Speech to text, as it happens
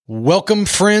Welcome,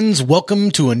 friends.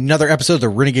 Welcome to another episode of the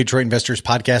Renegade Detroit Investors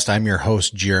Podcast. I'm your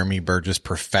host, Jeremy Burgess,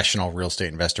 professional real estate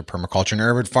investor, permaculture and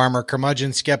urban farmer,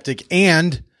 curmudgeon, skeptic,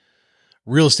 and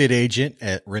real estate agent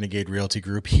at Renegade Realty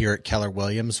Group here at Keller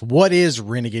Williams. What is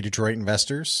Renegade Detroit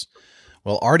Investors?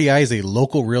 Well, RDI is a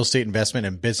local real estate investment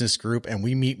and business group, and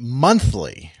we meet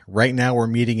monthly. Right now, we're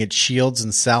meeting at Shields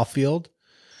in Southfield.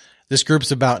 This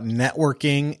group's about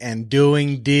networking and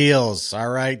doing deals. All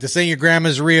right. This ain't your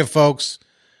grandma's Rhea, folks.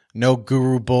 No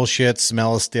guru bullshit,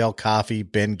 smell of stale coffee,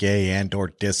 Ben Gay, and or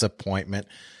disappointment.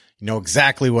 You know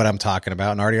exactly what I'm talking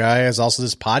about. And RDI is also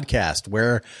this podcast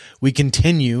where we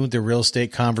continue the real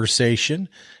estate conversation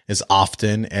as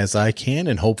often as I can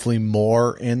and hopefully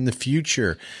more in the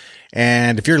future.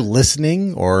 And if you're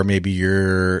listening, or maybe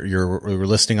you're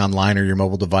listening online or your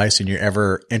mobile device and you're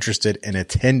ever interested in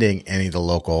attending any of the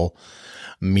local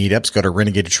meetups, go to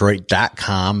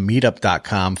renegadedetroit.com,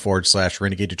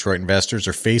 meetup.com/Renegade Detroit Investors,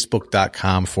 or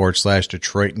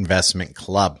facebook.com/Detroit Investment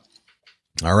Club.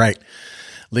 All right.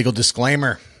 Legal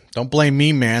disclaimer. Don't blame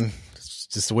me, man. It's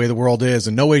just the way the world is.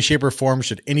 In no way, shape, or form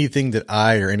should anything that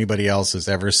I or anybody else has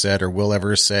ever said or will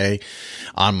ever say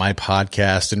on my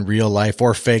podcast in real life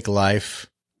or fake life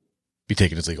be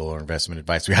taken as legal or investment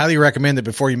advice. We highly recommend that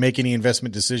before you make any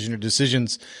investment decision or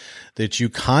decisions that you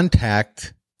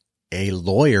contact a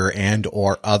lawyer and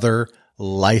or other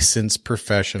licensed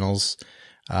professionals,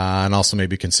 and also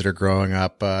maybe consider growing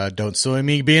up. Don't sue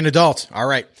me, be an adult. All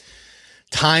right.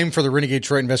 Time for the Renegade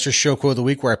Detroit Investors Show Quote of the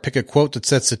Week, where I pick a quote that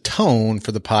sets a tone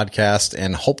for the podcast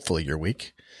and hopefully your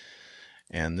week.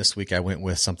 And this week I went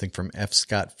with something from F.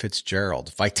 Scott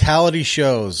Fitzgerald. Vitality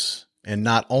shows in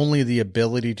not only the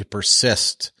ability to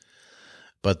persist,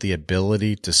 but the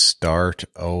ability to start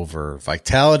over.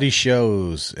 Vitality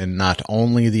shows in not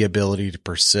only the ability to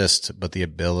persist, but the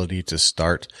ability to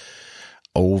start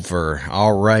over.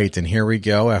 All right. And here we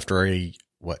go after a,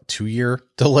 2-year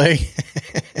delay?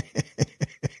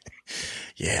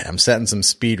 Yeah, I'm setting some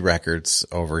speed records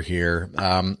over here.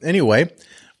 Anyway,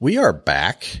 we are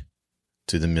back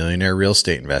to The Millionaire Real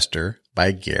Estate Investor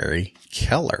by Gary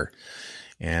Keller.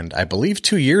 And I believe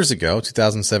 2 years ago,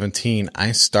 2017,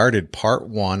 I started part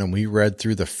 1 and we read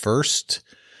through the first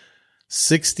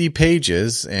 60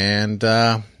 pages and,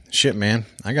 shit, man,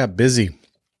 I got busy.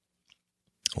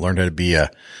 I learned how to be a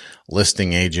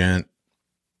listing agent,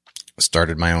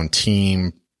 started my own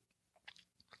team,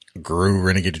 grew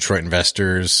Renegade Detroit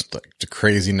Investors, a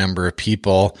crazy number of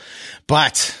people,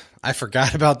 but I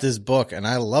forgot about this book and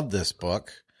I love this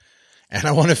book and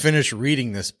I want to finish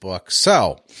reading this book.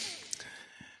 So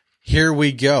here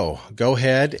we go. Go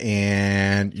ahead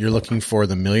and you're looking for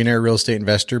The Millionaire Real Estate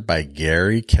Investor by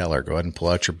Gary Keller. Go ahead and pull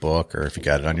out your book, or if you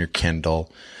got it on your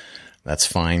Kindle, that's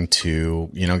fine too.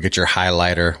 Get your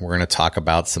highlighter. We're going to talk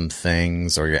about some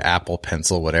things, or your Apple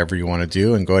Pencil, whatever you want to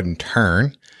do, and go ahead and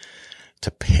turn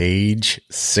to page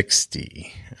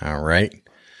 60. All right. It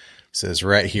says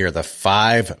right here, the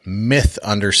 5 myth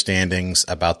understandings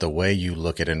about the way you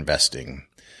look at investing.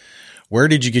 Where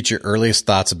did you get your earliest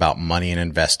thoughts about money and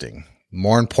investing?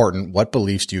 More important, what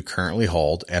beliefs do you currently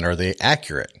hold, and are they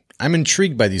accurate? I'm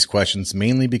intrigued by these questions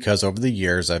mainly because over the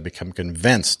years I've become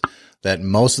convinced that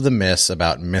most of the myths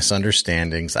about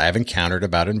misunderstandings I've encountered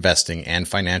about investing and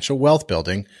financial wealth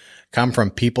building come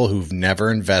from people who've never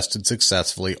invested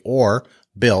successfully or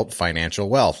built financial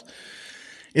wealth.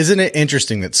 Isn't it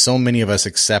interesting that so many of us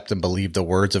accept and believe the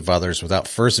words of others without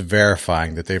first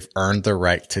verifying that they've earned the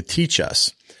right to teach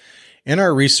us? In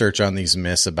our research on these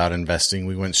myths about investing,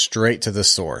 we went straight to the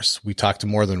source. We talked to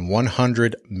more than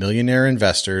 100 millionaire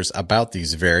investors about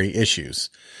these very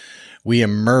issues.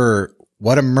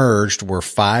 What emerged were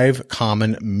 5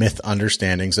 common myth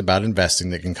understandings about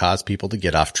investing that can cause people to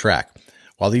get off track.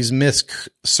 While these myths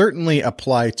certainly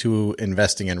apply to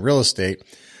investing in real estate,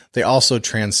 they also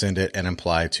transcend it and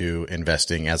apply to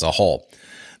investing as a whole.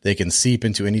 They can seep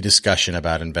into any discussion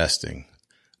about investing.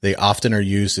 They often are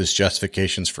used as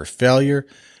justifications for failure,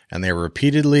 and they are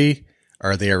repeated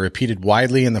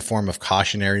widely in the form of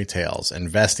cautionary tales.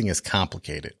 Investing is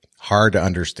complicated, hard to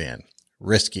understand,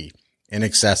 risky,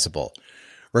 inaccessible,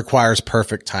 requires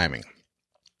perfect timing.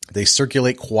 They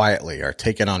circulate quietly, are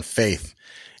taken on faith,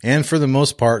 and for the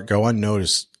most part go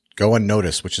unnoticed,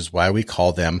 which is why we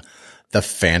call them the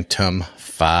Phantom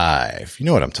 5. You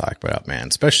know what I'm talking about, man,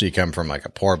 especially you come from like a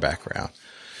poor background.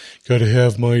 Got to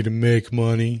have money to make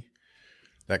money.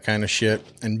 That kind of shit.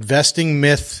 Investing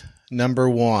myth number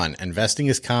 1. Investing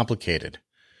is complicated.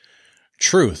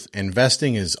 Truth.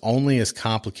 Investing is only as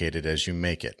complicated as you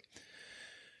make it.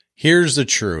 Here's the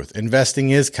truth.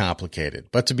 Investing is complicated,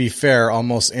 but to be fair,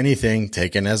 almost anything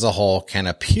taken as a whole can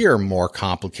appear more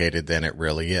complicated than it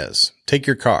really is. Take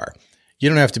your car. You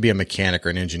don't have to be a mechanic or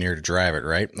an engineer to drive it,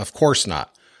 right? Of course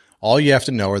not. All you have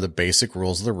to know are the basic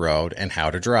rules of the road and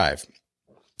how to drive.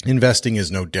 Investing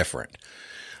is no different.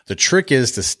 The trick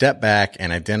is to step back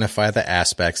and identify the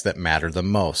aspects that matter the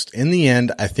most. In the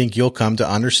end, I think you'll come to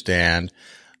understand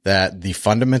that the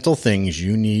fundamental things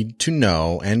you need to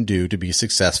know and do to be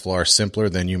successful are simpler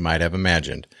than you might have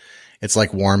imagined. It's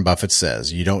like Warren Buffett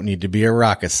says, you don't need to be a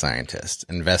rocket scientist.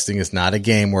 Investing is not a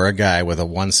game where a guy with a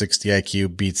 160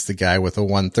 IQ beats the guy with a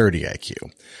 130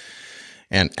 IQ.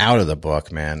 And out of the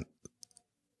book, man,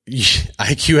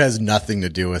 IQ has nothing to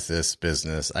do with this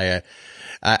business.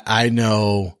 I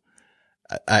know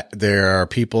there are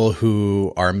people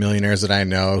who are millionaires that I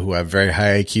know who have very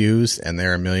high IQs, and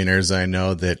there are millionaires I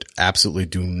know that absolutely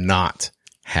do not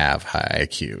have high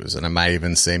IQs. And I might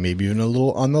even say maybe even a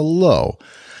little on the low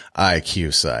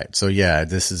IQ side. So yeah,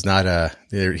 this is not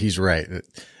he's right.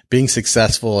 Being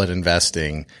successful at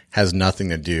investing has nothing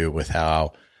to do with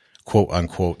how quote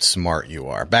unquote smart you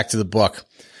are. Back to the book.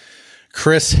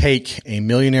 Chris Hake, a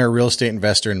millionaire real estate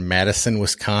investor in Madison,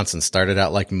 Wisconsin, started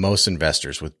out like most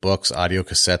investors with books, audio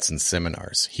cassettes, and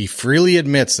seminars. He freely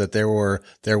admits that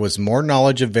there was more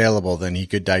knowledge available than he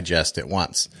could digest at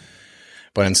once.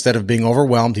 But instead of being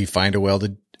overwhelmed, he found a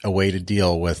way to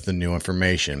deal with the new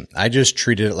information. I just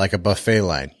treated it like a buffet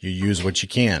line. You use what you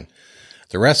can.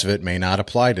 The rest of it may not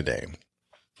apply today.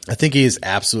 I think he is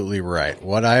absolutely right.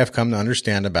 What I have come to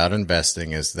understand about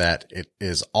investing is that it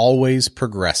is always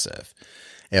progressive.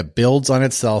 It builds on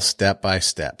itself step by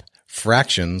step.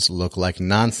 Fractions look like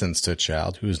nonsense to a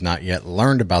child who's not yet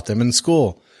learned about them in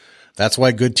school. That's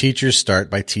why good teachers start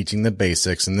by teaching the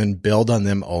basics and then build on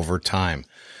them over time.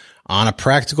 On a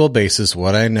practical basis,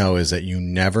 what I know is that you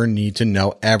never need to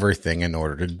know everything in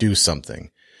order to do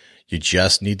something. You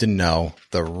just need to know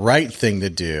the right thing to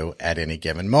do at any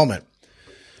given moment.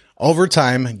 Over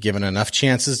time, given enough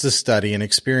chances to study and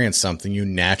experience something, you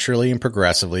naturally and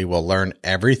progressively will learn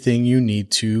everything you need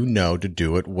to know to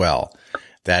do it well.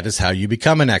 That is how you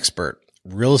become an expert.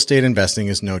 Real estate investing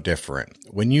is no different.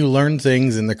 When you learn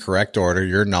things in the correct order,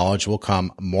 your knowledge will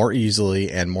come more easily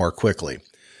and more quickly.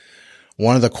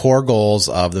 One of the core goals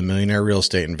of the Millionaire Real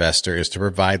Estate Investor is to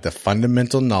provide the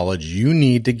fundamental knowledge you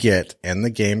need to get in the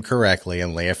game correctly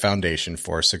and lay a foundation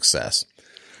for success.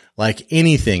 Like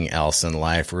anything else in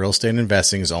life, real estate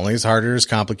investing is only as hard or as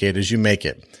complicated as you make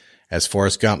it. As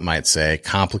Forrest Gump might say,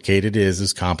 complicated is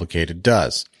as complicated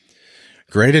does.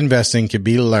 Great investing can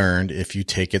be learned if you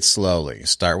take it slowly.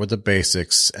 Start with the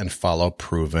basics and follow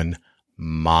proven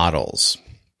models.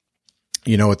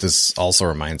 You know what this also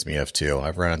reminds me of too?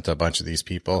 I've run into a bunch of these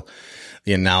people.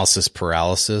 The analysis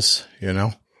paralysis,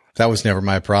 that was never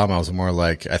my problem. I was more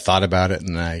like, I thought about it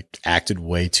and I acted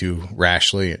way too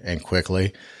rashly and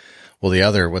quickly.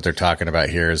 Well, what they're talking about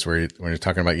here is when you're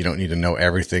talking about you don't need to know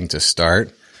everything to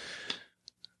start.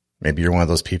 Maybe you're one of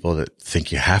those people that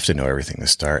think you have to know everything to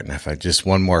start. And if I just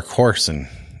one more course and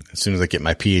as soon as I get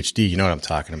my PhD, you know what I'm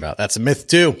talking about. That's a myth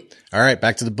too. All right,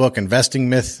 back to the book. Investing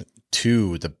myth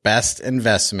 2. The best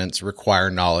investments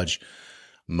require knowledge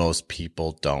most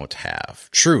people don't have.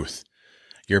 Truth.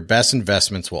 Your best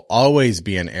investments will always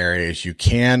be in areas you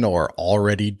can or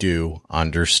already do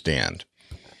understand.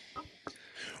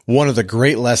 One of the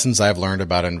great lessons I've learned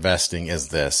about investing is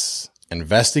this.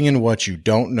 Investing in what you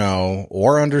don't know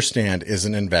or understand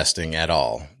isn't investing at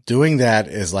all. Doing that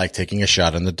is like taking a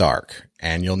shot in the dark,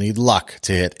 and you'll need luck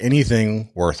to hit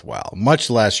anything worthwhile, much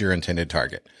less your intended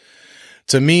target.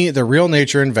 To me, the real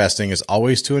nature of investing is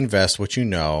always to invest what you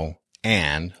know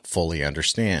and fully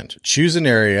understand. Choose an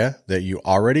area that you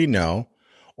already know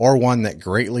or one that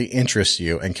greatly interests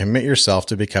you and commit yourself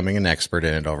to becoming an expert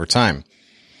in it over time.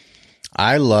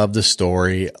 I love the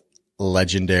story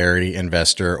legendary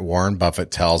investor Warren Buffett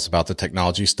tells about the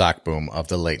technology stock boom of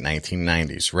the late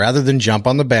 1990s. Rather than jump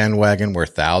on the bandwagon where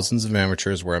thousands of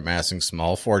amateurs were amassing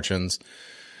small fortunes,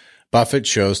 Buffett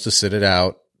chose to sit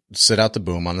out the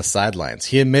boom on the sidelines.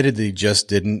 He admitted that he just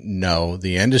didn't know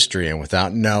the industry, and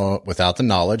without the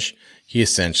knowledge, he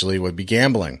essentially would be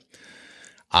gambling.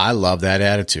 I love that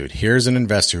attitude. Here's an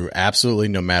investor who absolutely,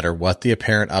 no matter what the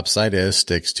apparent upside is,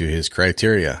 sticks to his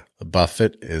criteria.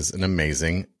 Buffett is an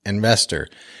amazing investor.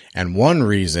 And one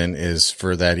reason is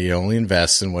for that he only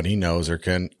invests in what he knows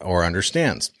or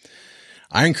understands.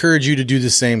 I encourage you to do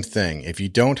the same thing. If you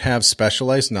don't have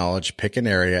specialized knowledge, pick an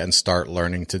area and start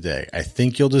learning today. I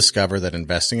think you'll discover that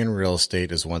investing in real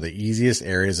estate is one of the easiest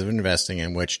areas of investing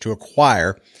in which to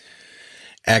acquire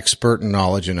expert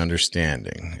knowledge and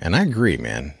understanding. And I agree,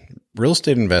 man. real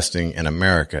estate investing in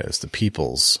America is the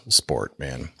people's sport,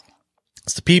 man.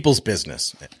 It's the people's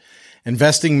business.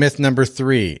 Investing myth number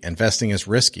 3, investing is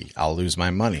risky. I'll lose my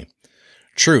money.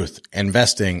 Truth,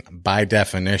 investing by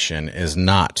definition is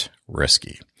not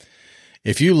risky.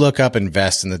 If you look up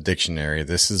invest in the dictionary,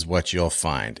 this is what you'll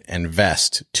find.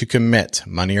 Invest, to commit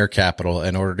money or capital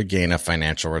in order to gain a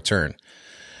financial return.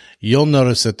 You'll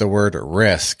notice that the word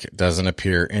risk doesn't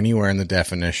appear anywhere in the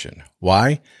definition.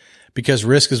 Why? Because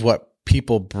risk is what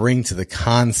people bring to the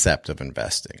concept of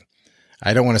investing.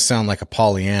 I don't want to sound like a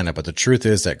Pollyanna, but the truth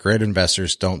is that great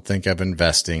investors don't think of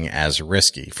investing as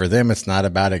risky. For them, it's not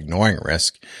about ignoring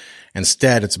risk.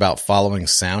 Instead, it's about following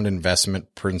sound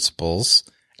investment principles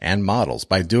and models.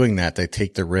 By doing that, they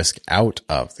take the risk out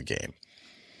of the game.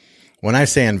 When I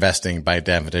say investing, by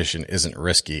definition, isn't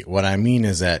risky, what I mean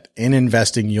is that in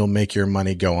investing, you'll make your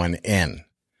money going in.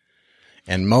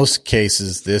 In most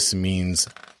cases, this means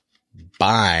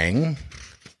buying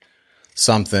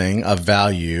something of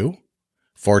value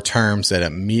for terms that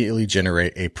immediately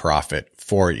generate a profit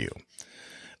for you.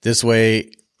 This way,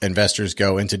 investors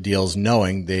go into the deal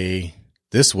knowing they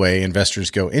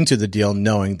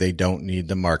don't need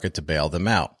the market to bail them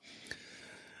out.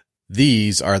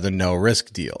 These are the no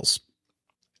risk deals.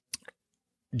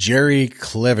 Jerry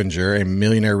Clevenger, a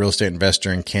millionaire real estate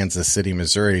investor in Kansas City,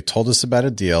 Missouri, told us about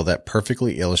a deal that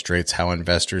perfectly illustrates how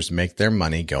investors make their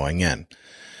money going in.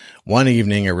 One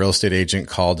evening, a real estate agent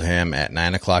called him at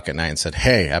 9 o'clock at night and said,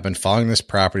 "Hey, I've been following this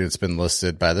property that's been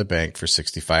listed by the bank for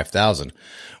 $65,000.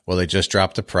 Well, they just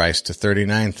dropped the price to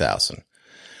 $39,000.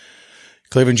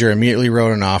 Clevenger immediately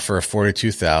wrote an offer of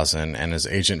 $42,000 and his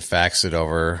agent faxed it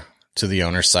over to the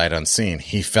owner sight unseen.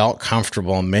 He felt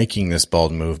comfortable making this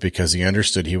bold move because he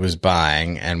understood he was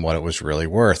buying and what it was really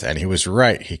worth. And he was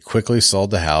right. He quickly sold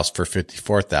the house for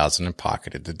 $54,000 and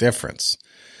pocketed the difference.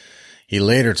 He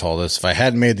later told us, if I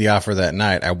hadn't made the offer that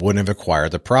night, I wouldn't have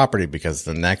acquired the property because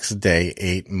the next day,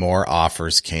 8 more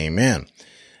offers came in.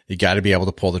 You got to be able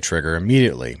to pull the trigger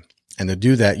immediately. And to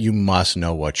do that, you must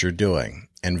know what you're doing.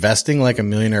 Investing like a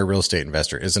millionaire real estate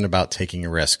investor isn't about taking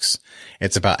risks.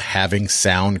 It's about having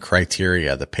sound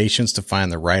criteria, the patience to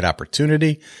find the right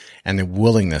opportunity, and the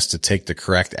willingness to take the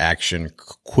correct action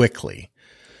quickly.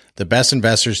 The best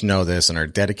investors know this and are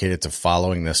dedicated to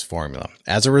following this formula.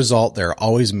 As a result, they're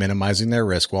always minimizing their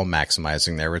risk while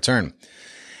maximizing their return.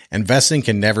 Investing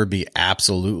can never be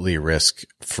absolutely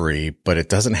risk-free, but it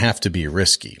doesn't have to be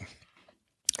risky.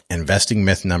 Investing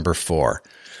myth number 4.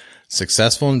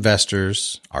 Successful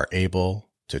investors are able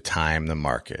to time the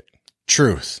market.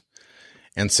 Truth.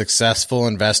 In successful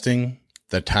investing,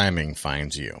 the timing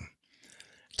finds you.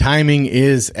 Timing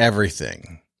is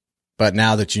everything. But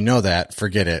now that you know that,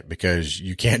 forget it because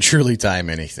you can't truly time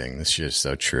anything. This shit is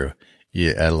so true.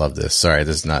 Yeah, I love this. Sorry,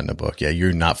 this is not in the book. Yeah,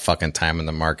 you're not fucking timing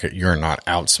the market. You're not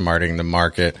outsmarting the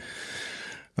market.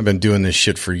 I've been doing this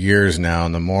shit for years now,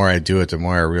 and the more I do it, the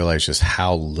more I realize just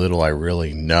how little I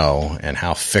really know and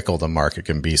how fickle the market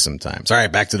can be sometimes. All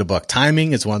right, back to the book.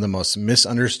 Timing is one of the most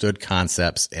misunderstood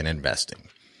concepts in investing.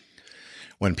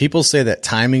 When people say that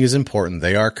timing is important,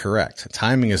 they are correct.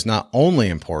 Timing is not only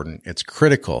important, it's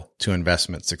critical to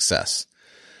investment success.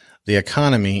 The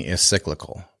economy is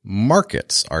cyclical.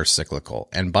 Markets are cyclical,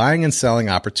 and buying and selling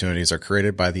opportunities are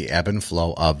created by the ebb and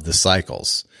flow of the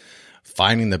cycles.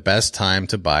 Finding the best time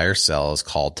to buy or sell is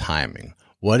called timing.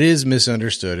 What is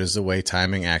misunderstood is the way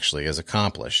timing actually is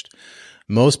accomplished.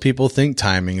 Most people think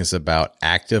timing is about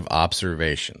active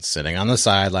observation, sitting on the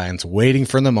sidelines, waiting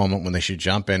for the moment when they should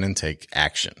jump in and take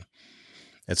action.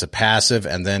 It's a passive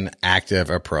and then active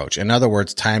approach. In other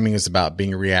words, timing is about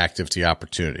being reactive to the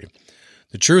opportunity.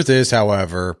 The truth is,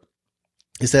 however,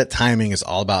 is that timing is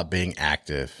all about being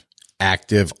active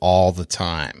all the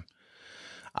time.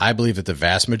 I believe that the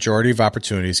vast majority of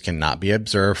opportunities cannot be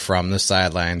observed from the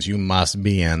sidelines. You must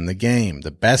be in the game. The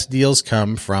best deals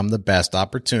come from the best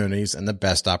opportunities, and the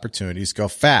best opportunities go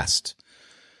fast.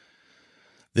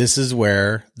 This is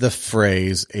where the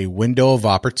phrase, a window of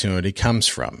opportunity, comes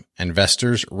from.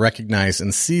 Investors recognize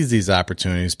and seize these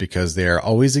opportunities because they are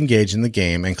always engaged in the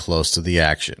game and close to the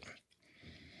action.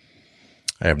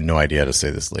 I have no idea how to say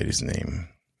this lady's name.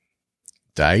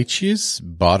 Daichis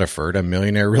Bodiford, a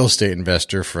millionaire real estate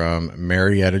investor from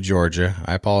Marietta, Georgia.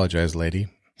 I apologize, lady.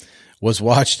 Was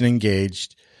watchful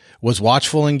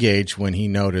and engaged when he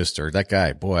noticed, or that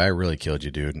guy, boy, I really killed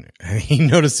you, dude. He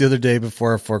noticed the other day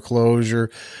before a foreclosure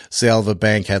sale of a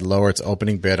bank had lowered its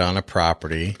opening bid on a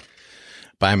property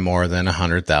by more than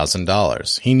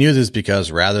 $100,000. He knew this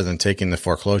because rather than taking the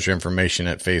foreclosure information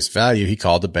at face value, he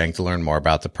called the bank to learn more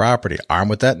about the property. Armed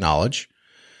with that knowledge,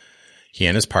 He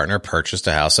and his partner purchased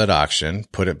a house at auction,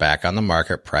 put it back on the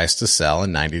market, priced to sell,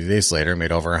 and 90 days later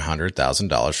made over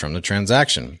 $100,000 from the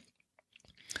transaction.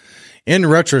 In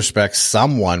retrospect,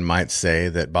 someone might say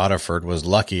that Boterford was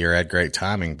lucky or had great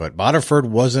timing, but Boterford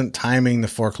wasn't timing the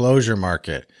foreclosure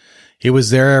market. He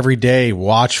was there every day,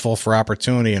 watchful for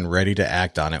opportunity and ready to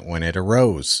act on it when it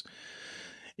arose.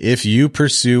 If you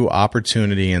pursue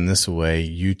opportunity in this way,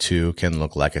 you too can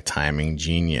look like a timing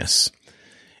genius.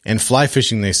 In fly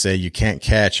fishing, they say you can't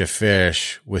catch a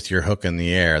fish with your hook in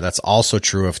the air. That's also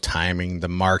true of timing the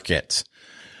market.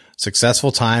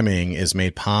 Successful timing is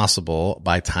made possible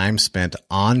by time spent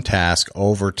on task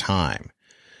over time.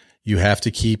 You have to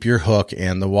keep your hook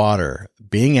in the water.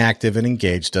 Being active and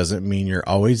engaged doesn't mean you're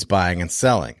always buying and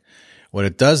selling. What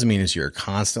it does mean is you're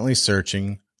constantly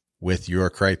searching with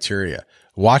your criteria.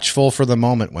 Watchful for the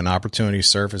moment when opportunity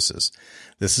surfaces.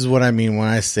 This is what I mean when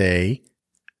I say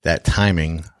that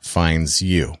timing finds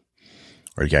you.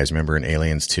 Or you guys remember in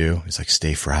Aliens 2? It's like,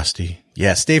 stay frosty.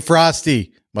 Yeah, stay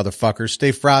frosty, motherfuckers.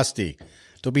 Stay frosty.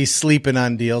 Don't be sleeping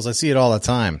on deals. I see it all the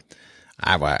time.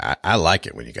 I like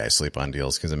it when you guys sleep on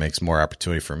deals because it makes more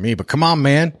opportunity for me. But come on,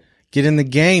 man. Get in the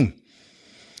game.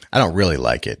 I don't really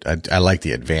like it. I like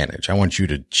the advantage. I want you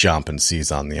to jump and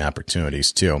seize on the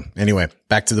opportunities too. Anyway,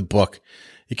 back to the book.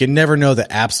 You can never know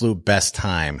the absolute best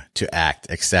time to act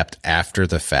except after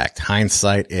the fact.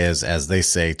 Hindsight is, as they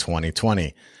say,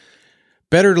 20/20.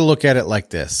 Better to look at it like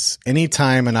this.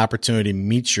 Anytime an opportunity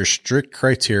meets your strict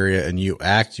criteria and you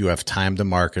act, you have timed the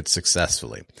market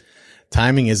successfully.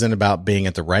 Timing isn't about being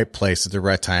at the right place at the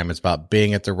right time. It's about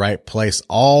being at the right place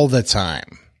all the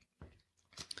time.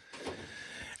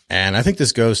 And I think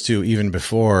this goes to even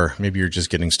before, maybe you're just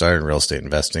getting started in real estate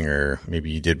investing, or maybe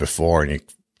you did before and you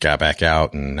got back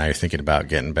out and now you're thinking about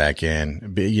getting back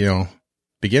in.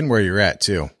 Begin where you're at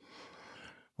too.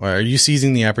 Well, are you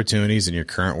seizing the opportunities in your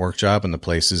current work job and the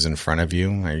places in front of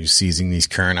you? Are you seizing these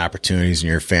current opportunities in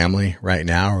your family right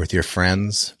now or with your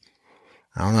friends?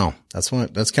 I don't know. That's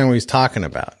kind of what he's talking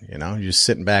about. You're just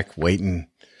sitting back waiting,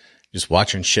 just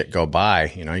watching shit go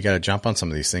by. You got to jump on some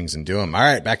of these things and do them. All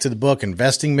right, back to the book.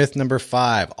 Investing myth number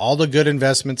 5. All the good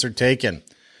investments are taken.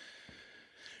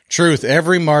 Truth,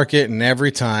 every market and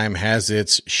every time has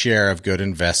its share of good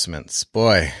investments.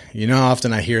 Boy, how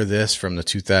often I hear this from the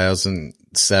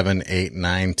 2007, 8,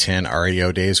 9, 10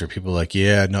 REO days where people are like,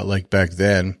 yeah, not like back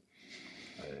then.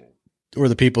 Or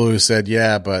the people who said,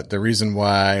 yeah, but the reason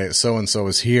why so-and-so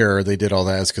is here, they did all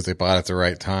that is because they bought at the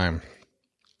right time.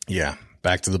 Yeah,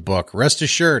 back to the book. Rest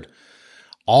assured,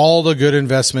 all the good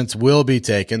investments will be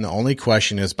taken. The only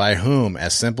question is by whom.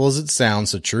 As simple as it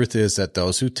sounds, the truth is that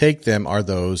those who take them are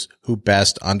those who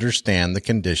best understand the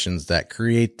conditions that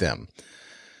create them.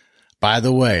 By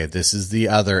the way, this is the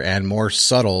other and more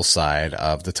subtle side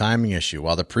of the timing issue.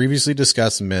 While the previously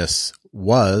discussed myth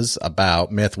was about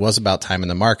timing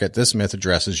the market, this myth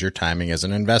addresses your timing as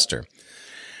an investor.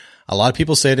 A lot of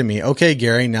people say to me, okay,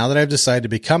 Gary, now that I've decided to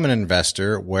become an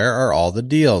investor, where are all the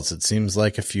deals? It seems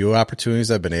like a few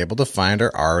opportunities I've been able to find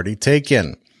are already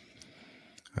taken.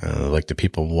 Like the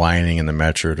people whining in the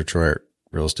Metro Detroit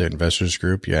Real Estate Investors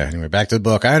Group. Yeah, anyway, back to the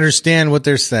book. I understand what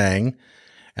they're saying,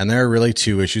 and there are really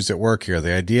two issues at work here.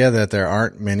 The idea that there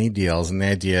aren't many deals and the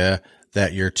idea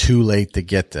that you're too late to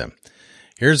get them.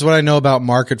 Here's what I know about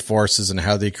market forces and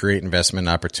how they create investment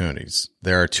opportunities.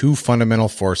 There are two fundamental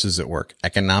forces at work,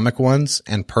 economic ones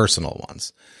and personal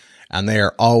ones. And they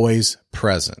are always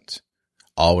present,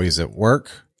 always at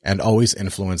work, and always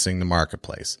influencing the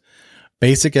marketplace.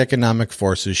 Basic economic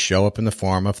forces show up in the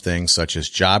form of things such as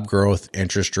job growth,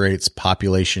 interest rates,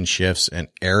 population shifts, and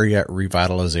area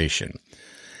revitalization.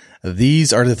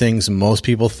 These are the things most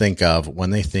people think of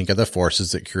when they think of the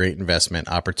forces that create investment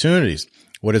opportunities.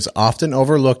 What is often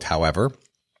overlooked, however,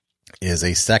 is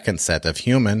a second set of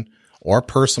human or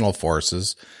personal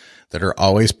forces that are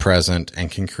always present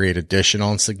and can create additional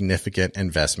and significant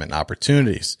investment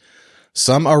opportunities.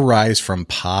 Some arise from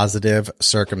positive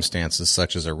circumstances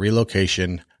such as a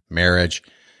relocation, marriage,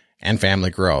 and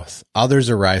family growth. Others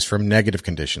arise from negative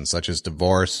conditions such as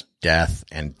divorce, death,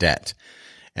 and debt.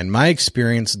 In my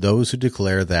experience, those who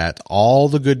declare that all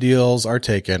the good deals are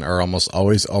taken are almost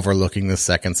always overlooking the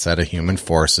second set of human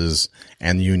forces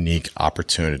and the unique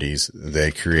opportunities they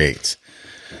create.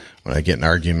 When I get in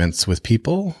arguments with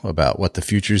people about what the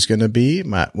future is going to be,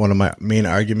 one of my main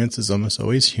arguments is almost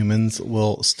always humans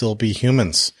will still be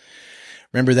humans.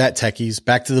 Remember that, techies.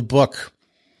 Back to the book.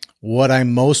 What I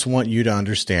most want you to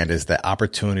understand is that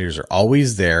opportunities are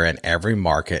always there in every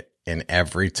market, in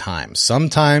every time.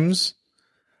 Sometimes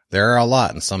there are a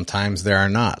lot, and sometimes there are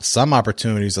not. Some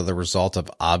opportunities are the result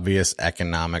of obvious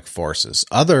economic forces.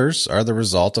 Others are the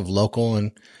result of local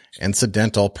and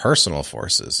incidental personal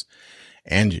forces.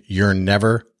 And you're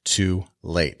never too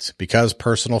late. Because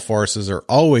personal forces are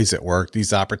always at work,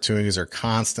 these opportunities are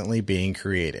constantly being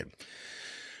created.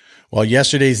 While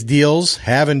yesterday's deals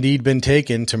have indeed been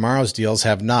taken, tomorrow's deals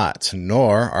have not,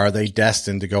 nor are they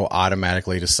destined to go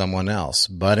automatically to someone else.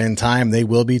 But in time, they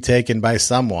will be taken by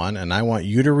someone, and I want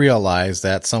you to realize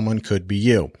that someone could be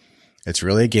you. It's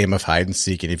really a game of hide and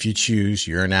seek, and if you choose,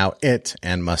 you're now it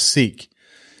and must seek.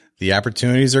 The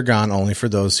opportunities are gone only for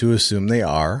those who assume they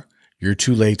are. You're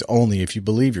too late only if you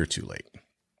believe you're too late.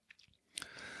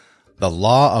 The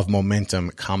law of momentum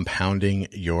compounding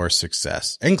your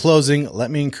success. In closing,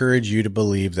 let me encourage you to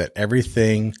believe that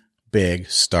everything big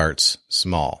starts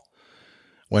small.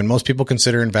 When most people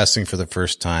consider investing for the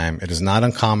first time, it is not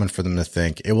uncommon for them to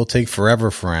think it will take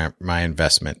forever for my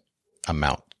investment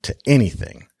amount to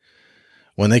anything.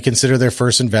 When they consider their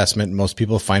first investment, most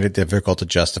people find it difficult to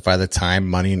justify the time,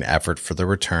 money, and effort for the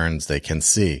returns they can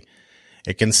see.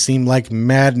 It can seem like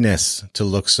madness to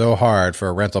look so hard for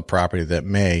a rental property that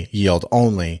may yield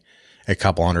only a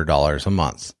couple $100s a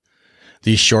month.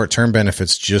 These short-term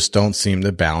benefits just don't seem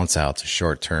to balance out to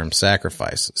short-term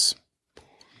sacrifices.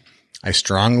 I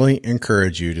strongly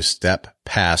encourage you to step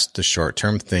past the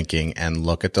short-term thinking and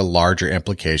look at the larger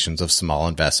implications of small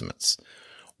investments.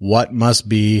 What must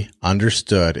be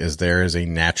understood is there is a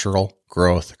natural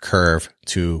growth curve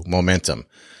to momentum.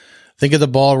 Think of the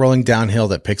ball rolling downhill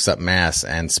that picks up mass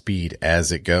and speed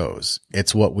as it goes.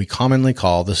 It's what we commonly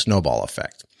call the snowball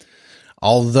effect.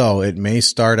 Although it may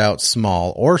start out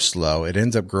small or slow, it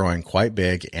ends up growing quite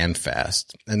big and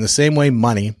fast. In the same way,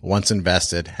 money, once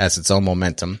invested, has its own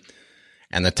momentum,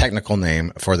 and the technical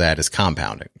name for that is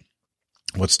compounding.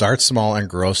 What starts small and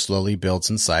grows slowly builds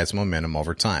in size momentum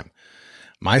over time.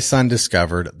 My son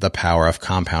discovered the power of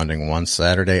compounding one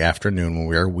Saturday afternoon when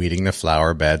we were weeding the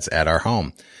flower beds at our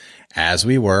home. As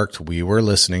we worked, we were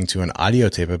listening to an audio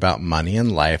tape about money and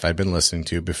life I'd been listening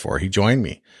to before he joined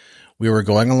me. We were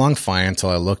going along fine until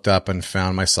I looked up and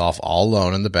found myself all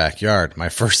alone in the backyard. My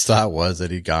first thought was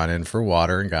that he'd gone in for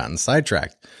water and gotten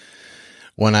sidetracked.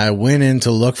 When I went in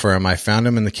to look for him, I found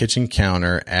him in the kitchen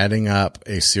counter adding up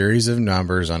a series of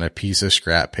numbers on a piece of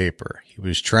scrap paper. He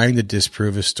was trying to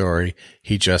disprove a story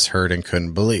he just heard and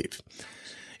couldn't believe.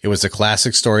 It was a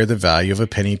classic story of the value of a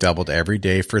penny doubled every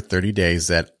day for 30 days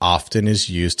that often is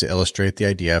used to illustrate the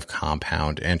idea of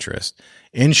compound interest.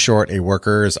 In short, a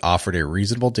worker is offered a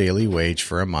reasonable daily wage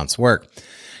for a month's work.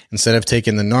 Instead of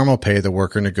taking the normal pay, the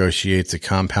worker negotiates a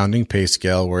compounding pay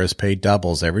scale where his pay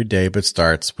doubles every day but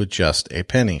starts with just a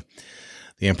penny.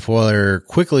 The employer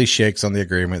quickly shakes on the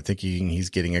agreement, thinking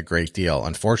he's getting a great deal.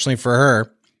 Unfortunately for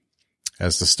her,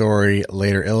 as the story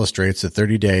later illustrates, the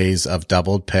 30 days of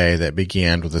doubled pay that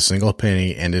began with a single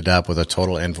penny ended up with a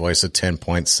total invoice of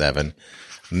 $10.7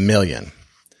 million.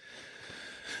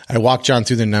 I walked John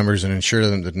through the numbers and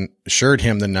assured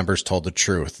him the numbers told the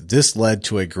truth. This led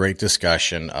to a great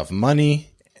discussion of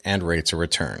money and rates of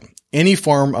return. Any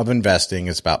form of investing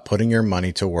is about putting your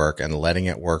money to work and letting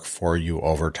it work for you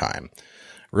over time.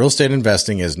 Real estate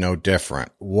investing is no different.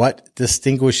 What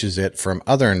distinguishes it from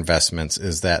other investments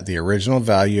is that the original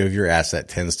value of your asset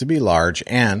tends to be large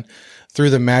and, through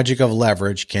the magic of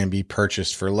leverage, can be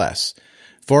purchased for less.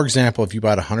 For example, if you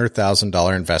bought a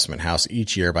 $100,000 investment house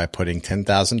each year by putting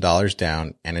 $10,000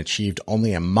 down and achieved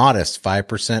only a modest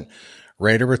 5%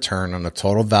 rate of return on the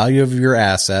total value of your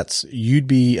assets, you'd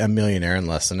be a millionaire in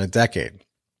less than a decade.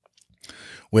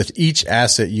 With each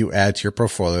asset you add to your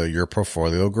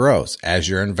portfolio grows. As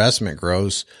your investment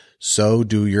grows, so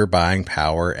do your buying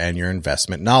power and your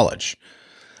investment knowledge.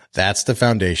 That's the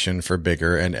foundation for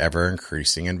bigger and ever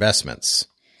increasing investments.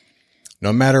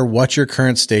 No matter what your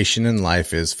current station in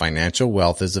life is, financial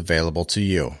wealth is available to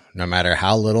you. No matter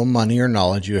how little money or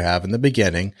knowledge you have in the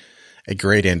beginning, a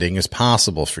great ending is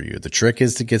possible for you. The trick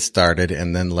is to get started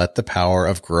and then let the power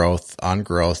of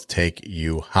growth take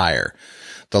you higher.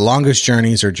 The longest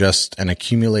journeys are just an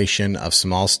accumulation of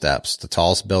small steps. The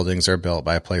tallest buildings are built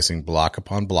by placing block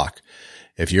upon block.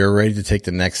 If you're ready to take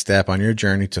the next step on your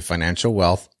journey to financial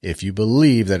wealth, if you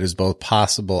believe that is both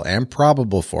possible and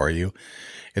probable for you,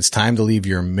 it's time to leave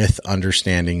your myth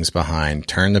understandings behind,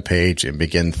 turn the page, and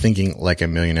begin thinking like a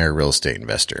millionaire real estate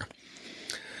investor.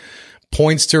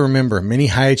 Points to remember. Many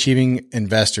high-achieving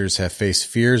investors have faced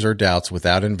fears or doubts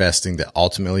without investing that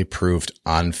ultimately proved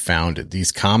unfounded.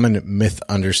 These common myth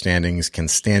understandings can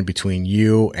stand between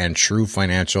you and true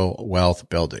financial wealth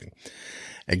building.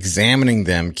 Examining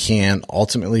them can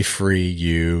ultimately free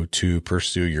you to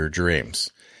pursue your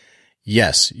dreams.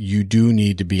 Yes, you do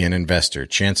need to be an investor.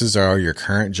 Chances are your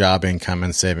current job income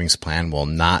and savings plan will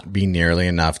not be nearly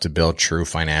enough to build true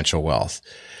financial wealth.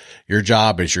 Your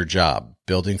job is your job.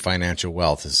 Building financial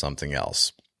wealth is something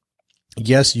else.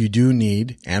 Yes, you do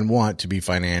need and want to be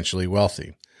financially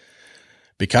wealthy.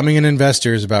 Becoming an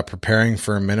investor is about preparing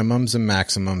for minimums and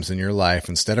maximums in your life.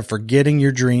 Instead of forgetting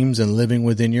your dreams and living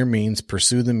within your means,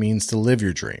 pursue the means to live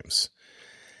your dreams.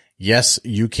 Yes,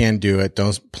 you can do it.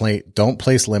 Don't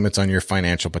place limits on your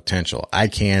financial potential. I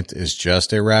can't is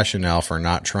just a rationale for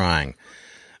not trying.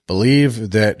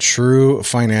 Believe that true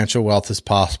financial wealth is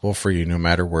possible for you no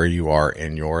matter where you are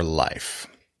in your life.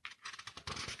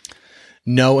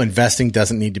 No, investing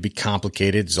doesn't need to be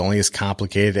complicated. It's only as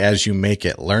complicated as you make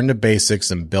it. Learn the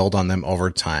basics and build on them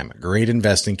over time. Great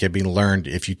investing can be learned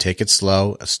if you take it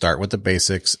slow, start with the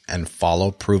basics, and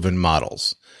follow proven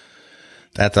models.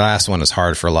 That last one is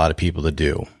hard for a lot of people to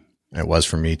do. It was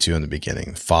for me too in the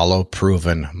beginning. Follow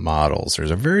proven models.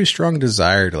 There's a very strong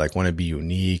desire to want to be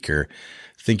unique or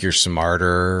think you're smarter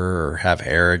or have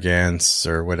arrogance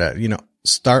or whatever.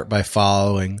 Start by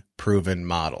following proven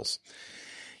models.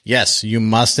 Yes, you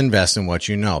must invest in what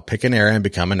you know. Pick an area and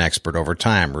become an expert over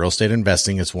time. Real estate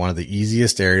investing is one of the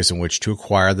easiest areas in which to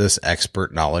acquire this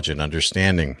expert knowledge and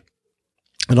understanding.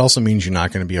 It also means you're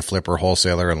not going to be a flipper,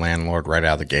 wholesaler, and landlord right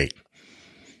out of the gate.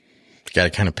 You got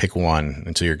to kind of pick one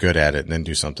until you're good at it and then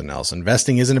do something else.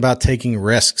 Investing isn't about taking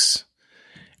risks.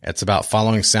 It's about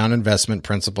following sound investment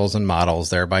principles and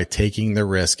models, thereby taking the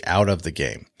risk out of the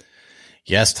game.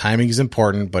 Yes, timing is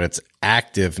important, but it's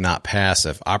active, not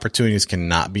passive. Opportunities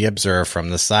cannot be observed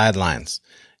from the sidelines.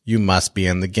 You must be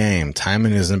in the game.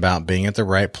 Timing isn't about being at the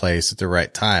right place at the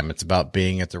right time. It's about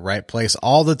being at the right place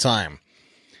all the time.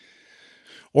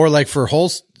 Or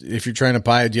if you're trying to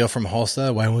buy a deal from a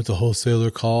wholesaler, why won't the wholesaler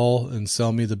call and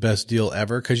sell me the best deal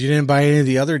ever? Because you didn't buy any of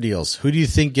the other deals. Who do you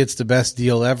think gets the best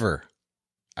deal ever?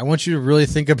 I want you to really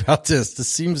think about this. This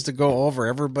seems to go over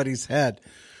everybody's head.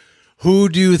 Who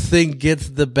do you think gets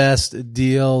the best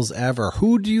deals ever?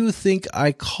 Who do you think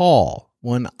I call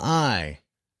when I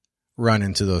run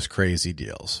into those crazy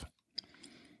deals?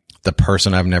 The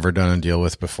person I've never done a deal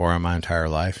with before in my entire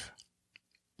life?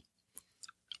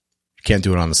 You can't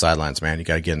do it on the sidelines, man. You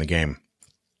got to get in the game.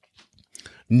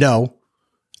 No,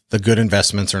 the good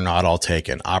investments are not all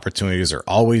taken. Opportunities are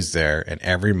always there in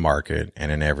every market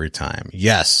and in every time.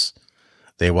 Yes,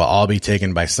 they will all be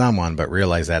taken by someone, but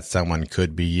realize that someone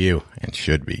could be you and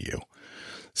should be you.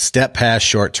 Step past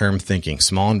short-term thinking.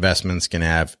 Small investments can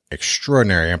have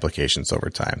extraordinary implications over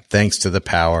time, thanks to the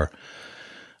power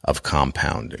of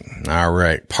compounding. All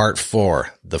right, part 4,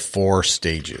 the 4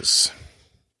 stages.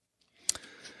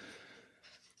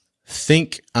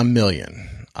 Think a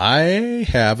million. I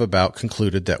have about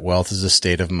concluded that wealth is a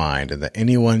state of mind and that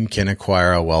anyone can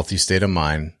acquire a wealthy state of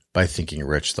mind by thinking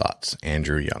rich thoughts.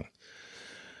 Andrew Young.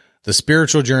 The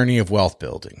spiritual journey of wealth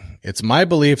building. It's my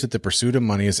belief that the pursuit of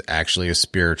money is actually a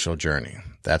spiritual journey.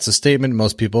 That's a statement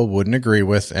most people wouldn't agree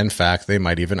with. In fact, they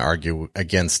might even argue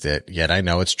against it, yet I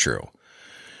know it's true.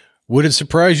 Would it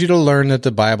surprise you to learn that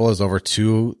the Bible has over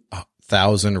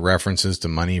 2,000 references to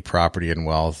money, property, and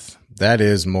wealth? That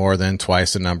is more than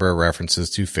twice the number of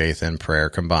references to faith and prayer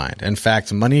combined. In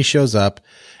fact, money shows up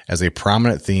as a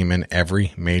prominent theme in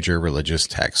every major religious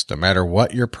text. No matter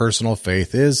what your personal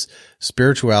faith is,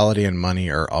 spirituality and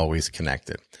money are always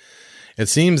connected. It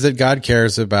seems that God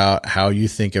cares about how you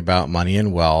think about money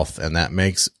and wealth, and that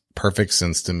makes perfect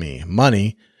sense to me.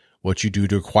 Money, what you do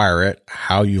to acquire it,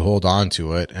 how you hold on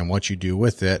to it, and what you do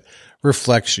with it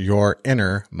reflects your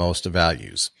innermost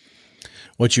values.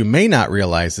 What you may not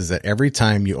realize is that every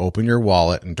time you open your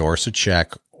wallet, endorse a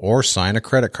check, or sign a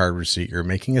credit card receipt, you're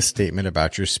making a statement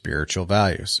about your spiritual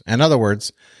values. In other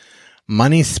words,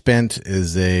 money spent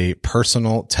is a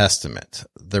personal testament.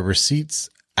 The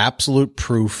receipt's absolute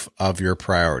proof of your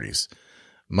priorities.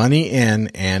 Money in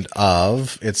and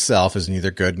of itself is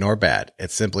neither good nor bad. It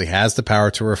simply has the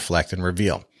power to reflect and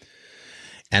reveal.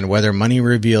 And whether money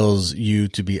reveals you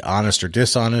to be honest or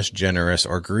dishonest, generous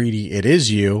or greedy, it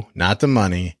is you, not the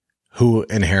money, who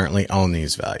inherently own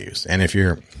these values. And if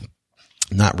you're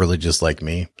not religious like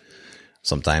me,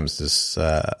 sometimes this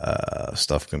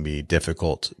stuff can be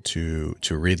difficult to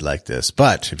read like this.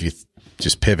 But if you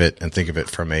just pivot and think of it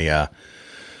from a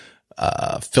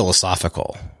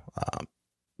philosophical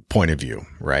point of view,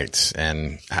 right?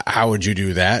 And how would you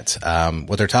do that?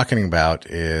 What they're talking about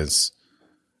is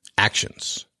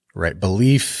actions, right?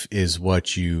 Belief is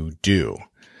what you do.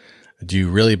 Do you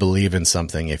really believe in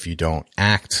something if you don't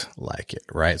act like it,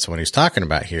 right? So what he's talking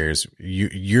about here is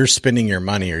you're spending your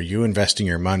money, or you investing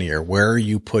your money, or where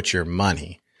you put your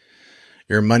money.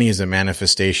 Your money is a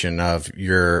manifestation of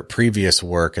your previous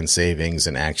work and savings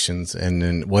and actions, and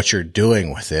then what you're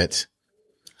doing with it.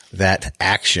 That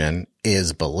action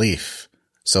is belief.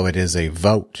 So it is a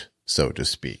vote. so to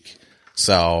speak.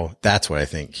 So that's what I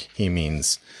think he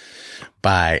means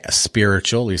by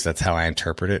spiritual. At least that's how I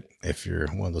interpret it. If you're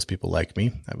one of those people like me,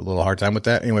 I have a little hard time with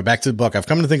that. Anyway, back to the book. I've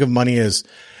come to think of money as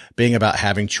being about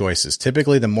having choices.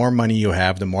 Typically, the more money you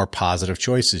have, the more positive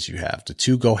choices you have. The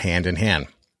two go hand in hand.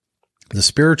 The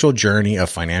spiritual journey of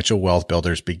financial wealth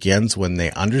builders begins when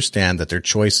they understand that their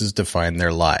choices define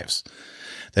their lives,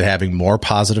 that having more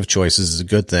positive choices is a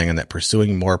good thing, and that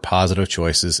pursuing more positive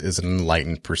choices is an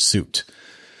enlightened pursuit.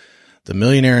 The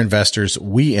millionaire investors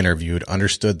we interviewed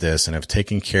understood this and have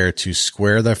taken care to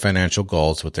square their financial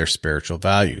goals with their spiritual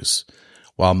values.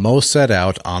 While most set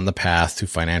out on the path to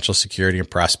financial security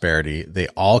and prosperity, they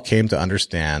all came to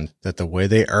understand that the way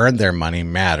they earned their money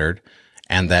mattered,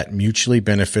 and that mutually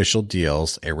beneficial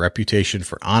deals, a reputation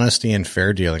for honesty and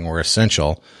fair dealing, were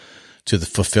essential to the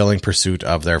fulfilling pursuit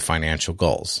of their financial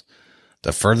goals.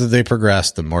 The further they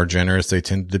progressed, the more generous they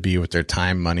tended to be with their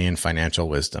time, money, and financial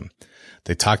wisdom.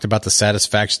 They talked about the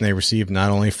satisfaction they received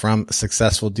not only from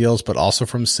successful deals, but also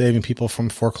from saving people from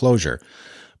foreclosure,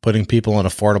 putting people in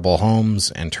affordable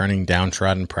homes, and turning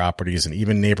downtrodden properties and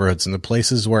even neighborhoods into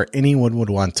places where anyone would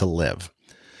want to live.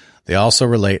 They also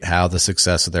relate how the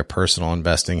success of their personal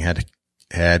investing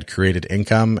had created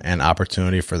income and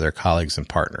opportunity for their colleagues and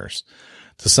partners.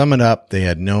 To sum it up, they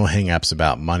had no hang-ups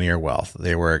about money or wealth.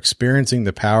 They were experiencing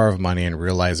the power of money and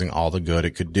realizing all the good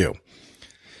it could do.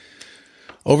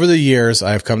 Over the years,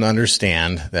 I have come to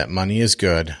understand that money is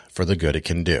good for the good it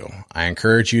can do. I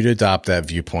encourage you to adopt that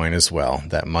viewpoint as well,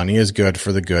 that money is good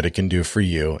for the good it can do for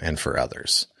you and for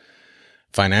others.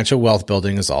 Financial wealth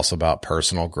building is also about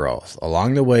personal growth.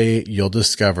 Along the way, you'll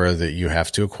discover that you have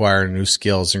to acquire new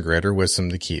skills and greater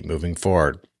wisdom to keep moving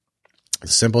forward. The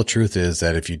simple truth is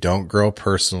that if you don't grow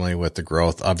personally with the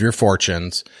growth of your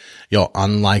fortunes, you're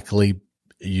unlikely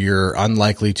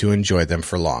to enjoy them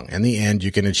for long. In the end,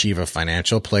 you can achieve a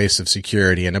financial place of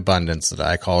security and abundance that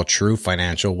I call true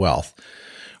financial wealth,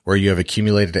 where you have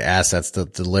accumulated assets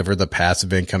that deliver the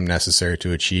passive income necessary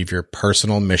to achieve your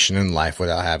personal mission in life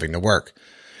without having to work.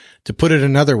 To put it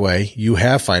another way, you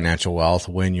have financial wealth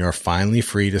when you're finally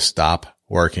free to stop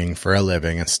working for a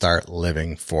living and start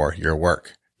living for your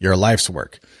work, your life's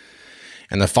work.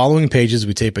 In the following pages,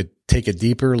 we take a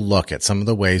deeper look at some of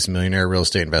the ways millionaire real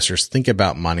estate investors think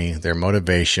about money, their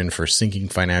motivation for seeking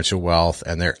financial wealth,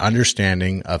 and their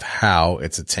understanding of how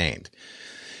it's attained.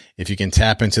 If you can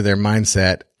tap into their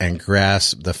mindset and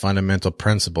grasp the fundamental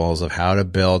principles of how to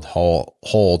build,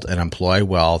 hold, and employ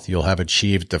wealth, you'll have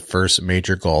achieved the first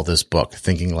major goal of this book,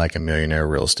 Thinking Like a Millionaire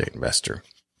Real Estate Investor.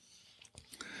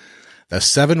 The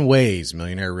 7 ways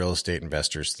millionaire real estate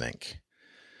investors think.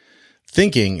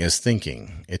 Thinking is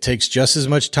thinking. It takes just as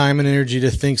much time and energy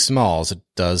to think small as it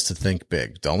does to think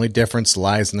big. The only difference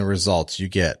lies in the results you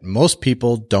get. Most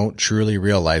people don't truly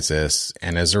realize this,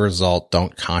 and as a result,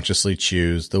 don't consciously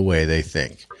choose the way they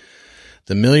think.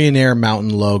 The Millionaire Mountain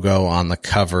logo on the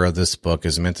cover of this book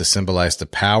is meant to symbolize the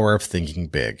power of thinking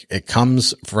big. It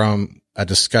comes from a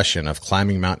discussion of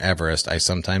climbing Mount Everest I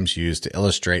sometimes use to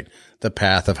illustrate the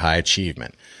path of high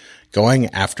achievement. Going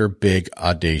after big,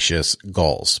 audacious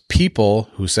goals. People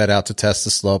who set out to test the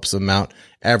slopes of Mount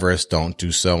Everest don't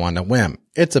do so on a whim.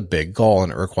 It's a big goal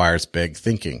and it requires big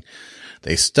thinking.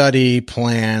 They study,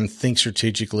 plan, think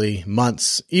strategically.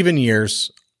 Months, even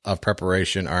years of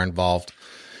preparation are involved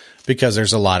because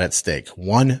there's a lot at stake.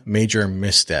 One major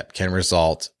misstep can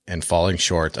result in falling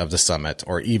short of the summit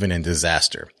or even in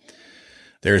disaster.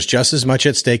 There's just as much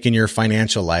at stake in your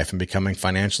financial life, and becoming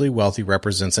financially wealthy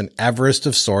represents an Everest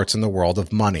of sorts in the world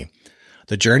of money.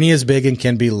 The journey is big and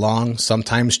can be long,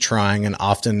 sometimes trying, and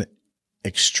often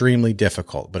extremely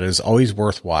difficult, but it is always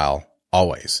worthwhile,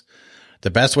 always. The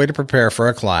best way to prepare for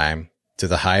a climb to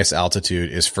the highest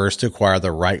altitude is first to acquire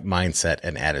the right mindset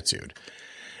and attitude.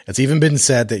 It's even been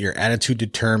said that your attitude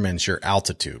determines your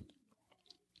altitude.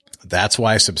 That's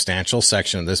why a substantial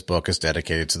section of this book is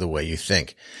dedicated to the way you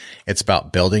think. It's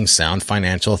about building sound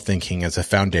financial thinking as a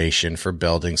foundation for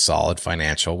building solid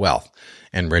financial wealth,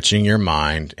 enriching your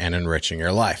mind, and enriching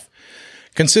your life.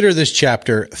 Consider this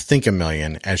chapter, Think a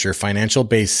Million, as your financial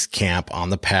base camp on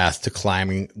the path to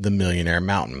climbing the Millionaire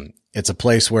Mountain. It's a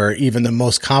place where even the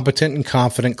most competent and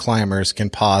confident climbers can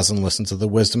pause and listen to the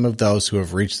wisdom of those who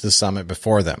have reached the summit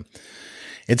before them.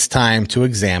 It's time to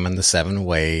examine the 7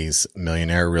 ways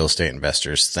millionaire real estate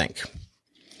investors think.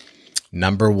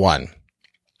 Number 1,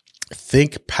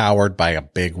 think powered by a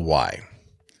big why.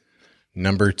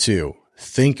 Number 2,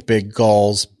 think big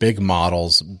goals, big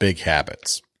models, big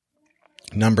habits.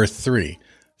 Number 3,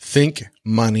 think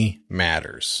money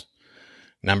matters.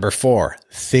 Number 4,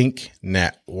 think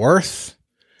net worth.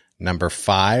 Number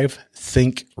 5,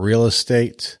 think real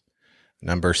estate.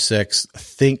 Number 6,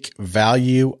 think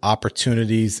value,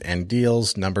 opportunities, and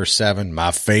deals. Number 7,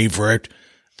 my favorite,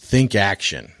 think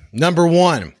action. Number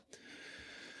 1,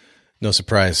 no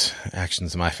surprise,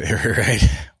 action's my favorite, right?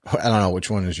 I don't know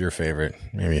which one is your favorite.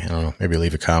 Maybe, I don't know, maybe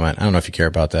leave a comment. I don't know if you care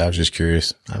about that. I was just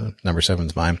curious. Number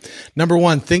 7's mine. Number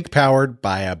 1, think powered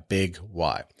by a big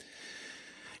why.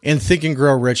 In Think and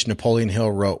Grow Rich, Napoleon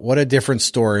Hill wrote, "What a different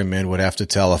story men would have to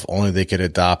tell if only they could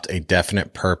adopt a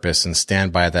definite purpose and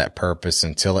stand by that purpose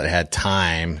until it had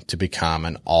time to become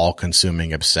an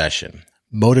all-consuming obsession.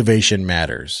 Motivation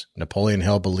matters. Napoleon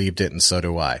Hill believed it, and so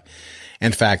do I.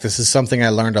 In fact, this is something I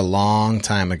learned a long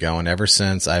time ago, and ever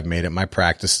since I've made it my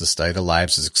practice to study the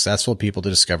lives of successful people to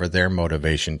discover their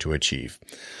motivation to achieve.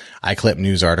 I clip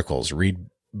news articles, read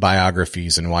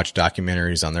biographies, and watch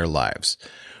documentaries on their lives.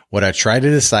 What I try to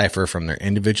decipher from their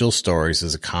individual stories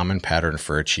is a common pattern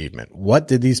for achievement. What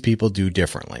did these people do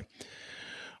differently?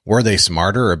 Were they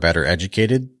smarter or better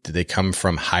educated? Did they come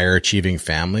from higher achieving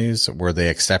families? Were they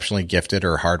exceptionally gifted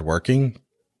or hardworking?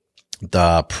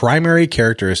 The primary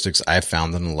characteristics I've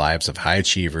found in the lives of high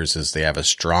achievers is they have a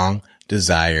strong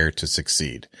desire to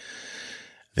succeed.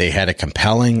 They had a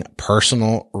compelling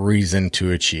personal reason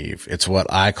to achieve. It's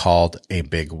what I called a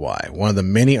big why. One of the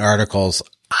many articles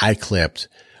I clipped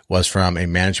was from a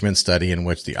management study in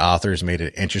which the authors made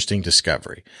an interesting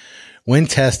discovery. When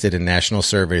tested in national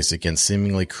surveys against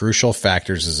seemingly crucial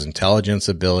factors as intelligence,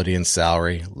 ability, and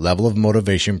salary, level of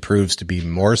motivation proves to be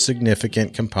more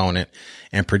significant component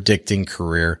in predicting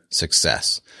career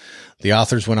success. The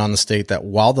authors went on to state that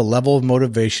while the level of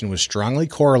motivation was strongly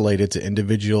correlated to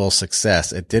individual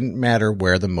success, it didn't matter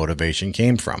where the motivation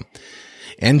came from.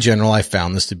 In general, I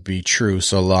found this to be true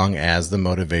so long as the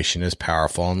motivation is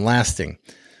powerful and lasting.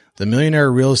 The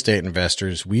millionaire real estate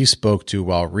investors we spoke to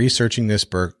while researching this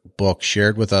book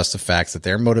shared with us the facts that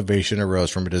their motivation arose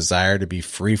from a desire to be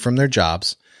free from their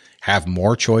jobs, have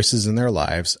more choices in their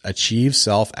lives, achieve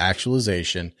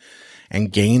self-actualization,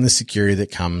 and gain the security that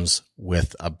comes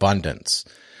with abundance.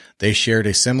 They shared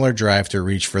a similar drive to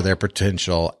reach for their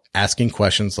potential, asking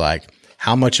questions like,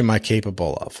 how much am I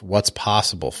capable of? What's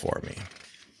possible for me?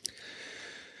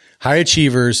 High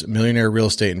achievers, millionaire real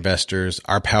estate investors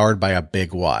are powered by a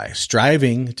big why.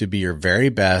 Striving to be your very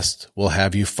best will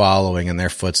have you following in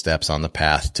their footsteps on the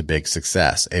path to big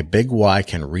success. A big why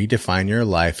can redefine your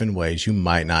life in ways you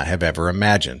might not have ever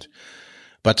imagined.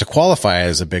 But to qualify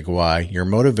as a big why, your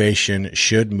motivation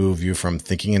should move you from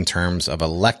thinking in terms of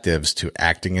electives to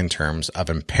acting in terms of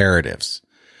imperatives.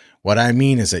 What I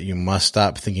mean is that you must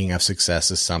stop thinking of success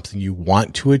as something you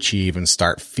want to achieve and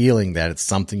start feeling that it's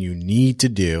something you need to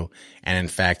do and in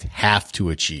fact have to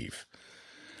achieve.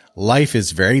 Life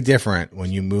is very different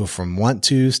when you move from want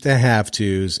tos to have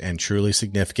tos, and truly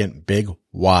significant big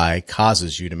why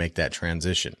causes you to make that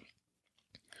transition.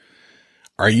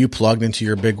 Are you plugged into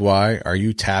your big why? Are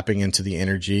you tapping into the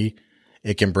energy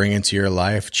it can bring into your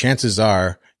life? Chances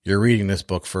are you're reading this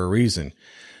book for a reason.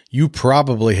 You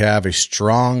probably have a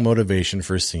strong motivation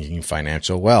for seeking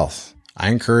financial wealth. I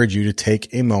encourage you to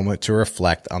take a moment to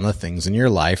reflect on the things in your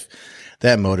life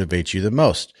that motivate you the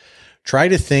most. Try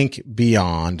to think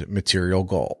beyond material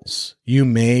goals. You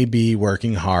may be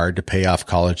working hard to pay off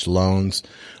college loans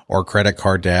or credit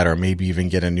card debt, or maybe even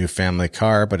get a new family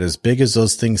car, but as big as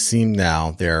those things seem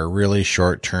now, they are really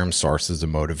short-term sources of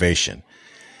motivation.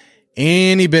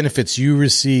 Any benefits you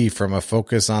receive from a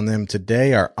focus on them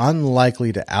today are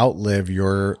unlikely to outlive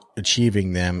your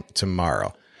achieving them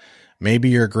tomorrow. Maybe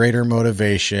your greater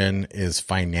motivation is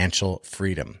financial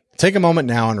freedom. Take a moment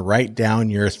now and write down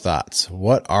your thoughts.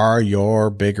 What are your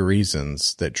big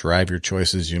reasons that drive your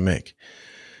choices you make?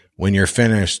 When you're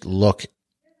finished, look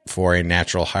for a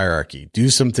natural hierarchy. Do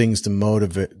some things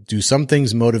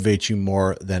motivate you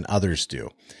more than others do?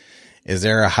 Is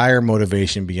there a higher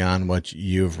motivation beyond what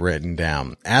you've written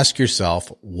down? Ask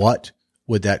yourself, what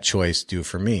would that choice do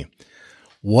for me?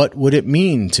 What would it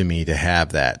mean to me to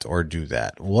have that or do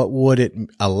that? What would it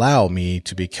allow me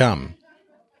to become?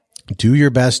 Do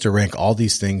your best to rank all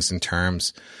these things in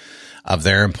terms of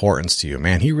their importance to you.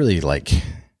 Man, he really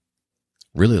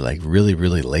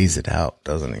lays it out,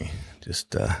 doesn't he?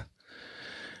 Just, I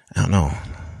don't know.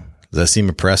 Does that seem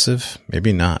impressive?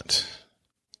 Maybe not.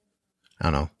 I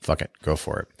don't know. Fuck it. Go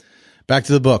for it. Back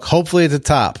to the book. Hopefully at the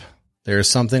top, there is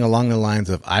something along the lines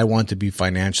of, I want to be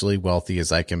financially wealthy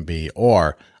as I can be,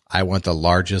 or I want the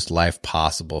largest life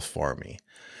possible for me.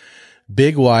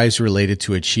 Big whys related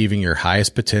to achieving your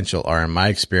highest potential are, in my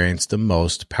experience, the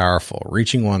most powerful.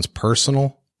 Reaching one's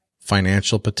personal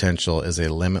financial potential is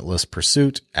a limitless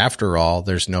pursuit. After all,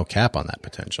 there's no cap on that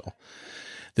potential.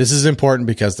 This is important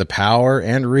because the power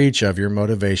and reach of your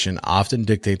motivation often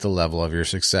dictate the level of your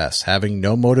success. Having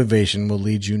no motivation will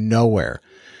lead you nowhere.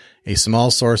 A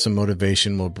small source of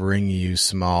motivation will bring you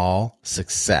small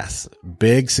success.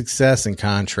 Big success, in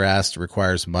contrast,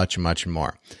 requires much, much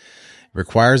more. It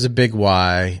requires a big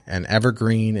why, an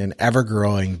evergreen and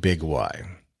ever-growing big why.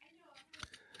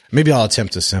 Maybe I'll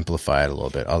attempt to simplify it a little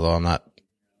bit, although I'm not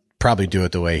probably do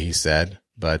it the way he said.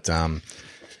 But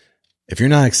if you're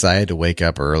not excited to wake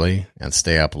up early and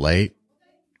stay up late,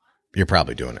 you're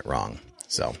probably doing it wrong.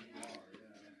 So,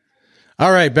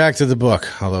 all right, back to the book.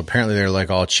 Although apparently they're like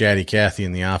all chatty Cathy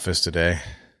in the office today.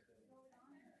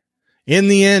 In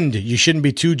the end, you shouldn't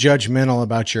be too judgmental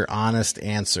about your honest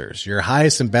answers. Your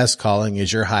highest and best calling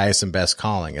is your highest and best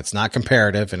calling. It's not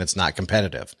comparative and it's not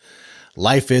competitive.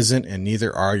 Life isn't, and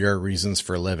neither are your reasons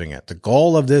for living it. The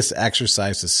goal of this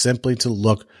exercise is simply to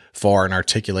look for and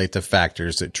articulate the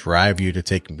factors that drive you to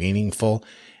take meaningful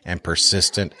and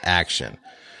persistent action.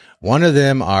 One of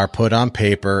them are put on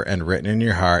paper and written in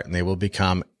your heart, and they will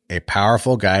become a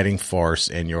powerful guiding force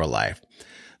in your life.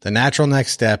 The natural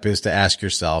next step is to ask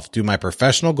yourself, do my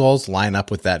professional goals line up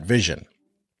with that vision?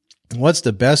 What's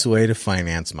the best way to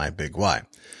finance my big why?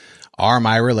 Are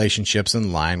my relationships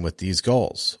in line with these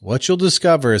goals? What you'll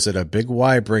discover is that a big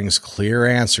why brings clear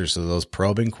answers to those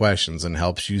probing questions and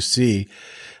helps you see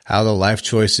how the life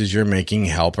choices you're making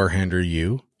help or hinder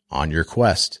you on your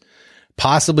quest.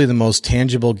 Possibly the most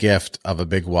tangible gift of a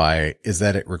big why is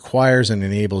that it requires and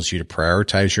enables you to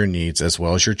prioritize your needs as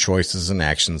well as your choices and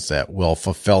actions that will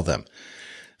fulfill them.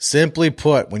 Simply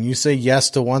put, when you say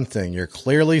yes to one thing, you're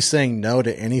clearly saying no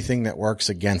to anything that works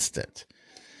against it.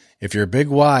 If your big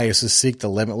why is to seek the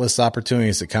limitless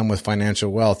opportunities that come with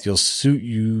financial wealth,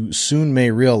 you soon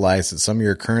may realize that some of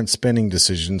your current spending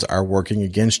decisions are working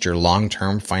against your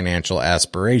long-term financial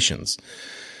aspirations.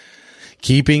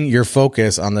 Keeping your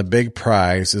focus on the big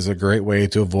prize is a great way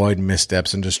to avoid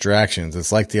missteps and distractions.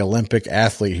 It's like the Olympic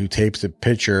athlete who tapes a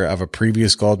picture of a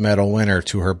previous gold medal winner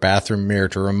to her bathroom mirror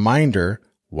to remind her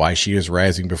why she is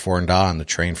rising before dawn to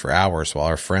train for hours while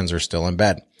her friends are still in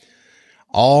bed.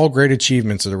 All great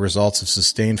achievements are the results of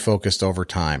sustained focus over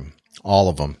time. All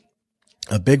of them.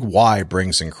 A big why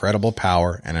brings incredible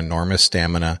power and enormous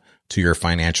stamina to your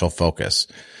financial focus.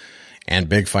 And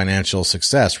big financial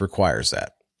success requires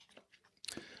that.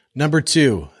 Number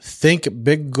 2, think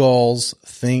big goals,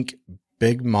 think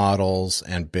big models,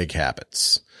 and big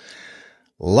habits.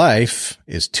 Life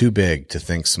is too big to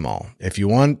think small. If you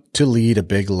want to lead a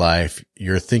big life,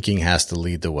 your thinking has to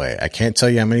lead the way. I can't tell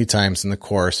you how many times in the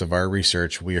course of our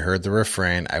research we heard the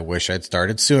refrain, I wish I'd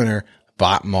started sooner,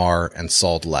 bought more, and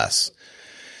sold less.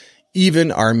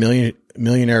 Even our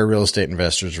millionaire real estate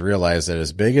investors realized that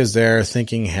as big as their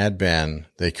thinking had been,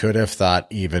 they could have thought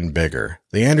even bigger.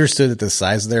 They understood that the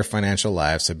size of their financial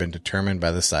lives had been determined by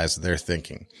the size of their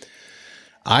thinking.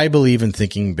 I believe in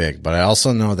thinking big, but I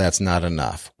also know that's not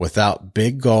enough. Without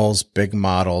big goals, big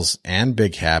models, and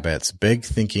big habits, big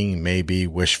thinking may be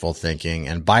wishful thinking,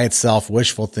 and by itself,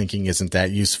 wishful thinking isn't that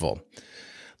useful.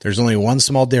 There's only one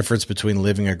small difference between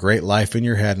living a great life in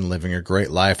your head and living a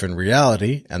great life in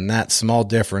reality, and that small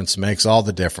difference makes all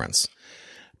the difference.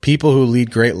 People who lead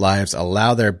great lives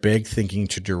allow their big thinking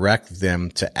to direct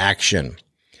them to action.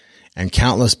 And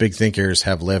countless big thinkers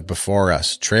have lived before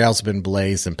us. Trails have been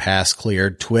blazed and paths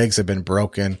cleared. Twigs have been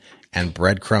broken and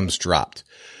breadcrumbs dropped.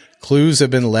 Clues have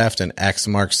been left and X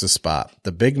marks the spot.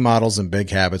 The big models and big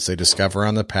habits they discover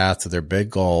on the path to their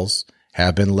big goals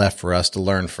have been left for us to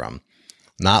learn from.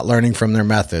 Not learning from their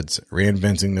methods,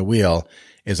 reinventing the wheel,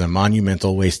 is a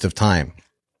monumental waste of time.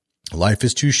 Life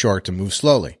is too short to move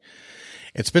slowly.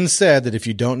 It's been said that if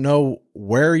you don't know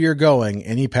where you're going,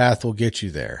 any path will get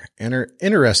you there.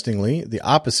 Interestingly, the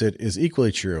opposite is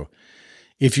equally true.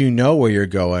 If you know where you're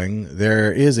going,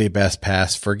 there is a best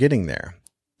path for getting there.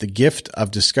 The gift of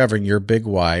discovering your big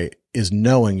why is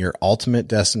knowing your ultimate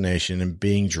destination and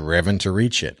being driven to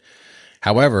reach it.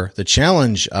 However, the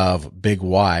challenge of big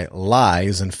why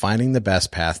lies in finding the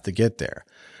best path to get there.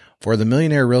 For the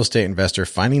millionaire real estate investor,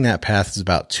 finding that path is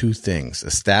about two things: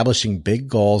 establishing big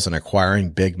goals and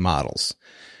acquiring big models.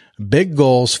 Big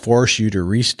goals force you to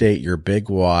restate your big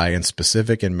why in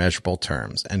specific and measurable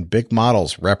terms, and big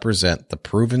models represent the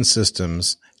proven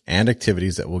systems and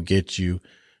activities that will get you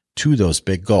to those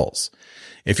big goals.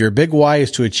 If your big why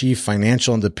is to achieve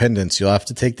financial independence, you'll have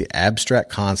to take the abstract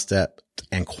concept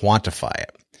and quantify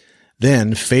it.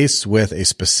 Then, faced with a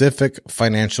specific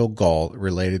financial goal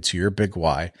related to your big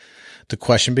why, the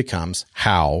question becomes,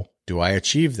 how do I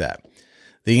achieve that?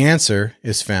 The answer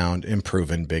is found in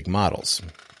proven big models.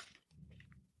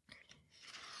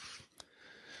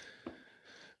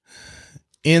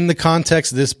 In the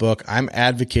context of this book, I'm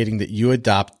advocating that you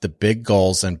adopt the big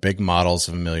goals and big models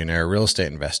of a millionaire real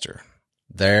estate investor.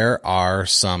 There are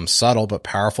some subtle but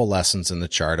powerful lessons in the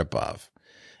chart above.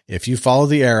 If you follow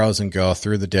the arrows and go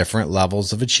through the different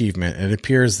levels of achievement, it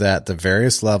appears that the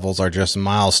various levels are just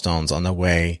milestones on the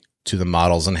way to the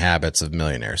models and habits of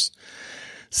millionaires.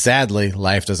 Sadly,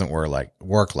 life doesn't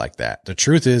work like that. The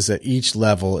truth is that each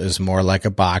level is more like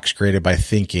a box created by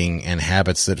thinking and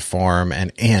habits that form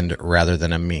an end rather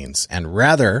than a means. And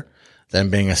rather than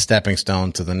being a stepping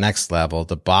stone to the next level,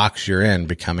 the box you're in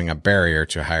becoming a barrier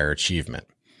to higher achievement.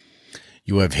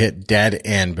 You have hit dead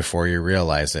end before you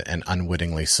realize it, and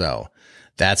unwittingly so.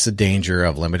 That's the danger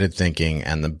of limited thinking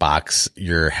and the box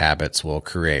your habits will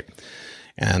create.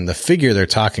 And the figure they're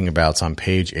talking about is on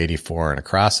page 84, and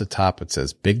across the top it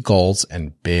says big goals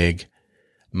and big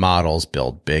models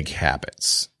build big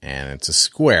habits. And it's a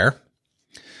square.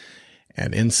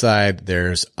 And inside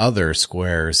there's other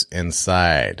squares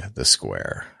inside the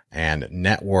square. And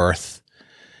net worth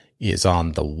is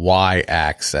on the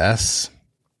y-axis.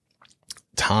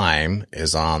 Time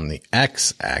is on the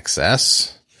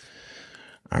x-axis.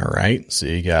 All right. So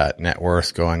you got net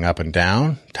worth going up and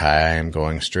down, time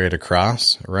going straight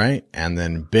across, right? And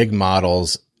then big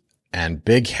models and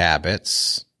big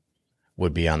habits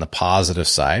would be on the positive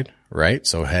side, right?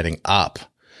 So heading up.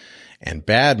 And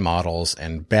bad models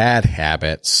and bad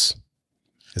habits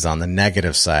is on the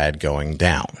negative side going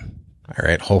down. All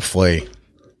right. Hopefully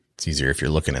it's easier if you're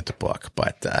looking at the book,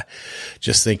 but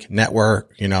just think net worth,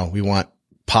 we want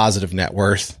positive net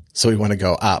worth. So we want to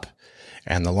go up.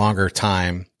 And the longer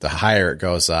time, the higher it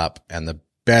goes up, and the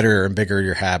better and bigger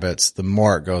your habits, the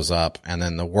more it goes up. And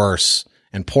then the worse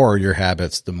and poorer your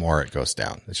habits, the more it goes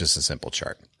down. It's just a simple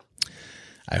chart.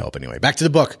 I hope anyway. Back to the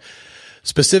book.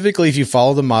 Specifically, if you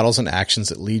follow the models and actions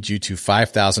that lead you to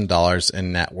 $5,000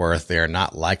 in net worth, they are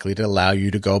not likely to allow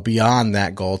you to go beyond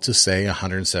that goal to, say,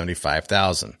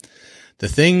 $175,000. The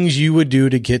things you would do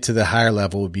to get to the higher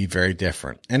level would be very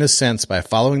different. In a sense, by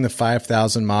following the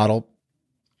 5,000 model,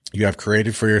 you have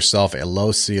created for yourself a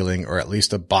low ceiling, or at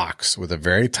least a box with a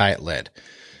very tight lid.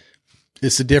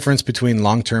 It's the difference between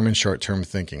long-term and short-term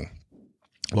thinking.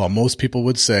 While most people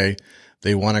would say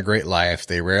they want a great life,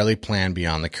 they rarely plan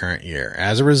beyond the current year.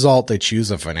 As a result, they choose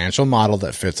a financial model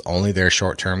that fits only their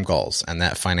short-term goals, and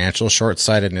that financial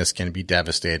short-sightedness can be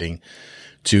devastating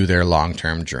to their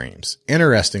long-term dreams.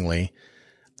 Interestingly,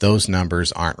 those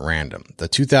numbers aren't random. The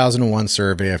 2001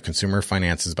 survey of consumer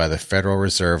finances by the Federal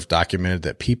Reserve documented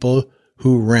that people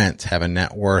who rent have a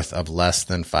net worth of less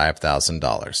than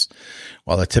 $5,000,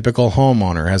 while the typical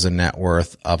homeowner has a net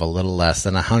worth of a little less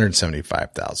than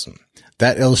 $175,000.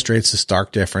 That illustrates the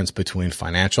stark difference between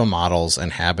financial models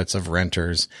and habits of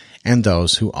renters and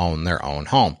those who own their own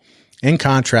home. In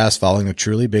contrast, following the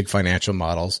truly big financial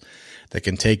models that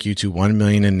can take you to $1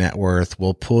 million in net worth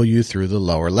will pull you through the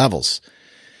lower levels.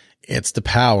 It's the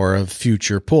power of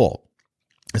future pull.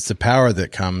 It's the power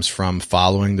that comes from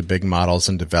following the big models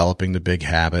and developing the big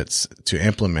habits to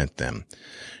implement them.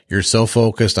 You're so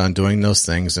focused on doing those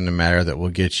things in a manner that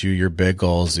will get you your big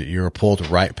goals that you're pulled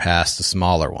right past the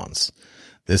smaller ones.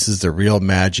 This is the real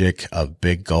magic of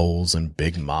big goals and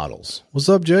big models. What's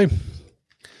up, Jay?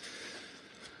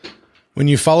 When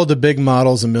you follow the big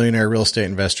models of millionaire real estate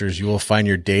investors, you will find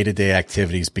your day-to-day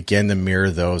activities begin to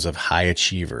mirror those of high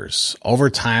achievers. Over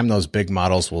time, those big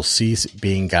models will cease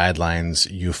being guidelines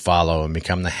you follow and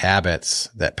become the habits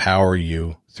that power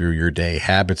you through your day.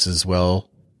 Habits, as well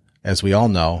as we all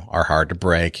know, are hard to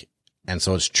break, and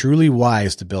so it's truly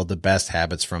wise to build the best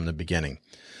habits from the beginning.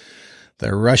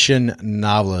 The Russian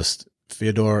novelist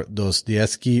Fyodor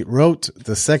Dostoevsky wrote,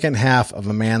 "The second half of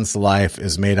a man's life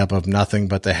is made up of nothing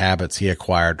but the habits he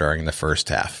acquired during the first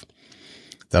half."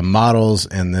 The models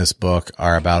in this book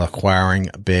are about acquiring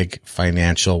big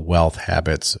financial wealth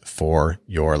habits for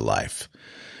your life.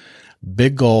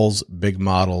 Big goals, big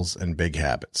models, and big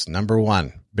habits. Number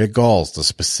one, big goals, the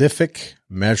specific,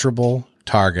 measurable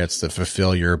targets that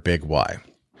fulfill your big why.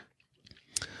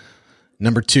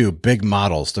 Number two, big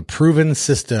models, the proven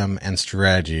system and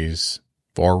strategies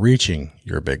for reaching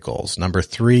your big goals. Number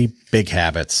three, big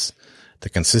habits, the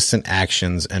consistent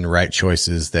actions and right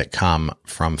choices that come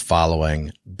from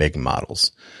following big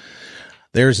models.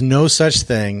 There's no such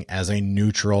thing as a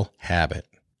neutral habit.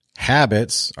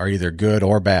 Habits are either good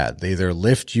or bad. They either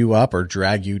lift you up or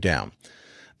drag you down.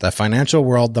 The financial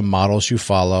world, the models you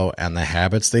follow, and the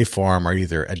habits they form are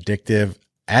either additive,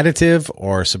 additive,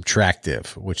 or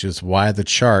subtractive, which is why the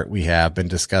chart we have been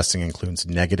discussing includes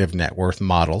negative net worth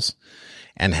models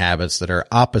and habits that are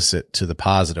opposite to the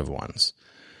positive ones.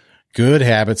 Good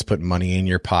habits put money in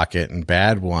your pocket and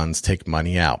bad ones take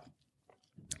money out.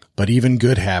 But even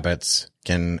good habits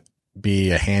can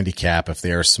be a handicap if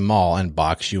they are small and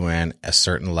box you in a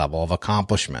certain level of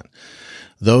accomplishment.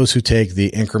 Those who take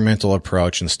the incremental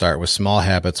approach and start with small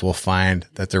habits will find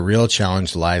that the real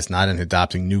challenge lies not in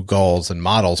adopting new goals and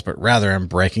models, but rather in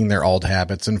breaking their old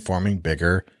habits and forming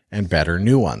bigger and better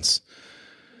new ones.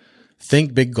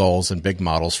 Think big goals and big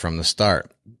models from the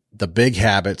start. The big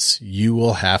habits you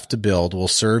will have to build will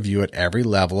serve you at every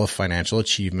level of financial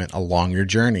achievement along your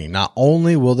journey. Not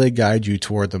only will they guide you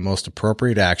toward the most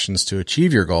appropriate actions to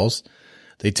achieve your goals,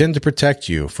 they tend to protect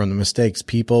you from the mistakes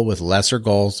people with lesser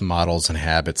goals, models, and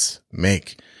habits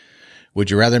make. Would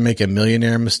you rather make a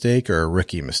millionaire mistake or a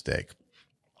rookie mistake?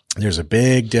 There's a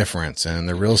big difference, and in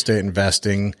the real estate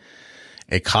investing,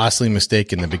 a costly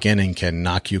mistake in the beginning can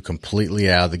knock you completely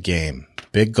out of the game.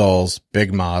 Big goals,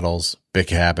 big models, big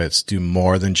habits do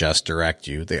more than just direct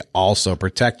you. They also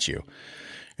protect you.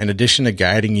 In addition to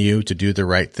guiding you to do the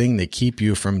right thing, they keep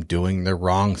you from doing the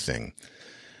wrong thing.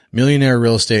 Millionaire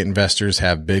real estate investors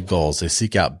have big goals. They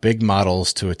seek out big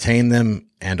models to attain them,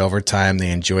 and over time,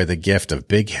 they enjoy the gift of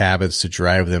big habits to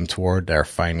drive them toward their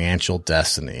financial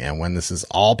destiny. And when this is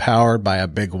all powered by a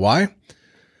big why,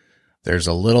 there's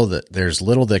little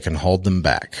that can hold them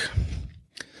back.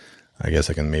 I guess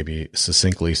I can maybe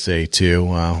succinctly say too,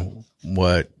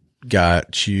 what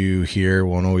got you here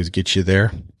won't always get you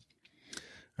there.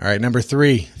 All right. Number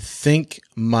 3, think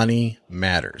money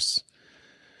matters.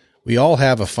 We all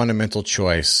have a fundamental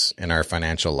choice in our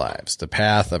financial lives, the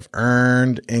path of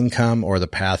earned income or the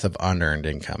path of unearned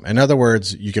income. In other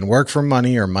words, you can work for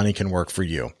money or money can work for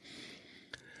you.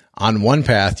 On one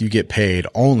path, you get paid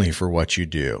only for what you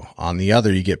do. On the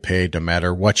other, you get paid no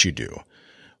matter what you do.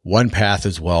 One path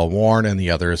is well-worn and the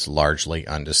other is largely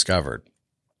undiscovered.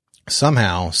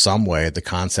 Somehow, some way, the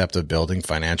concept of building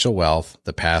financial wealth,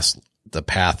 the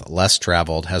path less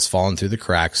traveled, has fallen through the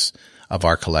cracks of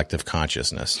our collective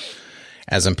consciousness.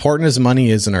 As important as money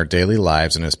is in our daily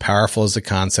lives and as powerful as the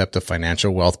concept of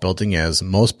financial wealth building is,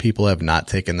 most people have not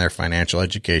taken their financial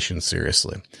education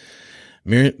seriously.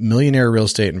 Millionaire real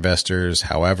estate investors,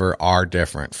 however, are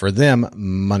different. For them,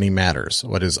 money matters.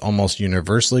 What is almost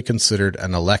universally considered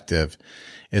an elective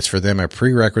is for them a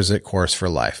prerequisite course for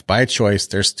life. By choice,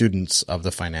 they're students of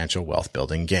the financial wealth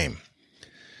building game.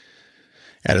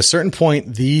 At a certain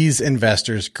point, these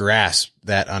investors grasp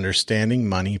that understanding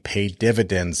money paid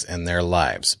dividends in their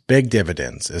lives, big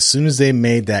dividends. As soon as they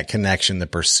made that connection, the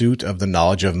pursuit of the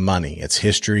knowledge of money, its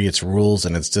history, its rules,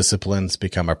 and its disciplines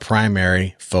become a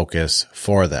primary focus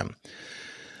for them.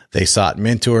 They sought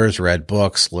mentors, read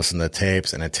books, listened to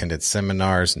tapes, and attended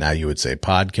seminars. Now you would say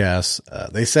podcasts.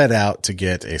 They set out to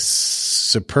get a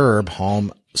superb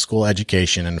home school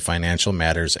education in financial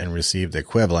matters and received the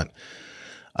equivalent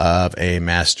of a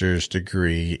master's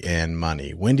degree in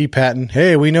money. Wendy Patton.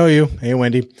 Hey, we know you. Hey,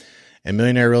 Wendy. A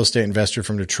millionaire real estate investor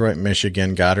from Detroit,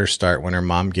 Michigan, got her start when her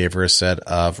mom gave her a set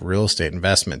of real estate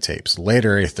investment tapes.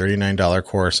 Later, a $39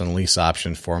 course on lease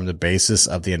options formed the basis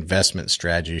of the investment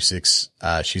strategy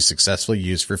she successfully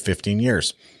used for 15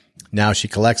 years. Now she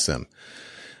collects them.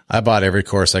 I bought every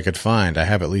course I could find. I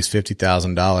have at least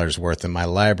 $50,000 worth in my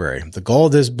library. The goal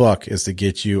of this book is to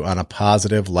get you on a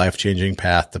positive, life-changing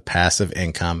path to passive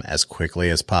income as quickly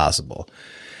as possible.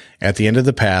 At the end of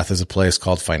the path is a place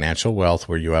called financial wealth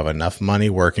where you have enough money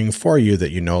working for you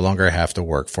that you no longer have to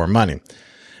work for money.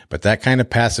 But that kind of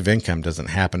passive income doesn't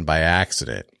happen by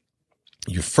accident.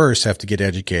 You first have to get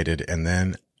educated and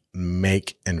then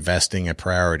make investing a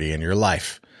priority in your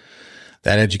life.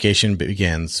 That education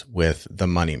begins with the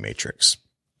money matrix.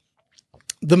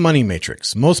 The money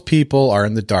matrix. Most people are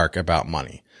in the dark about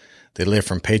money. They live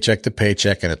from paycheck to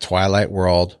paycheck in a twilight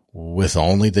world with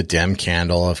only the dim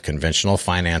candle of conventional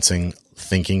financing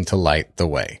thinking to light the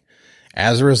way.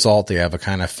 As a result, they have a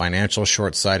kind of financial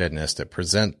short-sightedness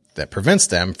that prevents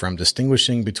them from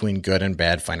distinguishing between good and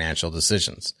bad financial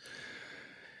decisions.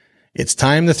 It's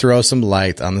time to throw some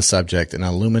light on the subject and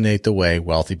illuminate the way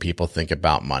wealthy people think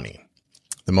about money.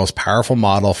 The most powerful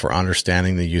model for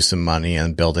understanding the use of money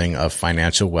and building of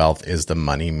financial wealth is the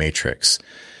money matrix.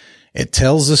 It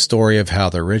tells the story of how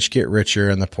the rich get richer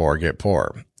and the poor get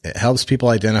poorer. It helps people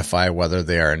identify whether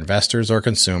they are investors or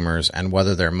consumers and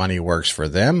whether their money works for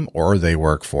them or they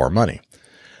work for money.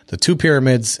 The two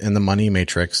pyramids in the money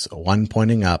matrix, one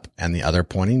pointing up and the other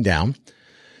pointing down,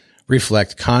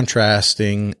 reflect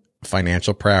contrasting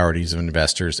financial priorities of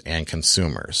investors and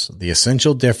consumers. The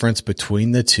essential difference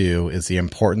between the two is the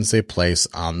importance they place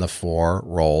on the 4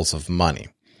 roles of money.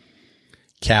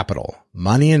 Capital,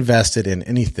 money invested in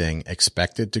anything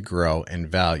expected to grow in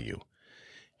value.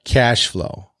 Cash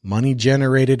flow, money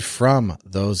generated from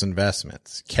those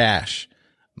investments. Cash,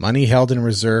 money held in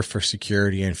reserve for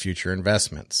security and future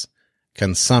investments.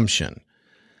 Consumption,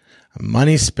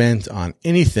 money spent on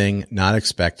anything not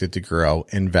expected to grow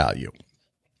in value.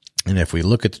 And if we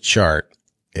look at the chart,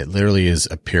 it literally is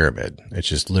a pyramid. It's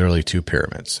just literally two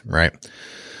pyramids, right?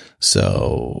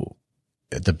 So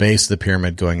at the base of the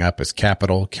pyramid going up is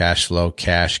capital, cash flow,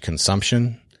 cash,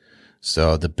 consumption.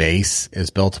 So the base is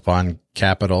built upon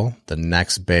capital. The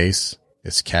next base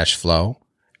is cash flow.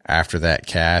 After that,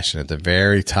 cash. And at the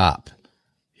very top,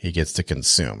 he gets to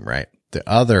consume, right? The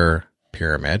other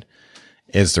pyramid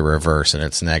is the reverse, and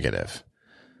it's negative.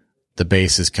 The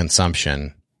base is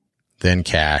consumption, then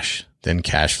cash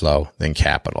flow, then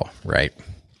capital, right?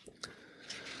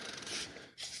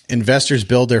 Investors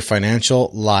build their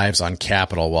financial lives on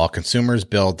capital while consumers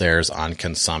build theirs on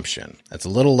consumption. It's a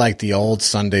little like the old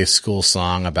Sunday school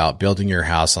song about building your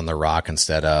house on the rock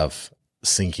instead of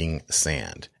sinking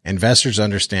sand. Investors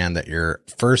understand that your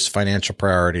first financial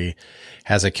priority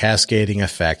has a cascading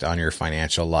effect on your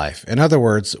financial life. In other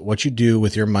words, what you do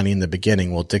with your money in the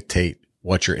beginning will dictate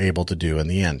what you're able to do in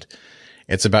the end.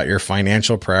 It's about your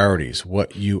financial priorities,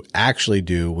 what you actually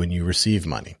do when you receive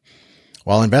money.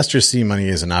 While investors see money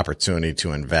as an opportunity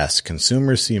to invest,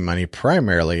 consumers see money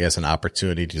primarily as an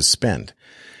opportunity to spend.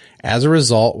 As a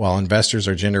result, while investors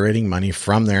are generating money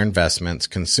from their investments,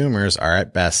 consumers are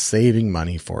at best saving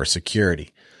money for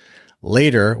security.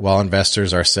 Later, while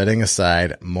investors are setting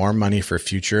aside more money for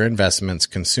future investments,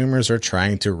 consumers are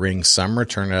trying to wring some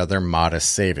return out of their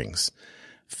modest savings.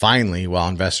 Finally, while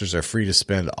investors are free to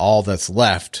spend all that's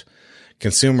left,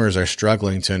 consumers are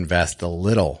struggling to invest the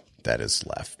little that is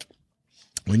left.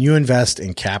 When you invest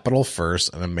in capital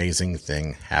first, an amazing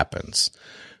thing happens.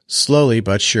 Slowly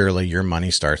but surely, your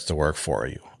money starts to work for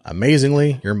you.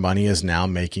 Amazingly, your money is now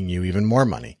making you even more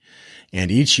money. And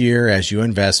each year, as you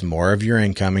invest more of your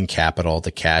income in capital,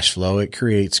 the cash flow it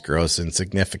creates grows in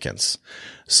significance.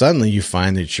 Suddenly, you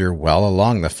find that you're well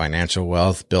along the financial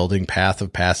wealth building path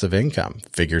of passive income,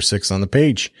 figure 6 on the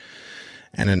page.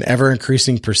 And an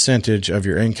ever-increasing percentage of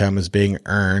your income is being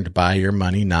earned by your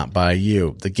money, not by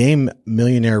you. The game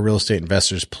millionaire real estate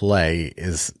investors play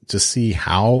is to see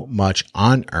how much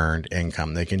unearned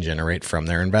income they can generate from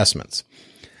their investments.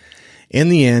 In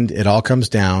the end, it all comes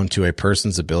down to a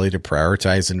person's ability to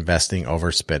prioritize investing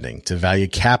over spending, to value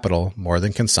capital more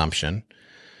than consumption.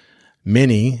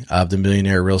 Many of the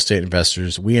millionaire real estate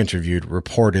investors we interviewed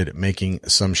reported making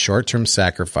some short-term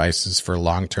sacrifices for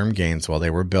long-term gains while they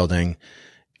were building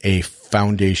a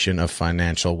foundation of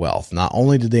financial wealth. Not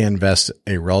only did they invest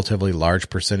a relatively large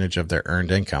percentage of their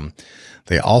earned income,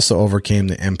 they also overcame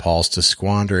the impulse to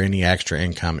squander any extra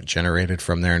income generated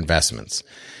from their investments.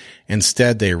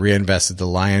 Instead, they reinvested the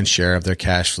lion's share of their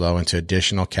cash flow into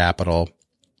additional capital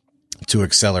to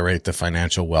accelerate the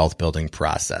financial wealth building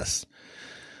process.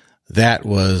 That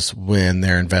was when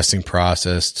their investing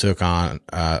process took on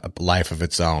a life of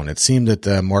its own. It seemed that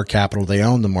the more capital they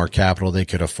owned, the more capital they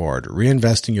could afford.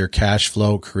 Reinvesting your cash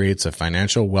flow creates a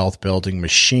financial wealth building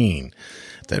machine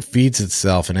that feeds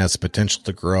itself and has the potential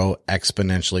to grow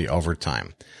exponentially over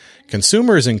time.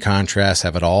 Consumers, in contrast,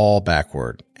 have it all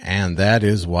backward, and that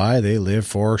is why they live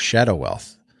for shadow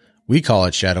wealth. We call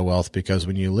it shadow wealth because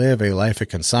when you live a life of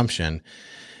consumption,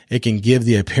 it can give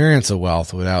the appearance of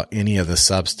wealth without any of the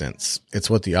substance. It's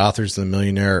what the authors of The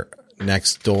Millionaire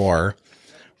Next Door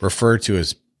refer to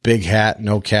as big hat,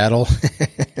 no cattle.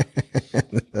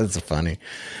 That's funny.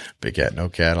 Big hat, no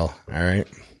cattle. All right.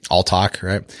 All talk,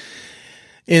 right?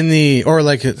 Or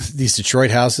like these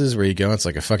Detroit houses where you go, it's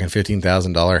like a fucking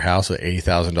 $15,000 house with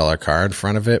 $80,000 car in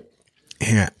front of it.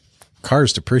 Yeah.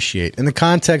 Cars depreciate. In the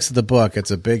context of the book,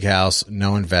 it's a big house,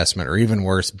 no investment, or even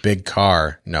worse, big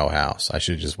car, no house. I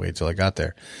should just wait till I got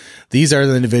there. These are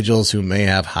the individuals who may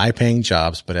have high-paying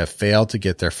jobs but have failed to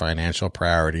get their financial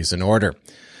priorities in order.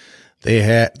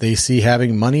 They see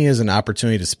having money as an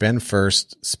opportunity to spend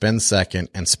first, spend second,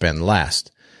 and spend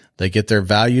last. They get their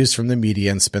values from the media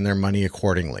and spend their money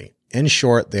accordingly. In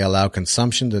short, they allow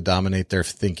consumption to dominate their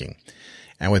thinking.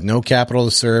 And with no capital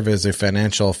to serve as a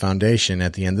financial foundation,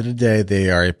 at the end of the day,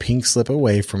 they are a pink slip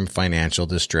away from financial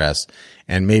distress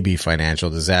and maybe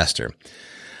financial disaster.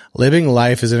 Living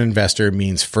life as an investor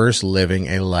means first living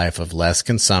a life of less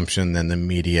consumption than the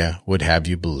media would have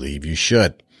you believe you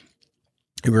should.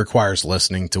 It requires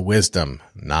listening to wisdom,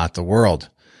 not the world.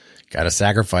 Got to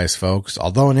sacrifice, folks.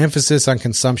 Although an emphasis on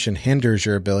consumption hinders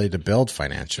your ability to build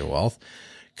financial wealth,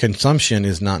 consumption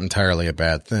is not entirely a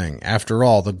bad thing. After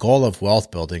all, the goal of wealth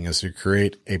building is to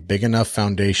create a big enough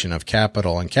foundation of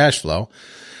capital and cash flow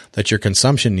that your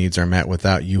consumption needs are met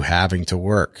without you having to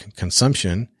work.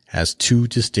 Consumption has two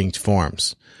distinct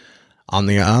forms.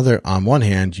 On one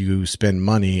hand, you spend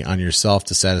money on yourself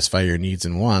to satisfy your needs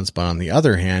and wants, but on the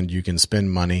other hand, you can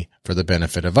spend money for the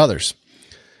benefit of others.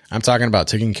 I'm talking about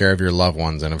taking care of your loved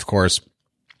ones and, of course,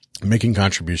 making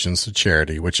contributions to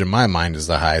charity, which in my mind is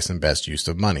the highest and best use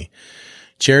of money.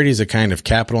 Charity is a kind of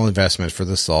capital investment for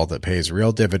the soul that pays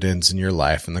real dividends in your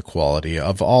life and the quality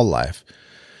of all life.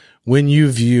 When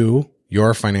you view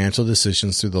your financial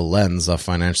decisions through the lens of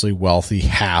financially wealthy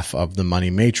half of the money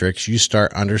matrix, you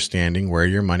start understanding where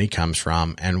your money comes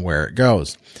from and where it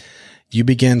goes. You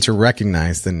begin to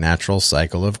recognize the natural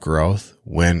cycle of growth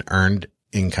when earned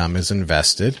income is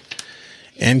invested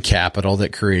in capital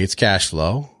that creates cash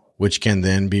flow, which can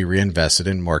then be reinvested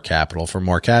in more capital for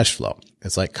more cash flow.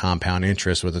 It's like compound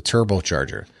interest with a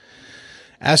turbocharger.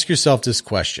 Ask yourself this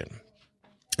question.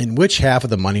 In which half of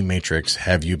the money matrix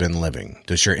have you been living?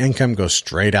 Does your income go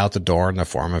straight out the door in the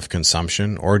form of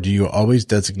consumption, or do you always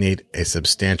designate a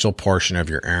substantial portion of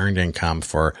your earned income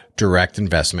for direct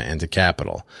investment into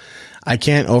capital? I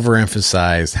can't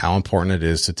overemphasize how important it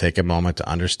is to take a moment to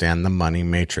understand the money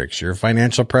matrix. Your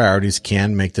financial priorities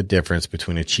can make the difference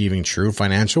between achieving true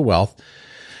financial wealth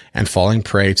and falling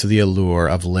prey to the allure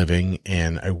of living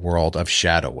in a world of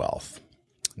shadow wealth.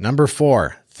 Number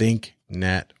 4, think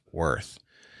net worth.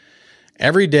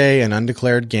 Every day, an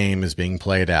undeclared game is being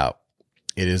played out.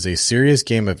 It is a serious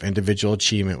game of individual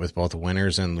achievement with both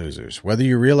winners and losers. Whether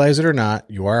you realize it or not,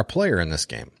 you are a player in this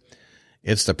game.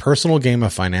 It's the personal game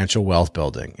of financial wealth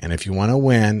building. And if you want to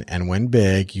win and win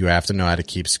big, you have to know how to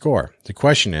keep score. The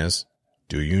question is,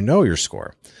 do you know your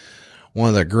score? One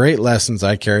of the great lessons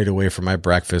I carried away from my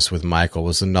breakfast with Michael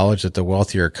was the knowledge that the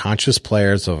wealthy are conscious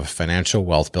players of a financial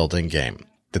wealth building game,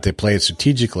 that they play it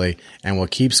strategically and will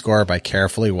keep score by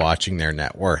carefully watching their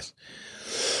net worth.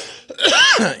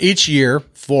 Each year,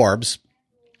 Forbes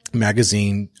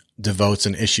magazine devotes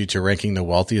an issue to ranking the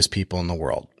wealthiest people in the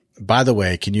world. By the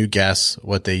way, can you guess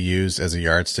what they use as a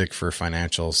yardstick for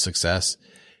financial success?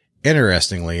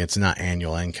 Interestingly, it's not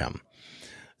annual income.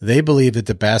 They believe that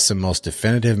the best and most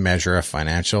definitive measure of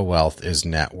financial wealth is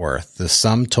net worth, the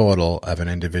sum total of an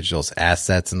individual's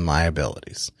assets and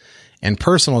liabilities. In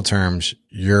personal terms,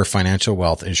 your financial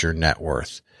wealth is your net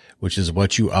worth, which is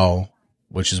what you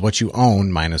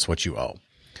own minus what you owe.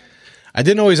 I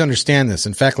didn't always understand this.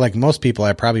 In fact, like most people,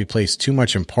 I probably placed too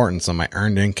much importance on my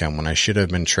earned income when I should have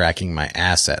been tracking my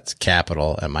assets,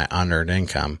 capital, and my unearned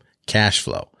income, cash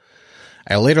flow.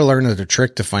 I later learned that the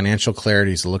trick to financial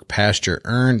clarity is to look past your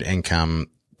earned income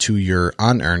to your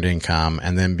unearned income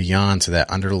and then beyond to that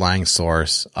underlying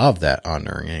source of that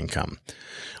unearned income.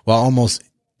 While almost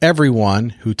everyone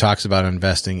who talks about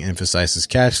investing emphasizes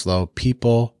cash flow,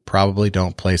 people probably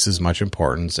don't place as much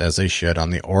importance as they should on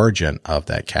the origin of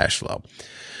that cash flow.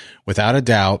 Without a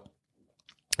doubt,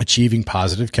 achieving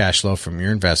positive cash flow from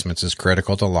your investments is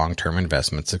critical to long-term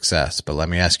investment success. But let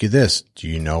me ask you this. Do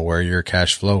you know where your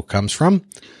cash flow comes from?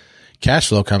 Cash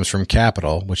flow comes from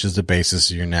capital, which is the basis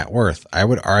of your net worth. I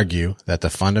would argue that the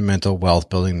fundamental wealth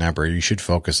building number you should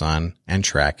focus on and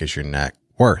track is your net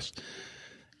worth.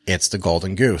 It's the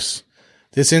golden goose.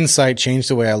 This insight changed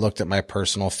the way I looked at my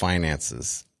personal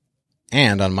finances.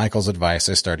 And on Michael's advice,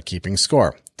 I started keeping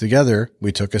score. Together,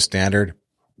 we took a standard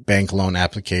bank loan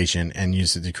application and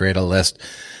used it to create a list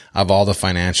of all the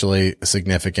financially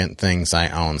significant things I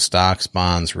own: stocks,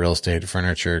 bonds, real estate,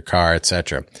 furniture, car,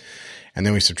 etc. And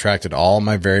then we subtracted all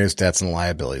my various debts and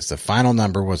liabilities. The final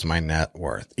number was my net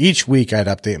worth. Each week, I'd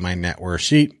update my net worth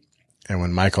sheet. And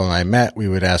when Michael and I met, we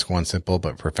would ask one simple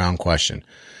but profound question.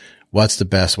 What's the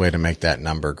best way to make that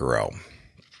number grow?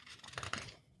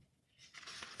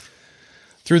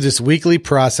 Through this weekly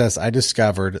process, I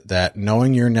discovered that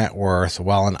knowing your net worth,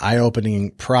 while an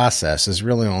eye-opening process, is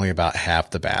really only about half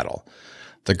the battle.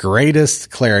 The greatest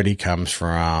clarity comes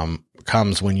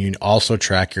when you also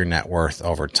track your net worth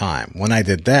over time. When I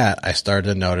did that, I started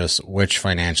to notice which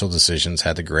financial decisions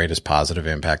had the greatest positive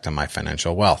impact on my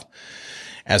financial wealth.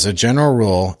 As a general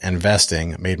rule,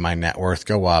 investing made my net worth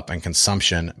go up and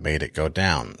consumption made it go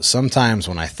down. Sometimes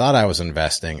when I thought I was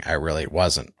investing, I really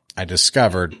wasn't. I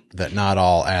discovered that not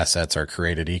all assets are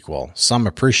created equal. Some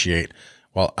appreciate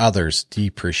while others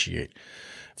depreciate.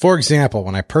 For example,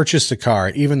 when I purchased a car,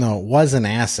 even though it was an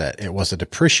asset, it was a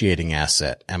depreciating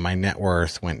asset and my net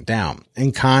worth went down.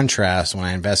 In contrast, when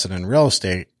I invested in real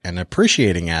estate, an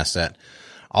appreciating asset,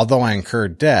 although I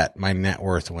incurred debt, my net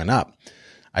worth went up.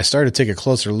 I started to take a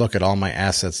closer look at all my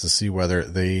assets to see whether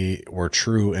they were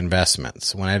true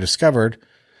investments. What I discovered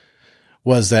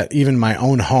was that even my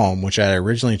own home, which I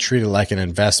originally treated like an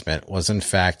investment, was in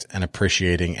fact an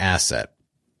appreciating asset.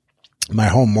 My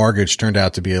home mortgage turned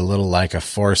out to be a little like a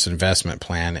forced investment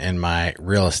plan in my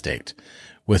real estate.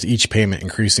 with each payment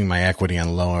increasing my equity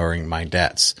and lowering my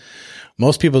debts.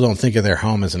 Most people don't think of their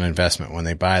home as an investment when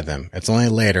they buy them. It's only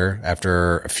later,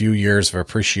 after a few years of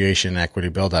appreciation and equity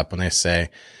buildup, when they say,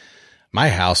 my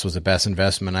house was the best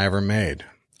investment I ever made.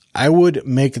 I would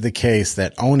make the case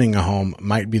that owning a home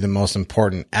might be the most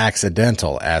important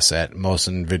accidental asset most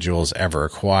individuals ever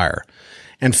acquire.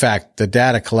 In fact, the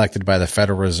data collected by the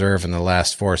Federal Reserve in the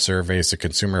last 4 surveys of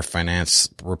consumer finance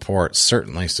reports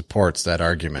certainly supports that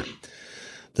argument.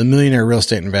 The millionaire real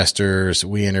estate investors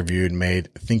we interviewed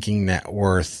made thinking net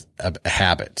worth a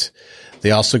habit.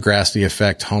 They also grasped the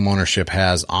effect home ownership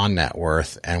has on net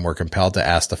worth and were compelled to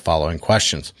ask the following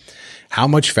questions. How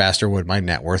much faster would my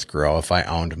net worth grow if I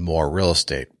owned more real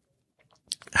estate?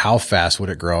 How fast would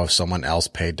it grow if someone else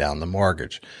paid down the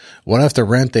mortgage? What if the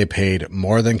rent they paid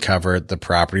more than covered the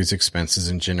property's expenses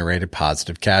and generated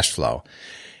positive cash flow?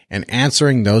 And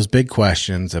answering those big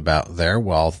questions about their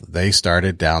wealth, they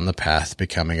started down the path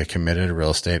becoming a committed real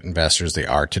estate investors they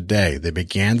are today. They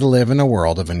began to live in a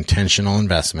world of intentional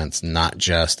investments, not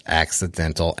just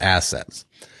accidental assets.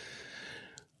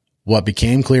 What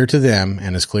became clear to them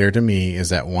and is clear to me is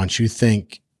that once you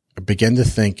begin to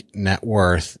think net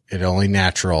worth, it's only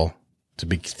natural to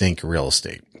think real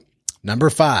estate. Number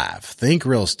 5, think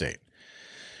real estate.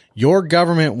 Your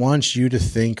government wants you to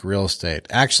think real estate.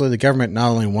 Actually, the government not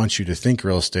only wants you to think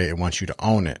real estate, it wants you to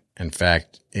own it. In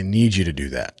fact, it needs you to do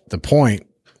that. The point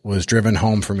was driven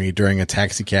home for me during a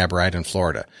taxi cab ride in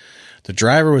Florida. The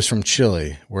driver was from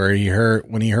Chile, where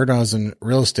when he heard I was in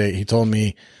real estate, he told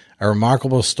me a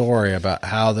remarkable story about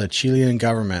how the Chilean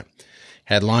government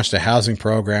had launched a housing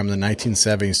program in the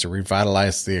 1970s to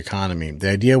revitalize the economy.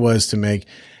 The idea was to make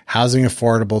housing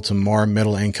affordable to more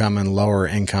middle income and lower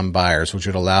income buyers, which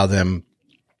would allow them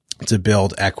to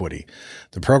build equity.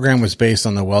 The program was based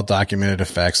on the well-documented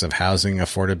effects of housing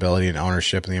affordability and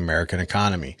ownership in the American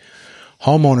economy.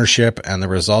 Home ownership and the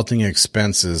resulting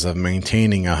expenses of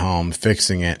maintaining a home,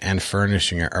 fixing it, and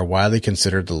furnishing it are widely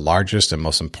considered the largest and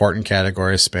most important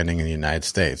category of spending in the United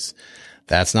States.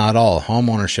 That's not all. Home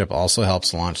ownership also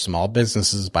helps launch small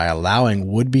businesses by allowing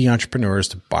would-be entrepreneurs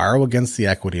to borrow against the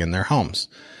equity in their homes.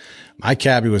 My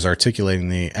cabbie was articulating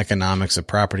the economics of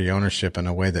property ownership in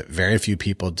a way that very few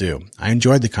people do. I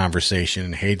enjoyed the conversation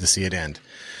and hated to see it end.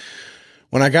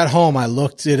 When I got home, I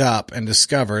looked it up and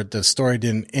discovered the story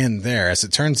didn't end there. As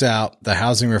it turns out, the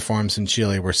housing reforms in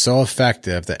Chile were so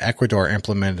effective that Ecuador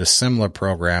implemented a similar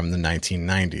program in the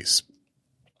 1990s.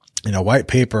 In a white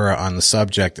paper on the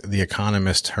subject, the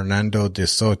economist Hernando de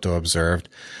Soto observed,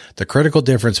 the critical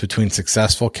difference between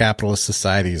successful capitalist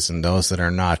societies and those that are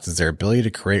not is their ability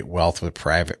to create wealth with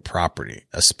private property,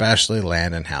 especially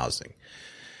land and housing.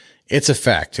 It's a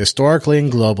fact. Historically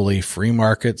and globally, free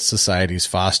market societies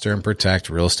foster and protect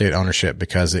real estate ownership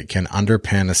because it can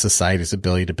underpin a society's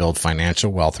ability to build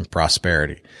financial wealth and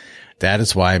prosperity. That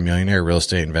is why millionaire real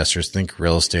estate investors think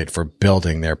real estate for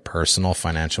building their personal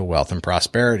financial wealth and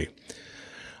prosperity.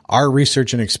 Our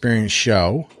research and experience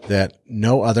show that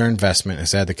no other investment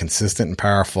has had the consistent and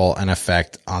powerful an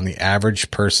effect on the average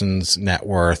person's net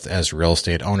worth as real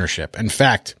estate ownership. In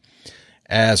fact,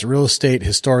 as real estate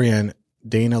historian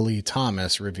Dana Lee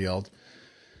Thomas revealed,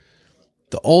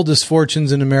 the oldest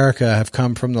fortunes in America have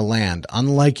come from the land.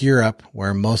 Unlike Europe,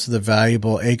 where most of the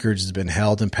valuable acreage has been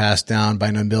held and passed down by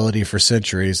nobility for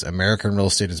centuries, American real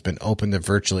estate has been open to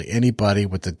virtually anybody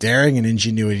with the daring and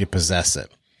ingenuity to possess it.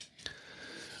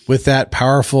 With that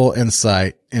powerful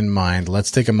insight in mind, let's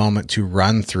take a moment to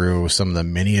run through some of the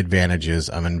many advantages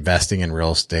of investing in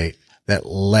real estate that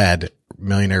led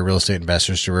millionaire real estate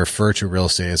investors to refer to real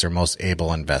estate as their most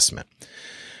able investment.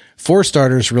 For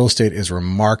starters, real estate is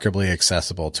remarkably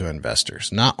accessible to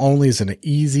investors. Not only is it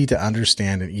easy to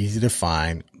understand and easy to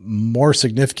find, more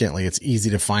significantly, it's easy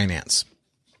to finance.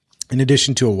 In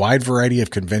addition to a wide variety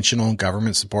of conventional and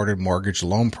government-supported mortgage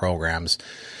loan programs,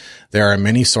 there are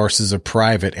many sources of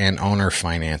private and owner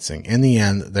financing. In the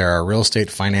end, there are real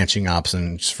estate financing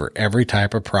options for every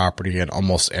type of property and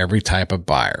almost every type of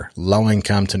buyer. Low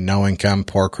income to no income,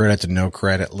 poor credit to no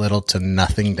credit, little to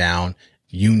nothing down,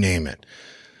 you name it.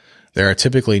 There are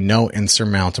typically no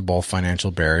insurmountable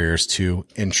financial barriers to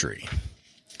entry.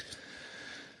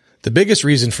 The biggest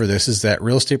reason for this is that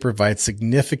real estate provides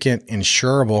significant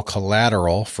insurable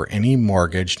collateral for any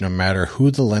mortgage, no matter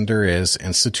who the lender is,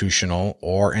 institutional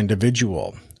or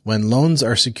individual. When loans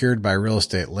are secured by real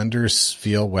estate, lenders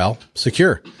feel, well,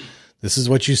 secure. This is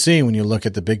what you see when you look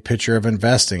at the big picture of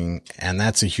investing, and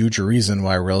that's a huge reason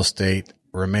why real estate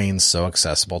remains so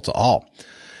accessible to all.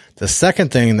 The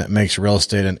second thing that makes real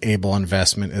estate an able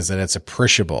investment is that it's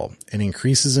appreciable. It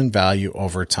increases in value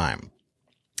over time.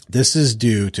 This is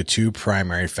due to two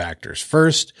primary factors.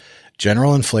 First,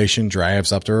 General inflation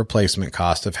drives up the replacement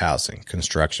cost of housing,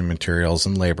 construction materials,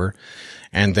 and labor,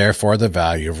 and therefore the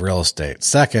value of real estate.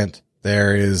 Second,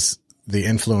 there is the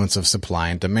influence of supply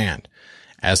and demand.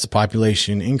 As the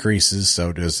population increases,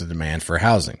 so does the demand for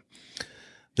housing.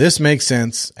 This makes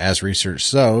sense, as research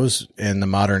shows, in the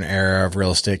modern era of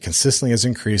real estate consistently has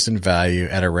increased in value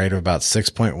at a rate of about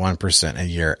 6.1% a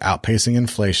year, outpacing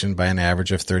inflation by an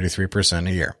average of 33%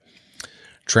 a year.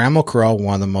 Trammell Crow,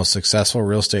 one of the most successful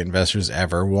real estate investors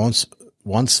ever, once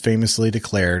famously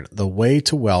declared, "The way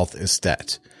to wealth is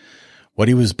debt." What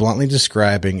he was bluntly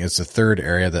describing is the third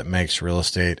area that makes real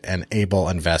estate an able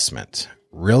investment.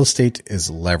 Real estate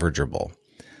is leverageable.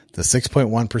 The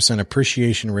 6.1%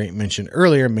 appreciation rate mentioned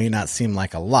earlier may not seem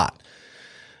like a lot,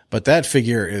 but that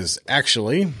figure is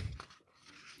actually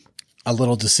a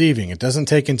little deceiving. It doesn't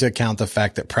take into account the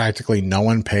fact that practically no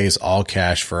one pays all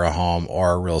cash for a home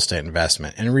or a real estate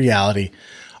investment. In reality,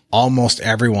 almost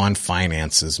everyone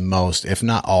finances most, if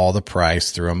not all, the price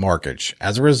through a mortgage.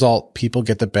 As a result, people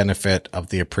get the benefit of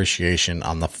the appreciation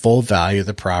on the full value of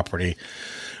the property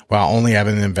while only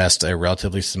having to invest a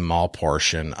relatively small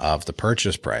portion of the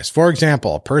purchase price. For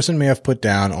example, a person may have put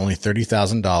down only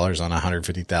 $30,000 on a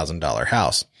 $150,000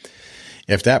 house.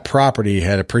 If that property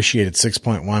had appreciated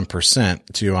 6.1%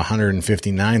 to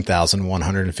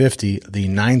 $159,150, the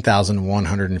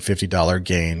 $9,150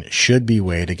 gain should be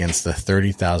weighed against the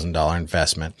 $30,000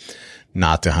 investment,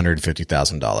 not the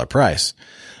 $150,000 price.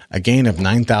 A gain of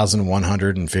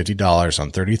 $9,150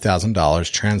 on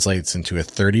 $30,000 translates into a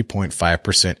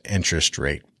 30.5% interest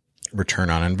rate return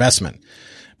on investment.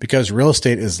 Because real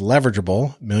estate is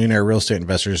leverageable, millionaire real estate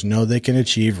investors know they can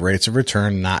achieve rates of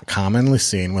return not commonly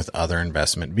seen with other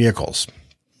investment vehicles.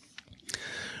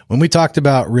 When we talked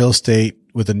about real estate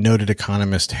with the noted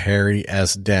economist Harry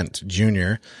S. Dent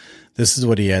Jr., this is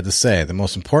what he had to say. The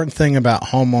most important thing about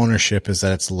home ownership is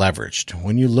that it's leveraged.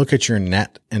 When you look at your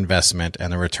net investment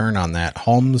and the return on that,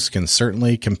 homes can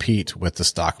certainly compete with the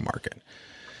stock market.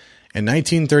 In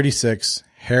 1936,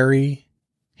 Harry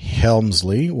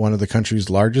Helmsley, one of the country's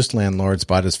largest landlords,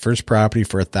 bought his first property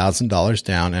for $1,000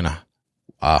 down and a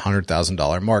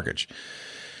 $100,000 mortgage.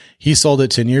 He sold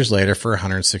it 10 years later for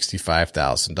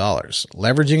 $165,000.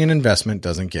 Leveraging an investment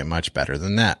doesn't get much better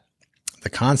than that.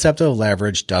 The concept of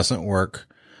leverage doesn't work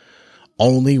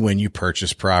only when you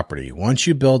purchase property. Once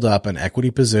you build up an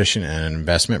equity position in an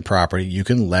investment property, you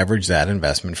can leverage that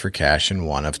investment for cash in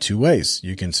one of two ways.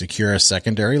 You can secure a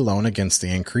secondary loan against the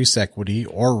increased equity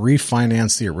or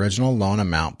refinance the original loan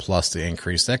amount plus the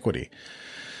increased equity.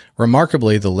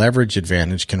 Remarkably, the leverage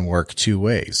advantage can work two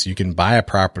ways. You can buy a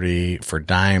property for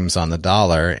dimes on the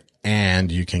dollar,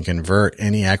 and you can convert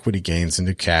any equity gains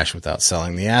into cash without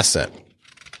selling the asset.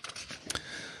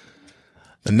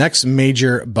 The next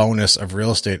major bonus of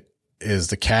real estate is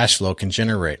the cash flow can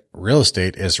generate. Real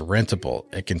estate is rentable.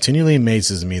 It continually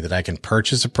amazes me that I can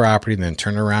purchase a property and then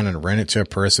turn around and rent it to a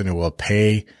person who will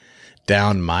pay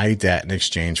down my debt in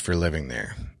exchange for living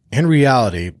there. In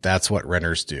reality, that's what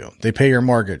renters do. They pay your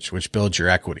mortgage, which builds your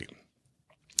equity.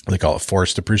 They call it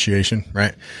forced depreciation,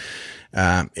 right?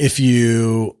 If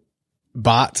you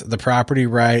bought the property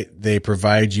right, they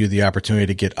provide you the opportunity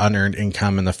to get unearned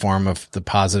income in the form of the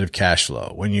positive cash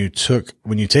flow. When you take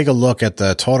a look at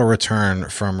the total return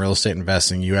from real estate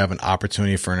investing, you have an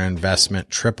opportunity for an investment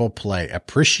triple play: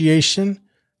 appreciation,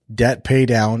 debt pay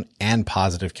down, and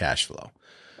positive cash flow.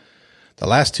 The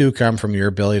last two come from your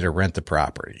ability to rent the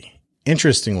property.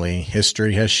 Interestingly,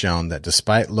 history has shown that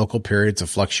despite local periods of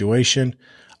fluctuation,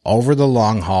 over the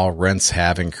long haul, rents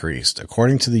have increased.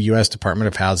 According to the U.S. Department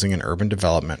of Housing and Urban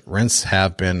Development, rents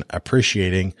have been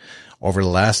appreciating over the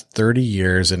last 30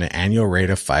 years at an annual rate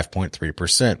of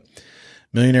 5.3%.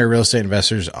 Millionaire real estate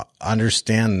investors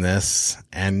understand this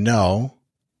and know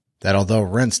that although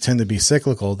rents tend to be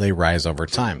cyclical, they rise over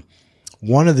time.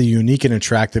 One of the unique and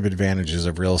attractive advantages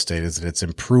of real estate is that it's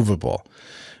improvable.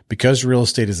 Because real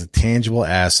estate is a tangible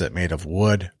asset made of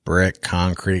wood, brick,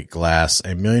 concrete, glass,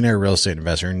 a millionaire real estate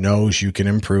investor knows you can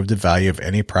improve the value of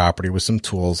any property with some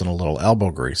tools and a little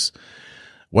elbow grease.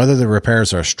 Whether the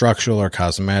repairs are structural or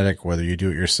cosmetic, whether you do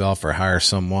it yourself or hire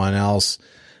someone else,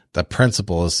 the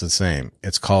principle is the same.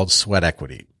 It's called sweat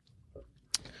equity.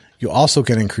 You also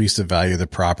can increase the value of the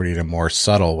property in a more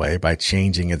subtle way by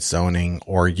changing its zoning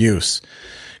or use.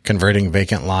 Converting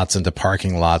vacant lots into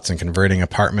parking lots and converting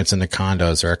apartments into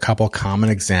condos are a couple common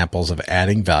examples of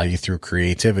adding value through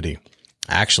creativity.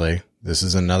 Actually, this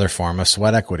is another form of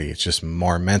sweat equity. It's just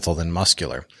more mental than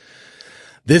muscular.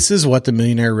 This is what the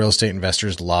millionaire real estate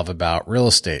investors love about real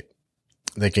estate.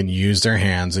 They can use their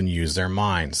hands and use their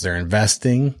minds. Their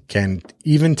investing can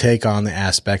even take on the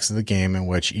aspects of the game in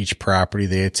which each property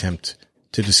they attempt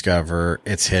to discover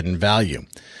its hidden value.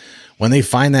 When they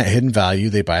find that hidden value,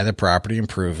 they buy the property,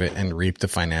 improve it, and reap the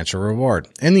financial reward.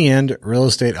 In the end, real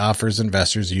estate offers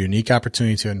investors a unique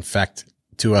opportunity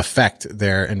to affect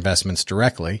their investments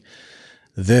directly.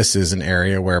 This is an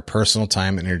area where personal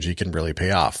time and energy can really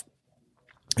pay off.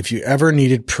 If you ever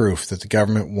needed proof that the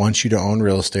government wants you to own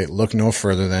real estate, look no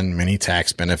further than many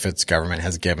tax benefits government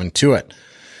has given to it.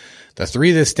 The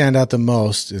three that stand out the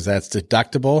most is that it's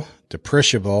deductible,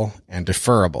 depreciable, and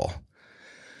deferrable.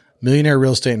 Millionaire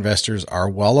real estate investors are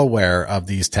well aware of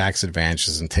these tax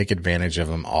advantages and take advantage of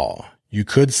them all. You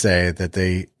could say that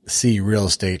they see real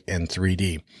estate in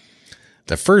 3D.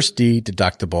 The first D,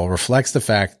 deductible, reflects the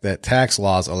fact that tax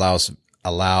laws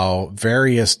allow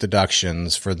various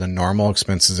deductions for the normal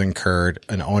expenses incurred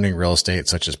in owning real estate,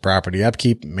 such as property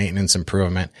upkeep, maintenance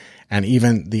improvement, and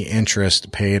even the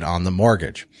interest paid on the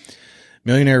mortgage.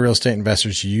 Millionaire real estate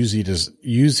investors use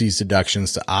these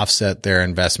deductions to offset their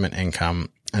investment income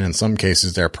and in some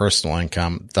cases their personal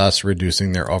income, thus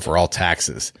reducing their overall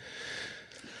taxes.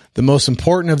 The most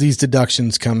important of these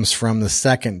deductions comes from the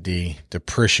second D,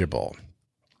 depreciable.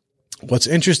 What's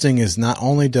interesting is not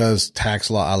only does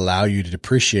tax law allow you to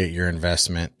depreciate your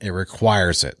investment, it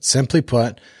requires it. Simply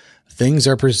put, things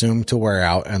are presumed to wear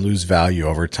out and lose value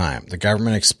over time. The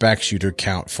government expects you to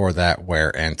account for that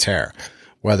wear and tear,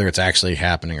 whether it's actually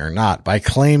happening or not, by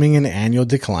claiming an annual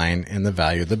decline in the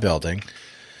value of the building,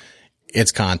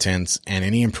 its contents, and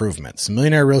any improvements.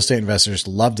 Millionaire real estate investors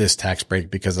love this tax break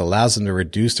because it allows them to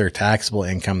reduce their taxable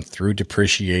income through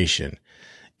depreciation,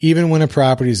 even when a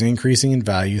property is increasing in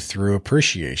value through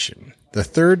appreciation. The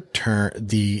third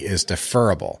D is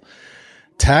deferrable.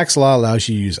 Tax law allows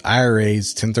you to use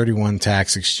IRAs, 1031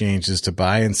 tax exchanges to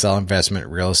buy and sell investment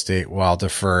real estate while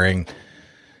deferring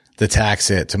the tax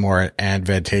hit to more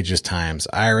advantageous times.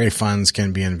 IRA funds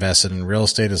can be invested in real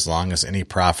estate as long as any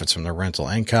profits from the rental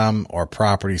income or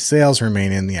property sales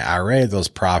remain in the IRA. Those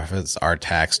profits are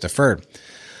tax deferred.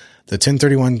 The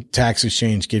 1031 tax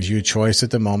exchange gives you a choice at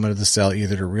the moment of the sale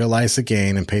either to realize the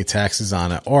gain and pay taxes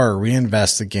on it or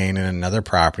reinvest the gain in another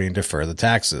property and defer the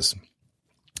taxes.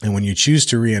 And when you choose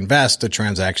to reinvest, the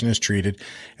transaction is treated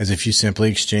as if you simply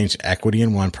exchanged equity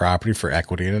in one property for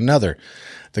equity in another.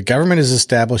 The government has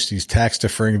established these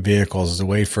tax-deferring vehicles as a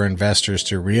way for investors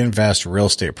to reinvest real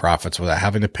estate profits without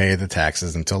having to pay the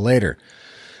taxes until later.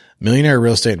 Millionaire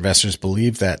real estate investors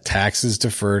believe that taxes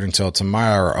deferred until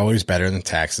tomorrow are always better than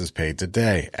taxes paid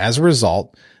today. As a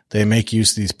result, they make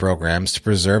use of these programs to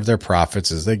preserve their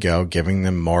profits as they go, giving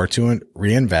them more to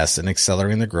reinvest and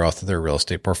accelerating the growth of their real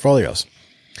estate portfolios.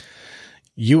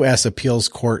 U.S. Appeals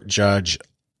Court Judge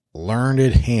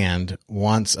Learned Hand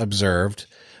once observed,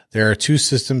 there are two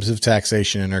systems of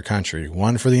taxation in our country,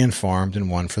 one for the informed and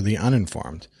one for the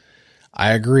uninformed.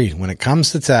 I agree. When it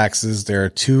comes to taxes, there are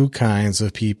two kinds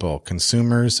of people,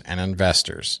 consumers and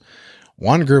investors.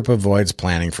 One group avoids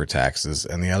planning for taxes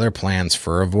and the other plans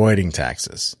for avoiding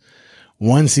taxes.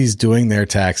 One sees doing their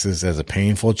taxes as a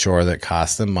painful chore that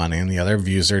costs them money, and the other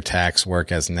views their tax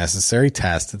work as necessary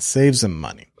task that saves them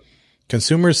money.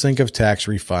 Consumers think of tax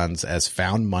refunds as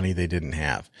found money they didn't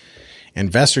have.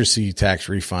 Investors see tax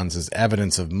refunds as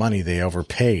evidence of money they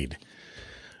overpaid.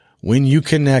 When you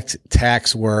connect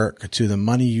tax work to the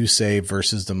money you save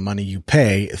versus the money you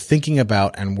pay, thinking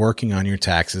about and working on your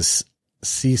taxes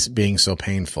cease being so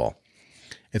painful.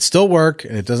 It's still work,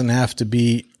 and it doesn't have to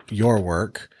be your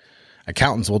work.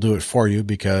 Accountants will do it for you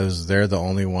because they're the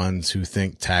only ones who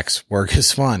think tax work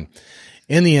is fun.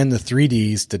 In the end, the 3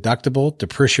 Ds, deductible,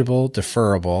 depreciable,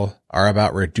 deferrable, are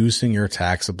about reducing your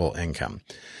taxable income.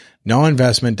 No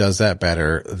investment does that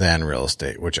better than real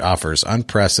estate, which offers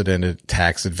unprecedented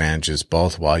tax advantages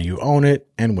both while you own it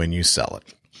and when you sell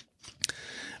it.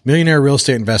 Millionaire real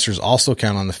estate investors also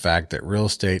count on the fact that real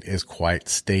estate is quite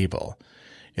stable.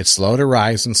 It's slow to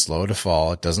rise and slow to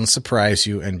fall. It doesn't surprise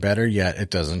you, and better yet,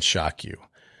 it doesn't shock you.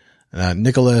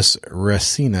 Nicholas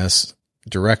Racinas,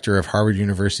 director of Harvard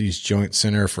University's Joint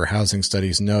Center for Housing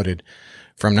Studies, noted,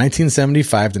 from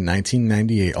 1975 to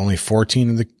 1998, only 14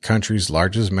 of the country's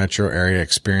largest metro area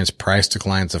experienced price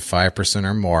declines of 5%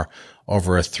 or more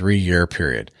over a 3-year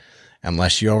period.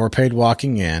 Unless you overpaid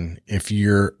walking in, if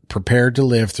you're prepared to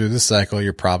live through the cycle,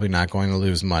 you're probably not going to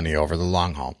lose money over the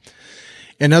long haul.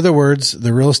 In other words,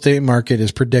 the real estate market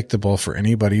is predictable for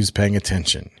anybody who's paying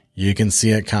attention. You can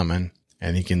see it coming,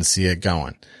 and you can see it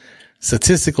going.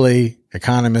 Statistically,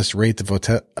 economists rate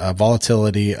the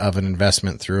volatility of an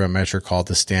investment through a measure called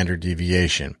the standard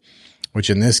deviation, which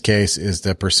in this case is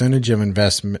the percentage of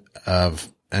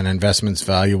an investment's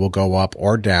value will go up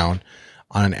or down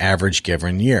on an average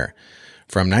given year.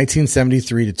 From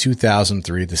 1973 to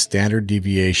 2003, the standard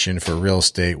deviation for real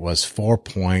estate was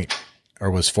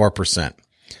 4%.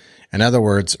 In other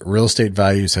words, real estate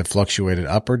values have fluctuated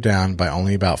up or down by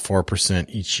only about 4%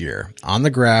 each year. On the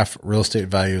graph, real estate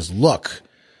values look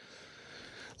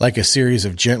like a series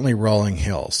of gently rolling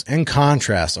hills. In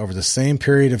contrast, over the same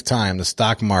period of time, the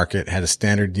stock market had a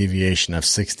standard deviation of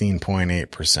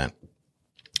 16.8%,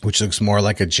 which looks more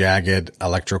like a jagged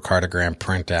electrocardiogram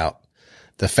printout.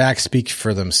 The facts speak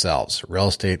for themselves. Real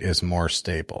estate is more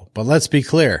stable. But let's be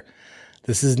clear.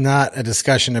 This is not a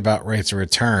discussion about rates of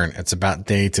return. It's about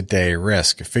day-to-day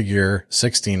risk. Figure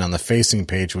 16 on the facing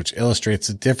page, which illustrates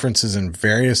the differences in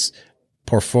various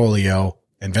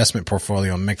investment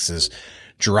portfolio mixes,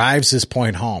 drives this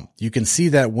point home. You can see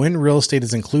that when real estate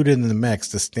is included in the mix,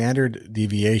 the standard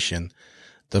deviation,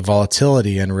 the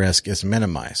volatility and risk is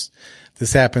minimized.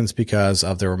 This happens because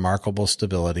of the remarkable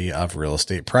stability of real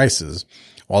estate prices.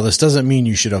 While this doesn't mean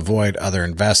you should avoid other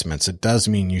investments, it does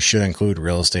mean you should include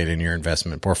real estate in your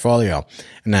investment portfolio.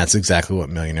 And that's exactly what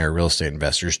millionaire real estate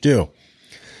investors do.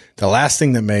 The last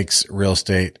thing that makes real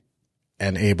estate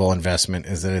an able investment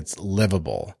is that it's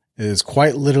livable. It is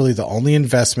quite literally the only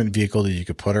investment vehicle that you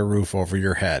could put a roof over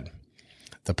your head.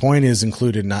 The point is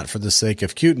included not for the sake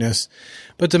of cuteness,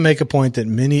 but to make a point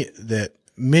that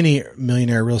many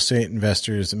millionaire real estate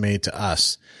investors made to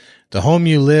us. The home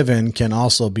you live in can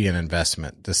also be an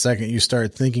investment the second you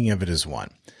start thinking of it as one.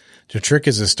 The trick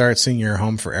is to start seeing your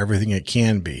home for everything it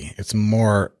can be. It's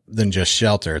more than just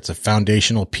shelter. It's a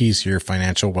foundational piece of your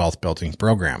financial wealth building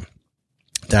program.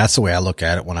 That's the way I look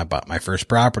at it when I bought my first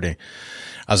property.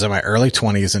 I was in my early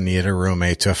 20s and needed a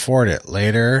roommate to afford it.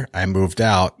 Later, I moved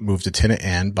a tenant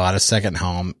in, bought a second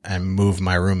home, and moved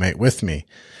my roommate with me.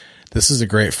 This is a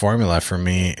great formula for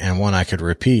me and one I could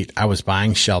repeat. I was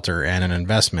buying shelter and an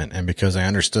investment, and because I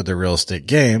understood the real estate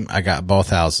game, I got both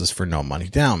houses for no money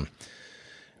down.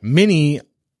 Many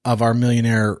of our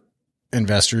millionaire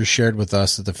investors shared with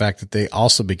us the fact that they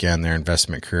also began their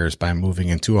investment careers by moving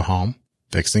into a home,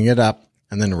 fixing it up,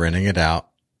 and then renting it out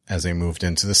as they moved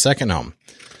into the second home.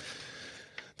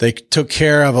 They took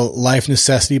care of a life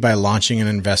necessity by launching an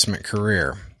investment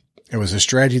career. It was a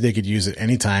strategy they could use at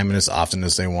any time and as often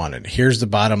as they wanted. Here's the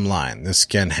bottom line. This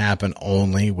can happen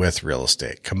only with real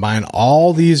estate. Combine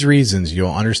all these reasons,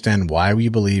 you'll understand why we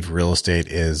believe real estate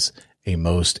is a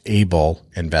most able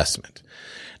investment.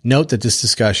 Note that this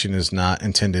discussion is not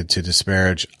intended to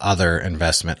disparage other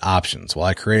investment options. While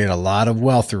I created a lot of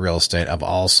wealth through real estate, I've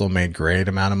also made great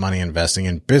amount of money investing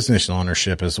in business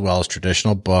ownership as well as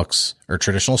traditional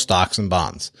stocks and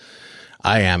bonds.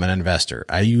 I am an investor.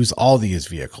 I use all these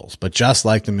vehicles, but just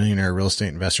like the millionaire real estate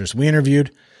investors we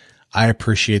interviewed, I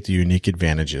appreciate the unique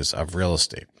advantages of real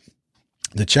estate.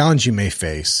 The challenge you may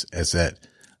face is that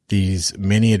these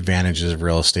many advantages of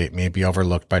real estate may be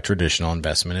overlooked by traditional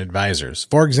investment advisors.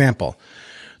 For example,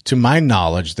 to my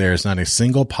knowledge, there is not a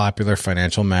single popular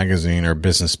financial magazine or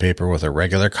business paper with a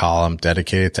regular column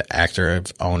dedicated to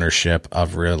active ownership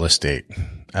of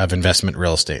investment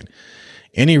real estate.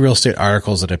 Any real estate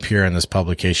articles that appear in this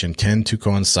publication tend to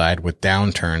coincide with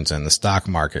downturns in the stock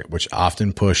market, which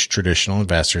often push traditional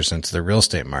investors into the real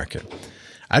estate market.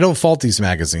 I don't fault these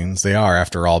magazines. They are,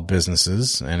 after all,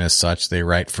 businesses, and as such, they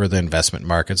write for the investment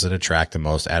markets that attract the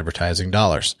most advertising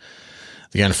dollars.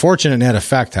 The unfortunate net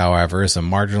effect, however, is the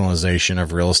marginalization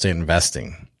of real estate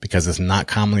investing. Because it's not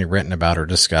commonly written about or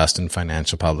discussed in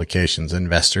financial publications,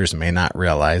 investors may not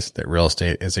realize that real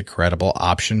estate is a credible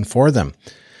option for them.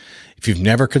 If you've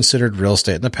never considered real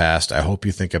estate in the past, I hope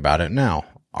you think about it now.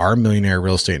 Our millionaire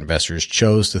real estate investors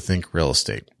chose to think real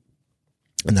estate,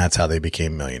 and that's how they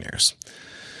became millionaires.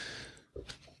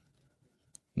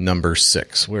 Number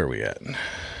 6, where are we at?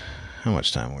 How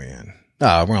much time are we in?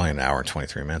 We're only an hour and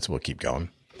 23 minutes. We'll keep going.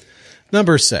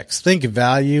 Number 6, think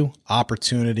value,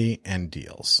 opportunity, and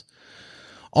deals.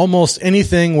 Almost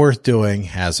anything worth doing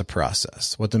has a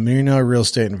process. What the millionaire real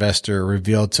estate investor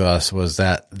revealed to us was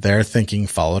that their thinking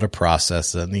followed a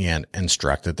process that in the end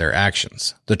instructed their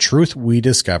actions. The truth we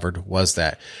discovered was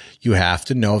that you have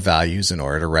to know values in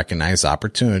order to recognize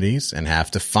opportunities and have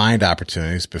to find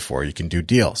opportunities before you can do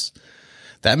deals.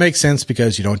 That makes sense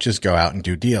because you don't just go out and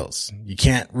do deals. You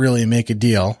can't really make a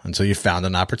deal until you found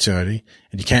an opportunity,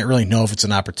 and you can't really know if it's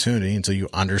an opportunity until you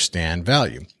understand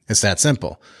value. It's that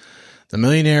simple. The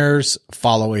millionaires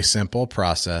follow a simple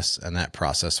process, and that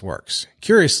process works.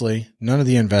 Curiously, none of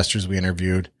the investors we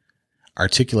interviewed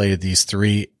articulated these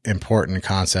 3 important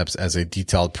concepts as a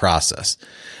detailed process,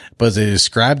 but as they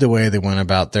described the way they went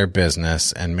about their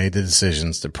business and made the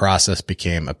decisions, the process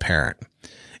became apparent,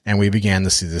 and we began to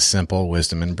see the simple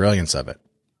wisdom and brilliance of it.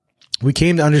 We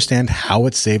came to understand how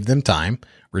it saved them time,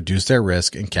 reduced their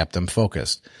risk, and kept them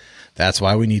focused. That's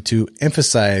why we need to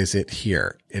emphasize it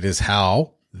here. It is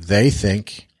how they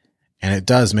think, and it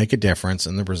does make a difference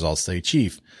in the results they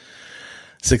achieve.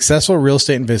 Successful real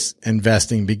estate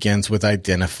investing begins with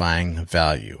identifying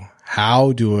value.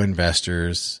 How do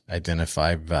investors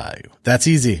identify value? That's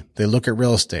easy. They look at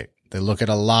real estate. They look at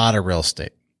a lot of real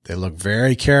estate. They look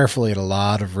very carefully at a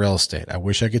lot of real estate. I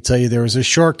wish I could tell you there was a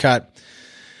shortcut,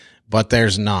 but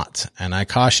there's not. And I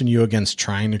caution you against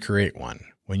trying to create one.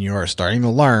 When you are starting to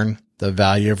learn the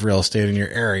value of real estate in your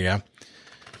area,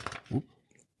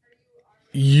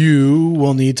 you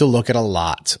will need to look at a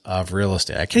lot of real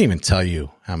estate. I can't even tell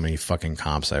you how many fucking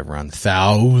comps I've run.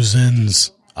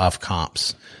 Thousands of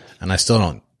comps. And I still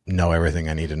don't know everything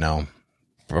I need to know,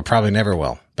 but probably never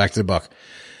will. Back to the book.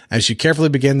 As you carefully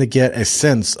begin to get a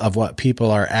sense of what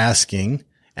people are asking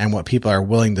and what people are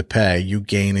willing to pay, you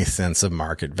gain a sense of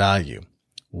market value.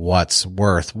 What's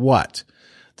worth what?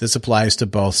 This applies to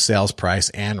both sales price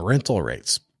and rental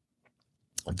rates.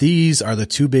 These are the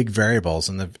two big variables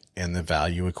in the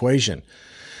value equation.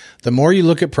 The more you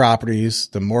look at properties,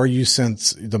 the more your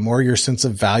sense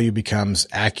of value becomes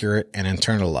accurate and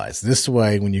internalized. This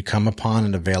way, when you come upon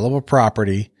an available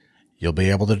property, you'll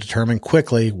be able to determine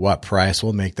quickly what price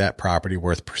will make that property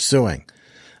worth pursuing.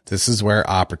 This is where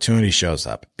opportunity shows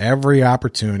up. Every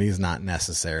opportunity is not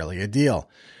necessarily a deal.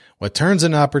 What turns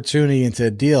an opportunity into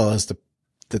a deal is that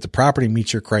the property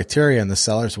meets your criteria and the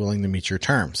seller is willing to meet your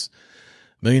terms.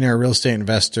 Millionaire real estate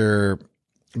investor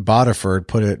Bodiford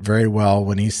put it very well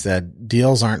when he said,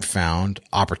 deals aren't found,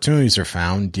 opportunities are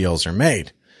found, deals are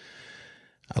made.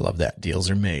 I love that. Deals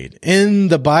are made. In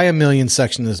the Buy a Million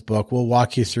section of this book, we'll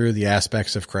walk you through the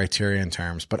aspects of criteria and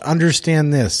terms, but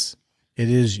understand this. It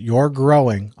is your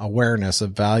growing awareness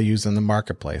of values in the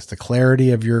marketplace, the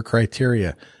clarity of your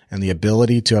criteria, and the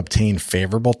ability to obtain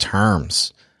favorable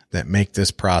terms that make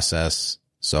this process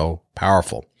so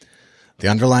powerful. The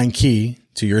underlying key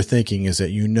to your thinking is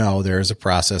that you know there is a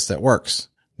process that works.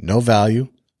 Know value,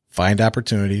 find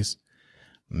opportunities,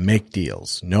 make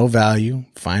deals. Know value,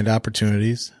 find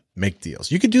opportunities, make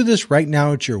deals. You could do this right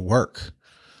now at your work.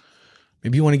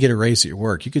 Maybe you want to get a raise at your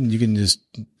work. You can just,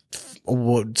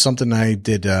 something I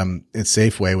did at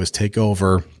Safeway was take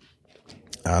over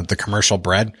the commercial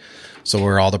bread. So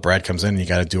where all the bread comes in, you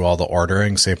got to do all the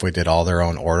ordering. Safeway did all their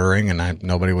own ordering, and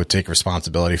nobody would take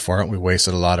responsibility for it. We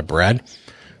wasted a lot of bread.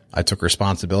 I took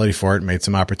responsibility for it, made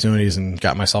some opportunities, and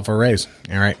got myself a raise.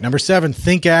 All right. Number 7,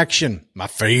 think action. My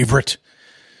favorite.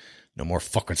 No more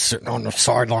fucking sitting on the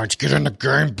sidelines. Get in the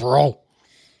game, bro.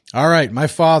 All right. My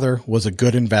father was a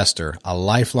good investor, a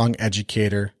lifelong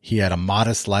educator. He had a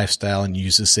modest lifestyle and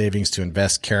used his savings to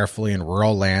invest carefully in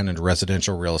rural land and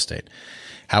residential real estate.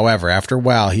 However, after a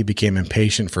while, he became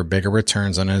impatient for bigger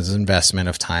returns on his investment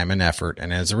of time and effort,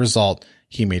 and as a result,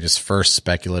 he made his first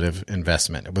speculative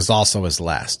investment. It was also his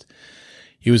last.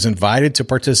 He was invited to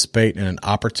participate in an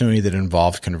opportunity that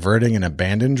involved converting an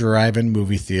abandoned drive-in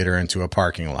movie theater into a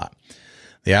parking lot.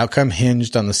 The outcome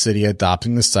hinged on the city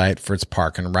adopting the site for its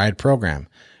park and ride program,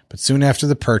 but soon after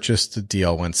the purchase, the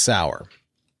deal went sour.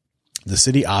 The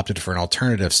city opted for an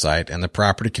alternative site, and the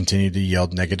property continued to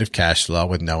yield negative cash flow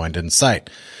with no end in sight.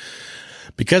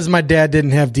 Because my dad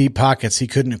didn't have deep pockets, he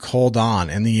couldn't hold on.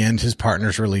 In the end, his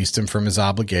partners released him from his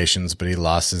obligations, but he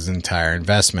lost his entire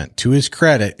investment. To his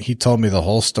credit, he told me the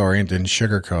whole story and didn't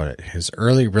sugarcoat it. His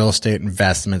early real estate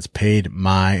investments paid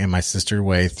my and my sister's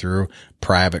way through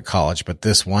private college, but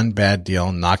this one bad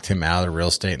deal knocked him out of the real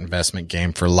estate investment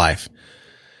game for life.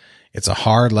 It's a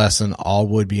hard lesson all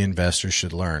would-be investors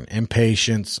should learn.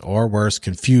 Impatience, or worse,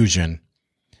 confusion,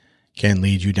 can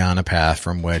lead you down a path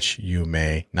from which you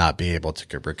may not be able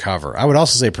to recover. I would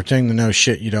also say pretending to know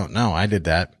shit you don't know. I did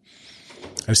that.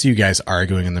 I see you guys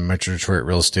arguing in the Metro Detroit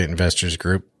Real Estate Investors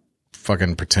group,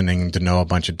 fucking pretending to know a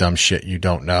bunch of dumb shit you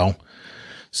don't know.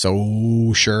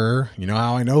 So sure, you know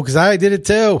how I know? Because I did it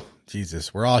too.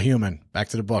 Jesus, we're all human. Back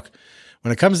to the book.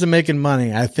 When it comes to making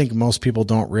money, I think most people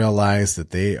don't realize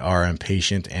that they are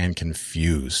impatient and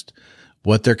confused.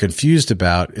 What they're confused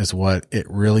about is what it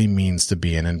really means to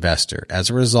be an investor. As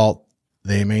a result,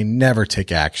 they may never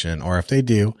take action, or if they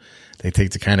do, they take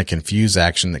the kind of confused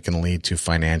action that can lead to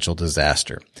financial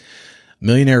disaster.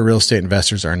 Millionaire real estate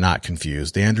investors are not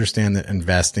confused. They understand that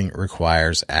investing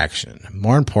requires action.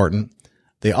 More important,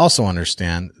 they also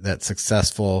understand that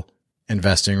successful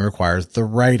investing requires the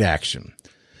right action.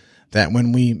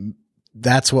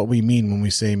 That's what we mean when we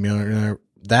say millionaire.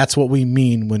 That's what we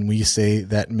mean when we say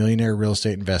that millionaire real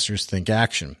estate investors think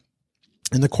action.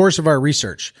 In the course of our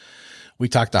research, We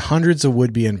talked to hundreds of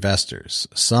would-be investors.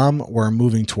 Some were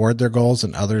moving toward their goals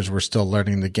and others were still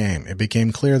learning the game. It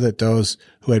became clear that those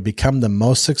who had become the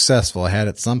most successful had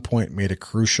at some point made a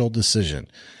crucial decision.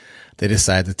 They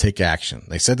decided to take action.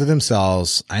 They said to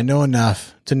themselves, I know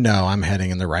enough to know I'm heading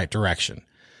in the right direction.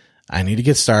 I need to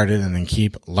get started and then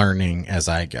keep learning as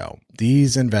I go.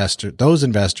 Those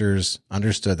investors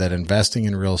understood that investing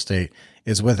in real estate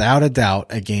is without a doubt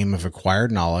a game of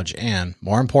acquired knowledge and,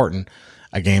 more important,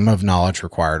 a game of knowledge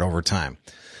required over time.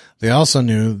 They also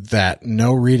knew that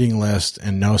no reading list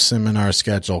and no seminar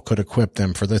schedule could equip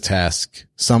them for the task.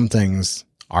 Some things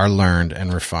are learned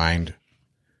and refined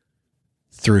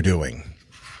through doing.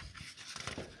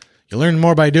 You learn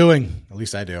more by doing. At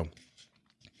least I do.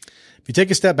 If you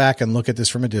take a step back and look at this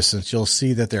from a distance, you'll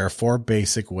see that there are 4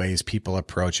 basic ways people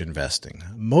approach investing.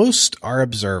 Most are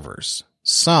observers.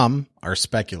 Some are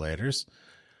speculators.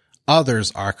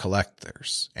 Others are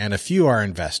collectors, and a few are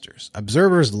investors.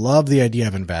 Observers love the idea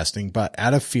of investing, but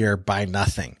out of fear, buy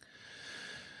nothing.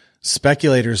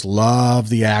 Speculators love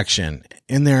the action.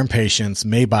 In their impatience,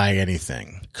 may buy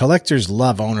anything. Collectors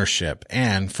love ownership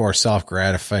and, for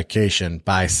self-gratification,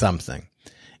 buy something.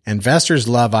 Investors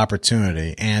love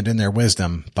opportunity and, in their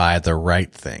wisdom, buy the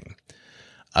right thing.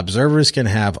 Observers can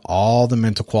have all the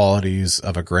mental qualities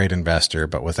of a great investor,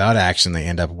 but without action, they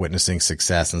end up witnessing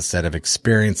success instead of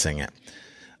experiencing it.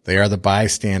 They are the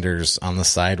bystanders on the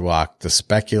sidewalk, the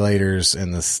speculators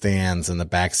in the stands, and the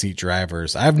backseat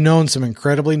drivers. I've known some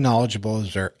incredibly knowledgeable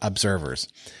observers.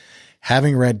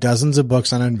 Having read dozens of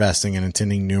books on investing and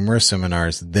attending numerous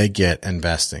seminars, they get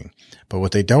investing. But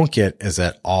what they don't get is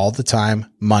that all the time,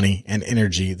 money, and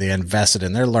energy they invested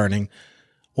in their learning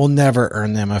will never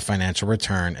earn them a financial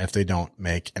return if they don't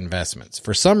make investments.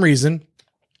 For some reason,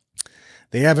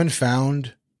 they haven't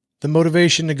found the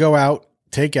motivation to go out,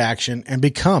 take action, and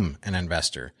become an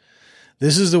investor.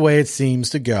 This is the way it seems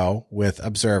to go with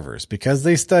observers. Because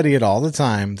they study it all the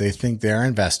time, they think they are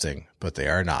investing, but they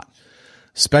are not.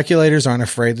 Speculators aren't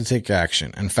afraid to take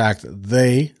action. In fact,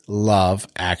 they love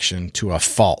action to a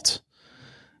fault.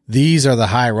 These are the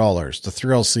high rollers, the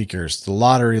thrill seekers, the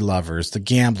lottery lovers, the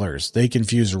gamblers. They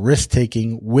confuse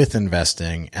risk-taking with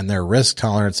investing, and their risk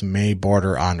tolerance may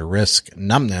border on risk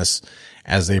numbness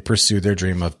as they pursue their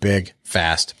dream of big,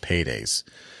 fast paydays.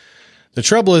 The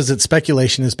trouble is that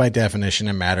speculation is by definition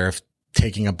a matter of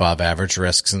taking above average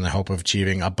risks in the hope of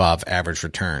achieving above average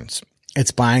returns.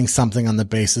 It's buying something on the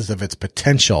basis of its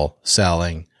potential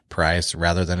selling price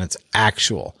rather than its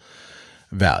actual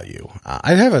value.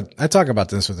 I talk about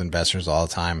this with investors all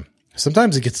the time.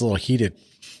 Sometimes it gets a little heated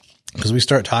because we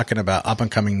start talking about up and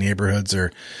coming neighborhoods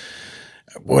or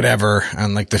whatever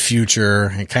and like the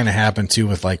future. It kind of happened too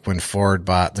with like when Ford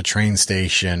bought the train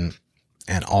station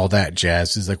and all that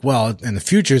jazz. It's like, well, in the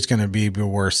future, it's going to be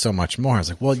worth so much more. I was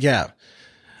like, well, yeah,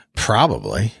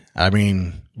 probably. I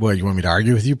mean, what, you want me to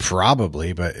argue with you?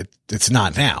 Probably, but it's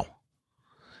not now.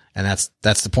 And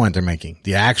that's the point they're making.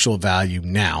 The actual value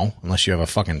now, unless you have a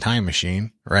fucking time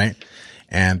machine, right?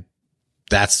 And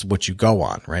that's what you go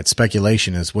on, right?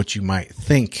 Speculation is what you might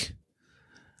think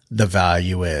the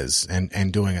value is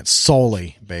and doing it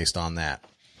solely based on that.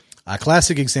 A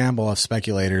classic example of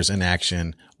speculators in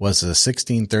action was the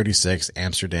 1636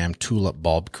 Amsterdam tulip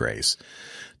bulb craze.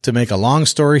 To make a long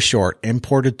story short,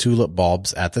 imported tulip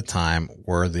bulbs at the time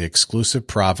were the exclusive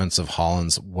province of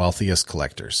Holland's wealthiest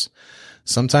collectors.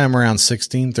 Sometime around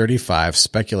 1635,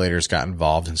 speculators got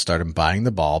involved and started buying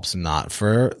the bulbs not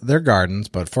for their gardens,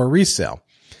 but for resale.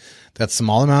 That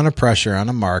small amount of pressure on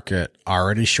a market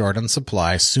already short on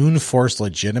supply soon forced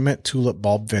legitimate tulip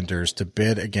bulb vendors to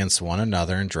bid against one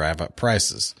another and drive up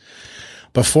prices.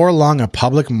 Before long, a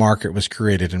public market was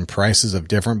created and prices of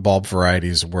different bulb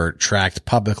varieties were tracked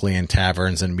publicly in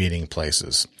taverns and meeting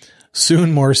places.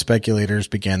 Soon more speculators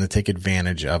began to take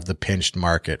advantage of the pinched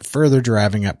market, further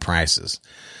driving up prices.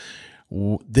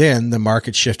 Then the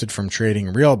market shifted from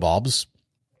trading real bulbs,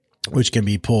 which can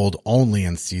be pulled only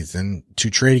in season, to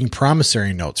trading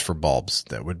promissory notes for bulbs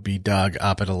that would be dug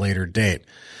up at a later date.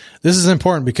 This is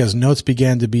important because notes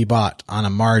began to be bought on a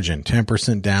margin,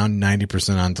 10% down,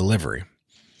 90% on delivery,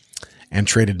 and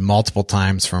traded multiple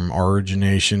times from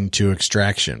origination to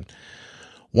extraction.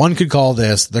 One could call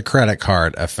this the credit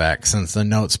card effect, since the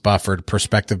notes buffered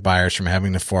prospective buyers from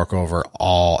having to fork over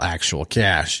all actual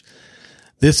cash.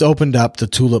 This opened up the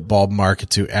tulip bulb market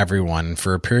to everyone.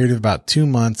 For a period of about 2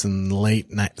 months in late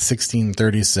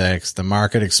 1636, the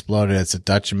market exploded as the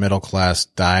Dutch middle class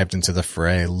dived into the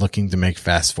fray, looking to make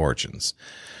fast fortunes.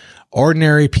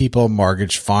 Ordinary people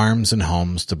mortgaged farms and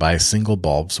homes to buy single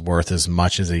bulbs worth as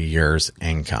much as a year's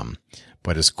income.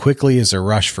 But as quickly as the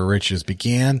rush for riches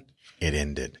began, it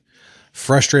ended.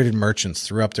 Frustrated merchants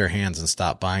threw up their hands and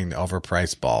stopped buying the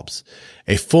overpriced bulbs.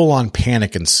 A full-on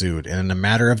panic ensued, and in a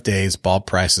matter of days, bulb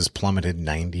prices plummeted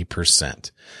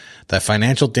 90%. The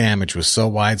financial damage was so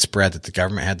widespread that the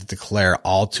government had to declare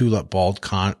all tulip bulb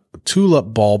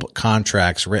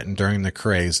contracts written during the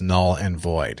craze null and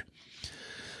void.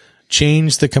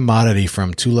 Change the commodity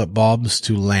from tulip bulbs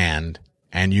to land,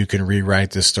 and you can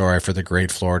rewrite the story for the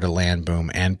great Florida land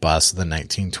boom and bust of the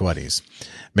 1920s.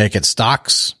 Make it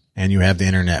stocks, and you have the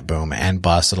internet boom and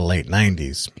bust of the late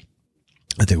 90s.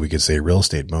 I think we could say real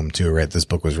estate boom too, right? This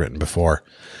book was written before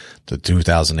the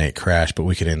 2008 crash, but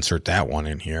we could insert that one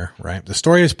in here, right? The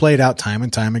story is played out time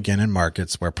and time again in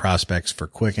markets where prospects for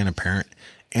quick and apparent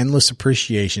endless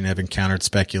appreciation have encountered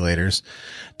speculators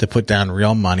to put down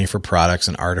real money for products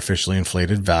and artificially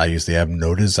inflated values they have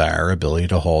no desire or ability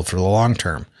to hold for the long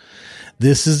term.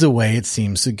 This is the way it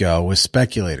seems to go with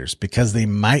speculators. Because they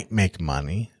might make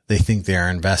money, they think they are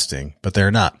investing, but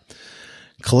they're not.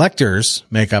 Collectors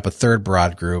make up a third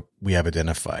broad group we have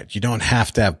identified. You don't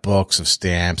have to have books of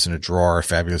stamps and a drawer of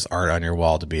fabulous art on your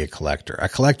wall to be a collector. A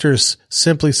collector is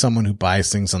simply someone who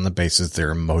buys things on the basis of their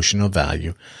emotional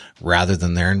value rather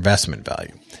than their investment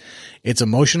value. It's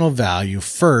emotional value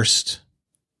first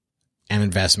and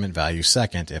investment value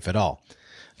second, if at all.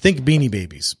 Think Beanie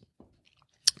Babies.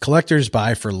 Collectors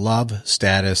buy for love,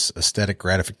 status, aesthetic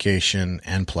gratification,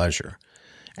 and pleasure.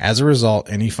 As a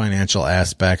result, any financial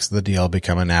aspects of the deal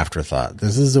become an afterthought.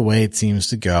 This is the way it seems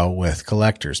to go with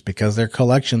collectors because their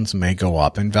collections may go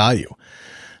up in value.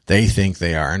 They think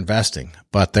they are investing,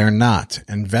 but they're not.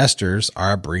 Investors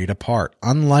are a breed apart.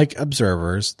 Unlike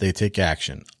observers, they take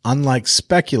action. Unlike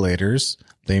speculators,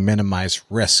 they minimize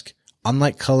risk.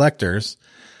 Unlike collectors,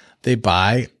 they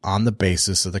buy on the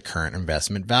basis of the current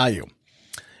investment value.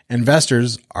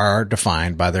 Investors are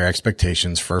defined by their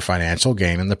expectations for financial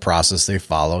gain in the process they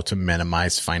follow to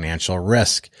minimize financial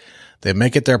risk. They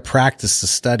make it their practice to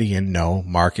study and know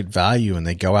market value, and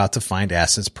they go out to find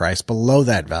assets priced below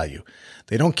that value.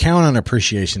 They don't count on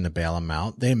appreciation to bail them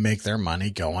out. They make their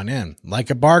money going in. Like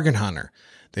a bargain hunter,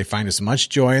 they find as much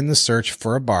joy in the search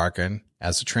for a bargain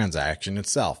as the transaction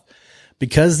itself.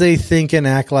 Because they think and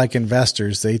act like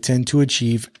investors, they tend to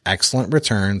achieve excellent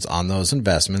returns on those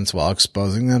investments while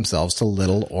exposing themselves to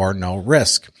little or no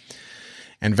risk.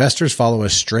 Investors follow a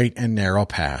straight and narrow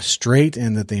path. Straight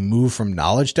in that they move from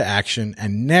knowledge to action,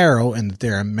 and narrow in that they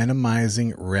are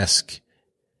minimizing risk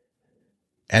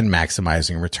and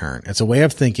maximizing return. It's a way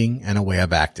of thinking and a way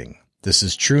of acting. This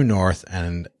is true north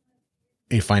and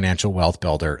a financial wealth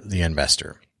builder, the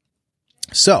investor.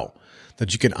 So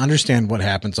that you can understand what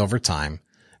happens over time,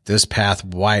 this path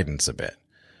widens a bit.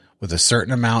 With a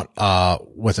certain amount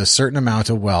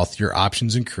of wealth, your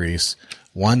options increase.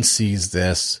 One sees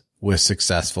this with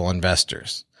successful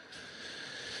investors.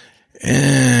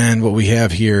 And what we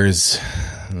have here is,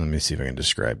 let me see if I can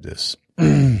describe this.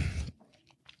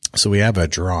 So we have a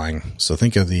drawing. So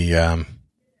think of the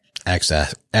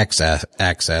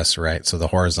x-axis, right? So the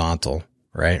horizontal,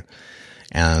 right?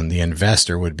 And the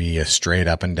investor would be a straight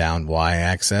up and down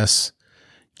y-axis.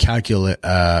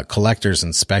 Collectors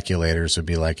and speculators would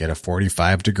be like at a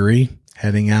 45 degree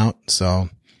heading out. So,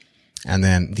 and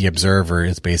then the observer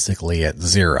is basically at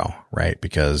 0, right?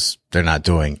 Because they're not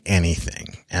doing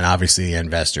anything. And obviously the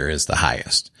investor is the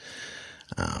highest.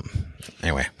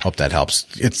 Anyway, hope that helps.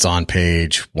 It's on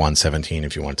page 117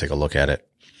 if you want to take a look at it.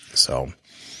 So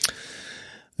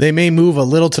they may move a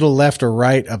little to the left or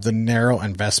right of the narrow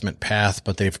investment path,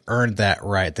 but they've earned that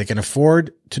right. They can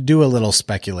afford to do a little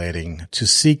speculating, to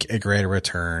seek a greater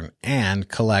return, and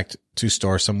collect to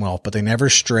store some wealth, but they never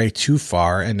stray too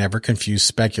far and never confuse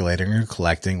speculating or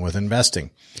collecting with investing.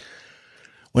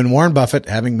 When Warren Buffett,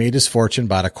 having made his fortune,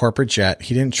 bought a corporate jet,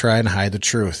 he didn't try and hide the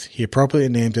truth. He appropriately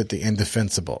named it the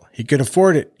indefensible. He could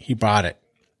afford it. He bought it,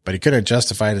 but he couldn't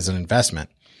justify it as an investment.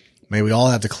 May we all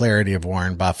have the clarity of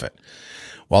Warren Buffett.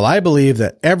 While I believe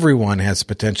that everyone has the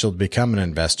potential to become an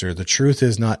investor, the truth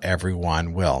is not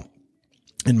everyone will.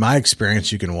 In my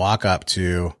experience, you can walk up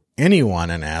to anyone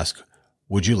and ask,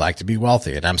 would you like to be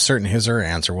wealthy? And I'm certain his or her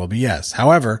answer will be yes.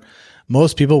 However,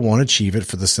 most people won't achieve it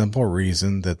for the simple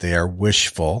reason that they are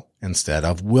wishful instead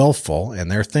of willful in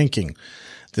their thinking.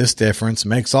 This difference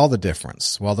makes all the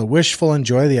difference. While the wishful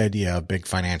enjoy the idea of big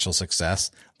financial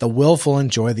success, the willful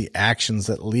enjoy the actions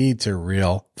that lead to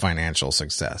real financial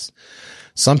success.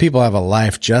 Some people have a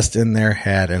life just in their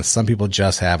head, and some people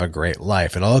just have a great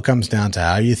life. It all comes down to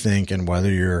how you think and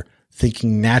whether your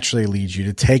thinking naturally leads you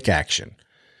to take action.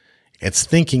 It's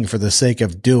thinking for the sake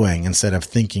of doing instead of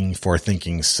thinking for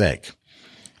thinking's sake.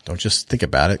 Don't just think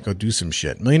about it. Go do some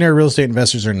shit. Millionaire real estate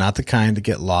investors are not the kind to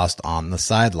get lost on the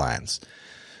sidelines.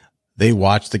 They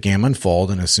watch the game unfold,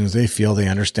 and as soon as they feel they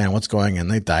understand what's going on,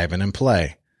 they dive in and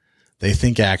play. They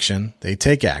think action, they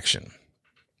take action.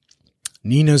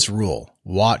 Nina's rule: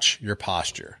 watch your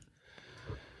posture.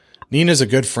 Nina's a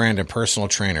good friend and personal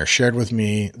trainer, shared with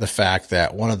me the fact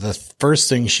that one of the first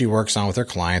things she works on with her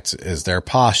clients is their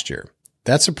posture.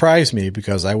 That surprised me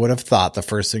because I would have thought the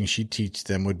first thing she'd teach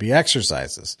them would be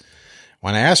exercises.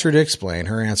 When I asked her to explain,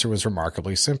 her answer was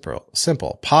remarkably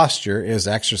simple. Posture is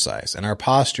exercise, and our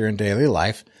posture in daily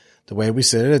life, the way we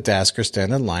sit at a desk or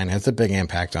stand in line, has a big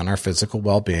impact on our physical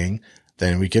well-being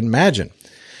than we can imagine.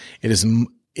 It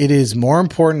is more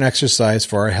important exercise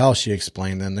for our health, she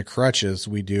explained, than the crutches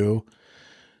we do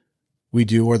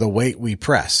or the weight we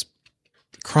press.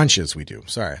 Crunches we do.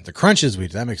 Sorry. The crunches we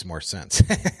do. That makes more sense.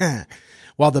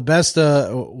 While the best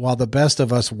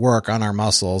of us work on our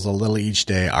muscles a little each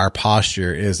day, our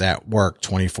posture is at work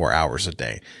 24 hours a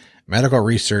day. Medical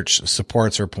research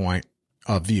supports her point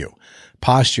of view.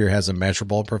 Posture has a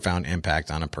measurable and profound impact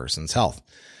on a person's health.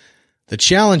 The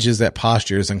challenge is that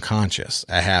posture is unconscious,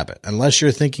 a habit. Unless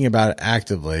you're thinking about it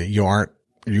actively, you aren't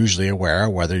usually aware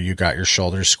of whether you got your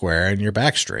shoulders square and your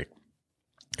back straight.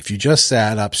 If you just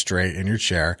sat up straight in your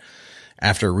chair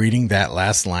after reading that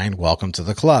last line, welcome to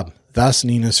the club. Thus,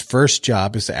 Nina's first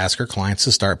job is to ask her clients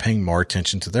to start paying more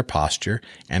attention to their posture,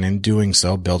 and in doing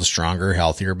so, build stronger,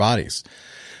 healthier bodies.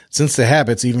 Since the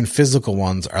habits, even physical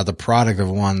ones, are the product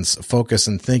of one's focus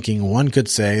and thinking, one could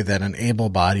say that an able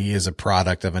body is a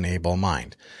product of an able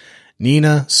mind.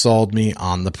 Nina sold me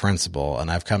on the principle,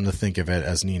 and I've come to think of it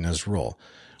as Nina's rule.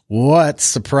 What's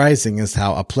surprising is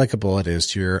how applicable it is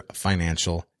to your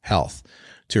financial health.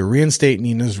 To reinstate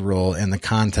Nina's rule in the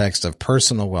context of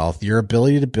personal wealth, your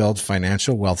ability to build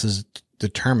financial wealth is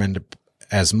determined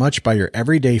as much by your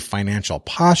everyday financial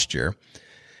posture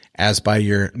as by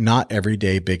your not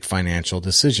everyday big financial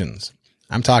decisions.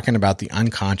 I'm talking about the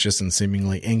unconscious and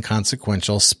seemingly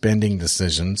inconsequential spending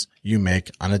decisions you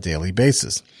make on a daily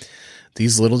basis.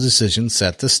 These little decisions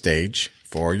set the stage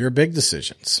for your big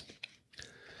decisions.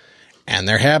 And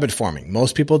they're habit forming.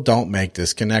 Most people don't make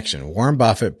this connection. Warren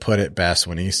Buffett put it best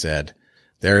when he said,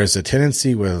 there is a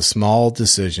tendency with a small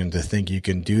decision to think you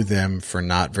can do them for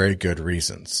not very good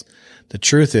reasons. The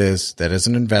truth is that as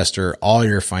an investor, all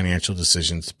your financial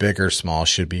decisions, big or small,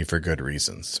 should be for good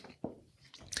reasons.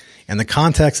 In the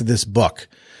context of this book,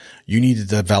 you need to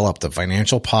develop the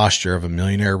financial posture of a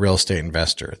millionaire real estate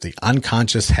investor, the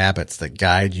unconscious habits that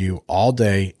guide you all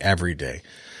day, every day.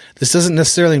 This doesn't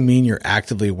necessarily mean you're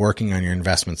actively working on your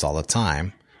investments all the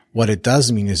time. What it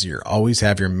does mean is you always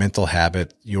have the mental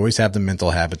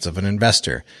habits of an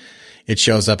investor. It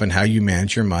shows up in how you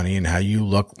manage your money and how you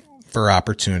look for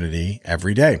opportunity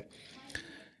every day.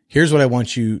 Here's what I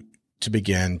want you to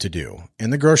begin to do. In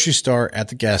the grocery store, at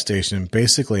the gas station,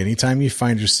 basically anytime you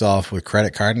find yourself with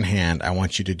credit card in hand, I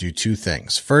want you to do two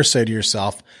things. First, say to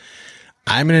yourself,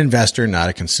 I'm an investor, not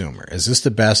a consumer. Is this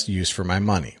the best use for my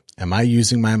money? Am I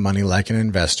using my money like an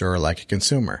investor or like a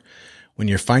consumer? When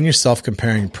you find yourself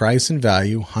comparing price and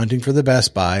value, hunting for the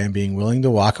best buy, and being willing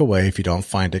to walk away if you don't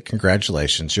find it,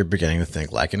 congratulations, you're beginning to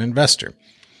think like an investor.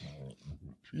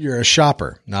 You're a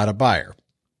shopper, not a buyer.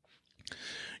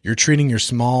 You're treating your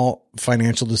small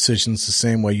financial decisions the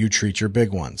same way you treat your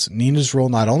big ones. Nina's rule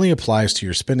not only applies to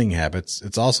your spending habits,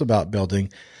 it's also about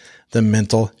building the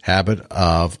mental habit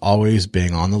of always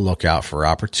being on the lookout for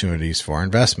opportunities for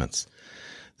investments.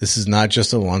 This is not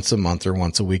just a once a month or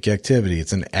once a week activity.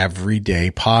 It's an everyday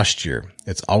posture.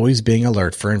 It's always being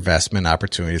alert for investment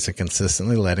opportunities and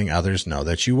consistently letting others know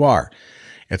that you are.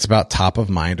 It's about top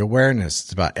of mind awareness.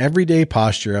 It's about everyday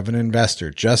posture of an investor.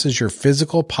 Just as your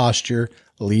physical posture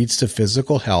leads to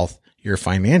physical health, your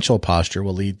financial posture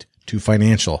will lead to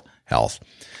financial health.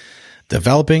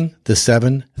 Developing the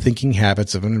 7 thinking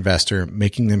habits of an investor,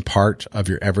 making them part of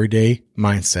your everyday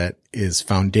mindset, is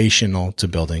foundational to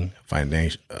building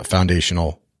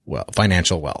financial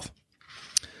wealth.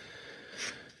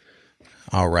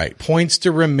 All right. Points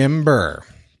to remember.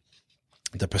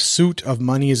 The pursuit of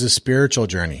money is a spiritual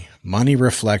journey. Money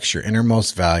reflects your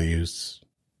innermost values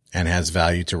and has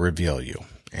value to reveal you.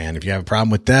 And if you have a problem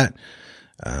with that,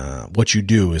 what you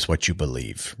do is what you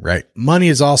believe, right? Money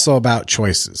is also about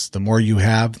choices. The more you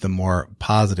have, the more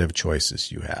positive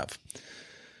choices you have.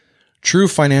 True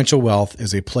financial wealth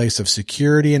is a place of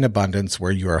security and abundance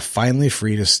where you are finally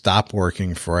free to stop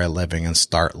working for a living and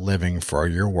start living for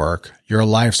your work, your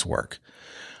life's work.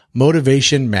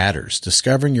 Motivation matters.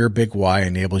 Discovering your big why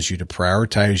enables you to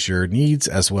prioritize your needs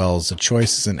as well as the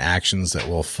choices and actions that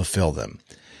will fulfill them.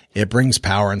 It brings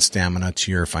power and stamina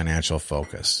to your financial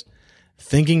focus.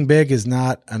 Thinking big is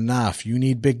not enough. You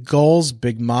need big goals,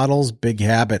 big models, big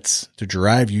habits to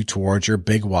drive you towards your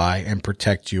big why and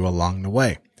protect you along the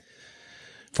way.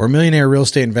 For millionaire real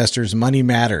estate investors, money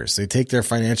matters. They take their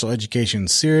financial education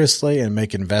seriously and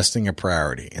make investing a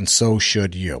priority, and so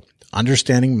should you.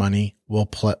 Understanding money will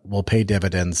pay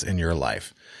dividends in your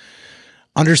life.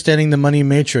 Understanding the money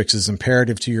matrix is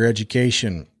imperative to your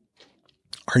education.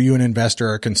 Are you an investor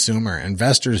or a consumer?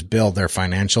 Investors build their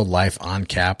financial life on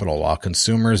capital, while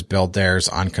consumers build theirs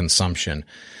on consumption.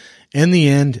 In the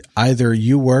end, either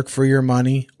you work for your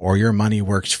money or your money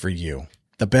works for you.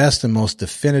 The best and most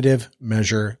definitive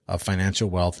measure of financial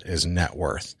wealth is net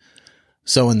worth.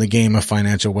 So in the game of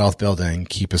financial wealth building,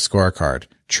 keep a scorecard.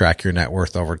 Track your net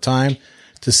worth over time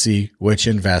to see which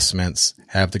investments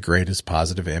have the greatest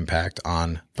positive impact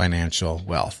on financial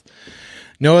wealth.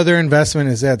 No other investment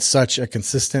has had such a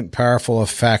consistent, powerful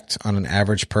effect on an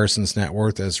average person's net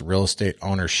worth as real estate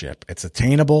ownership. It's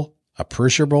attainable,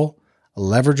 appreciable,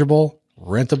 leverageable,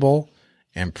 rentable,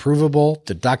 improvable,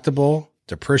 deductible,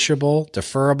 depreciable,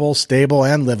 deferrable, stable,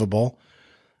 and livable.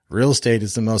 Real estate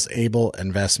is the most able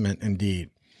investment indeed.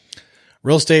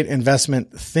 Real estate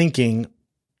investment thinking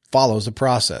follows a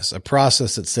process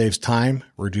that saves time,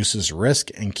 reduces risk,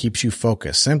 and keeps you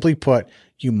focused. Simply put,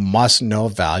 you must know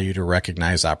value to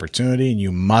recognize opportunity, and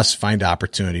you must find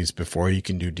opportunities before you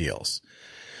can do deals.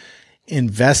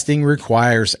 Investing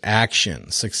requires action.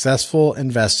 Successful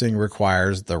investing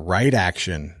requires the right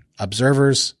action.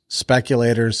 Observers,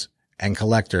 speculators, and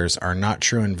collectors are not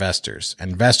true investors.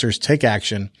 Investors take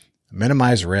action,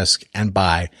 minimize risk, and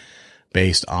buy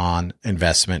based on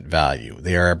investment value.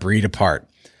 They are a breed apart.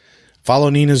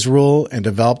 Follow Nina's rule and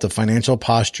develop the financial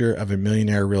posture of a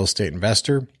millionaire real estate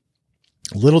investor.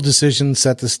 Little decisions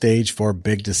set the stage for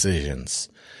big decisions.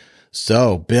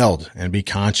 So build and be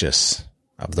conscious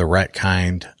of the right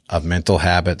kind of mental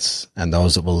habits and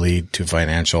those that will lead to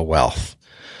financial wealth.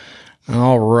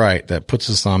 All right. That puts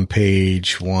us on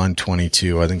page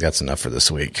 122. I think that's enough for this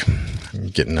week. I'm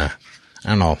getting I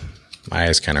don't know. My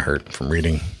eyes kind of hurt from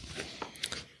reading.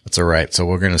 That's all right. So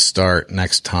we're going to start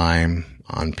next time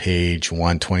on page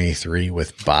 123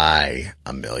 with Buy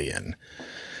a Million.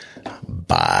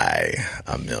 Buy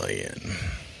a Million.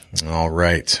 All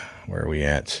right. Where are we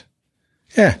at?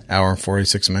 Yeah, hour and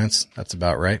 46 minutes. That's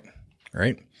about right.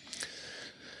 Right?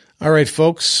 All right,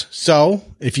 folks. So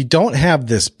if you don't have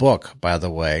this book, by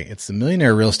the way, it's The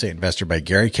Millionaire Real Estate Investor by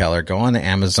Gary Keller. Go on to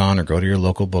Amazon or go to your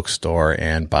local bookstore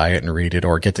and buy it and read it,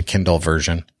 or get the Kindle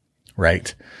version.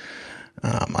 Right?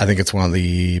 I think it's one of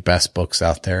the best books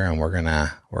out there, and we're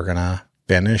gonna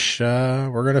finish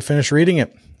reading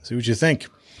it. See what you think.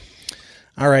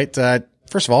 All right.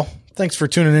 First of all, thanks for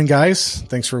tuning in, guys.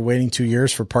 Thanks for waiting 2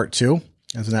 years for part 2.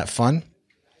 Isn't that fun?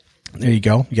 There you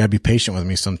go. You gotta be patient with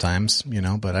me sometimes,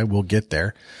 but I will get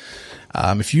there.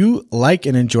 If you like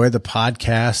and enjoy the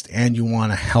podcast and you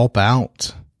want to help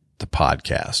out the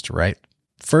podcast, right?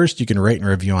 First, you can rate and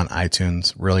review on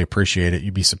iTunes. Really appreciate it.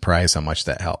 You'd be surprised how much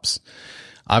that helps.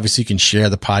 Obviously, you can share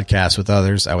the podcast with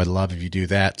others. I would love if you do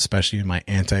that, especially in my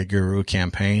anti-guru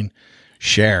campaign.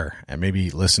 Share and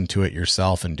maybe listen to it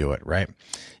yourself and do it, right?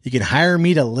 You can hire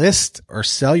me to list or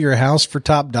sell your house for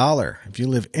top dollar. If you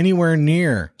live anywhere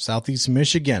near Southeast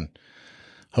Michigan,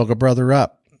 hook a brother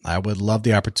up. I would love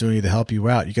the opportunity to help you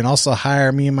out. You can also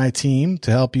hire me and my team to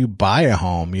help you buy a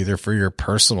home, either for your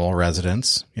personal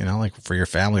residence, like for your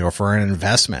family, or for an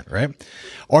investment, right?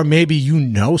 Or maybe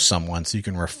someone so you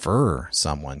can refer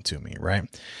someone to me, right?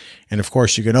 And of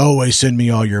course, you can always send me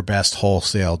all your best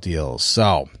wholesale deals.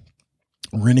 So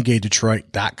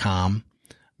renegadedetroit.com,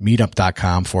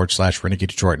 meetup.com/Renegade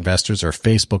Detroit Investors, or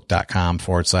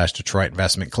facebook.com/Detroit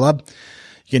Investment Club.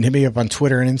 You can hit me up on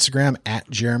Twitter and Instagram at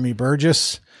Jeremy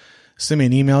Burgess. Send me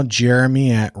an email,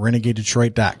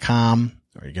 jeremy@renegadedetroit.com,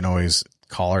 or you can always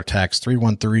call or text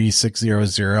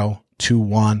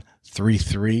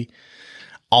 313-600-2133.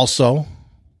 Also,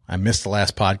 I missed the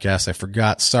last podcast. I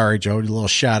forgot. Sorry, Joe. A little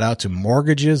shout out to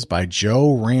Mortgages by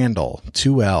Joe Randall,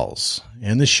 2 L's,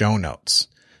 in the show notes.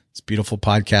 It's a beautiful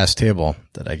podcast table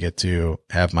that I get to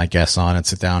have my guests on and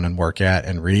sit down and work at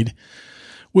and read.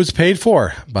 Was paid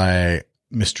for by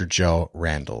Mr. Joe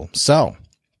Randall. So,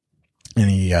 and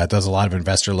he does a lot of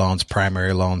investor loans,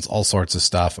 primary loans, all sorts of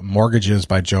stuff. Mortgages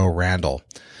by Joe Randall.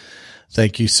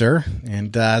 Thank you, sir.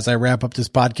 And as I wrap up this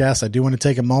podcast, I do want to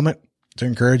take a moment to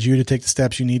encourage you to take the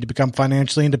steps you need to become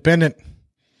financially independent.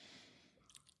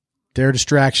 There are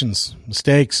distractions,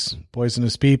 mistakes,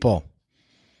 poisonous people,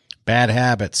 bad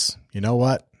habits. You know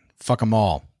what? Fuck them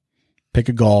all. Pick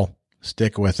a goal,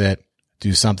 stick with it,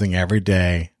 do something every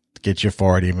day to get you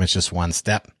forward, even if it's just one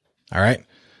step. All right.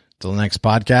 Till the next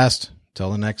podcast,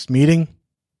 till the next meeting,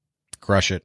 crush it.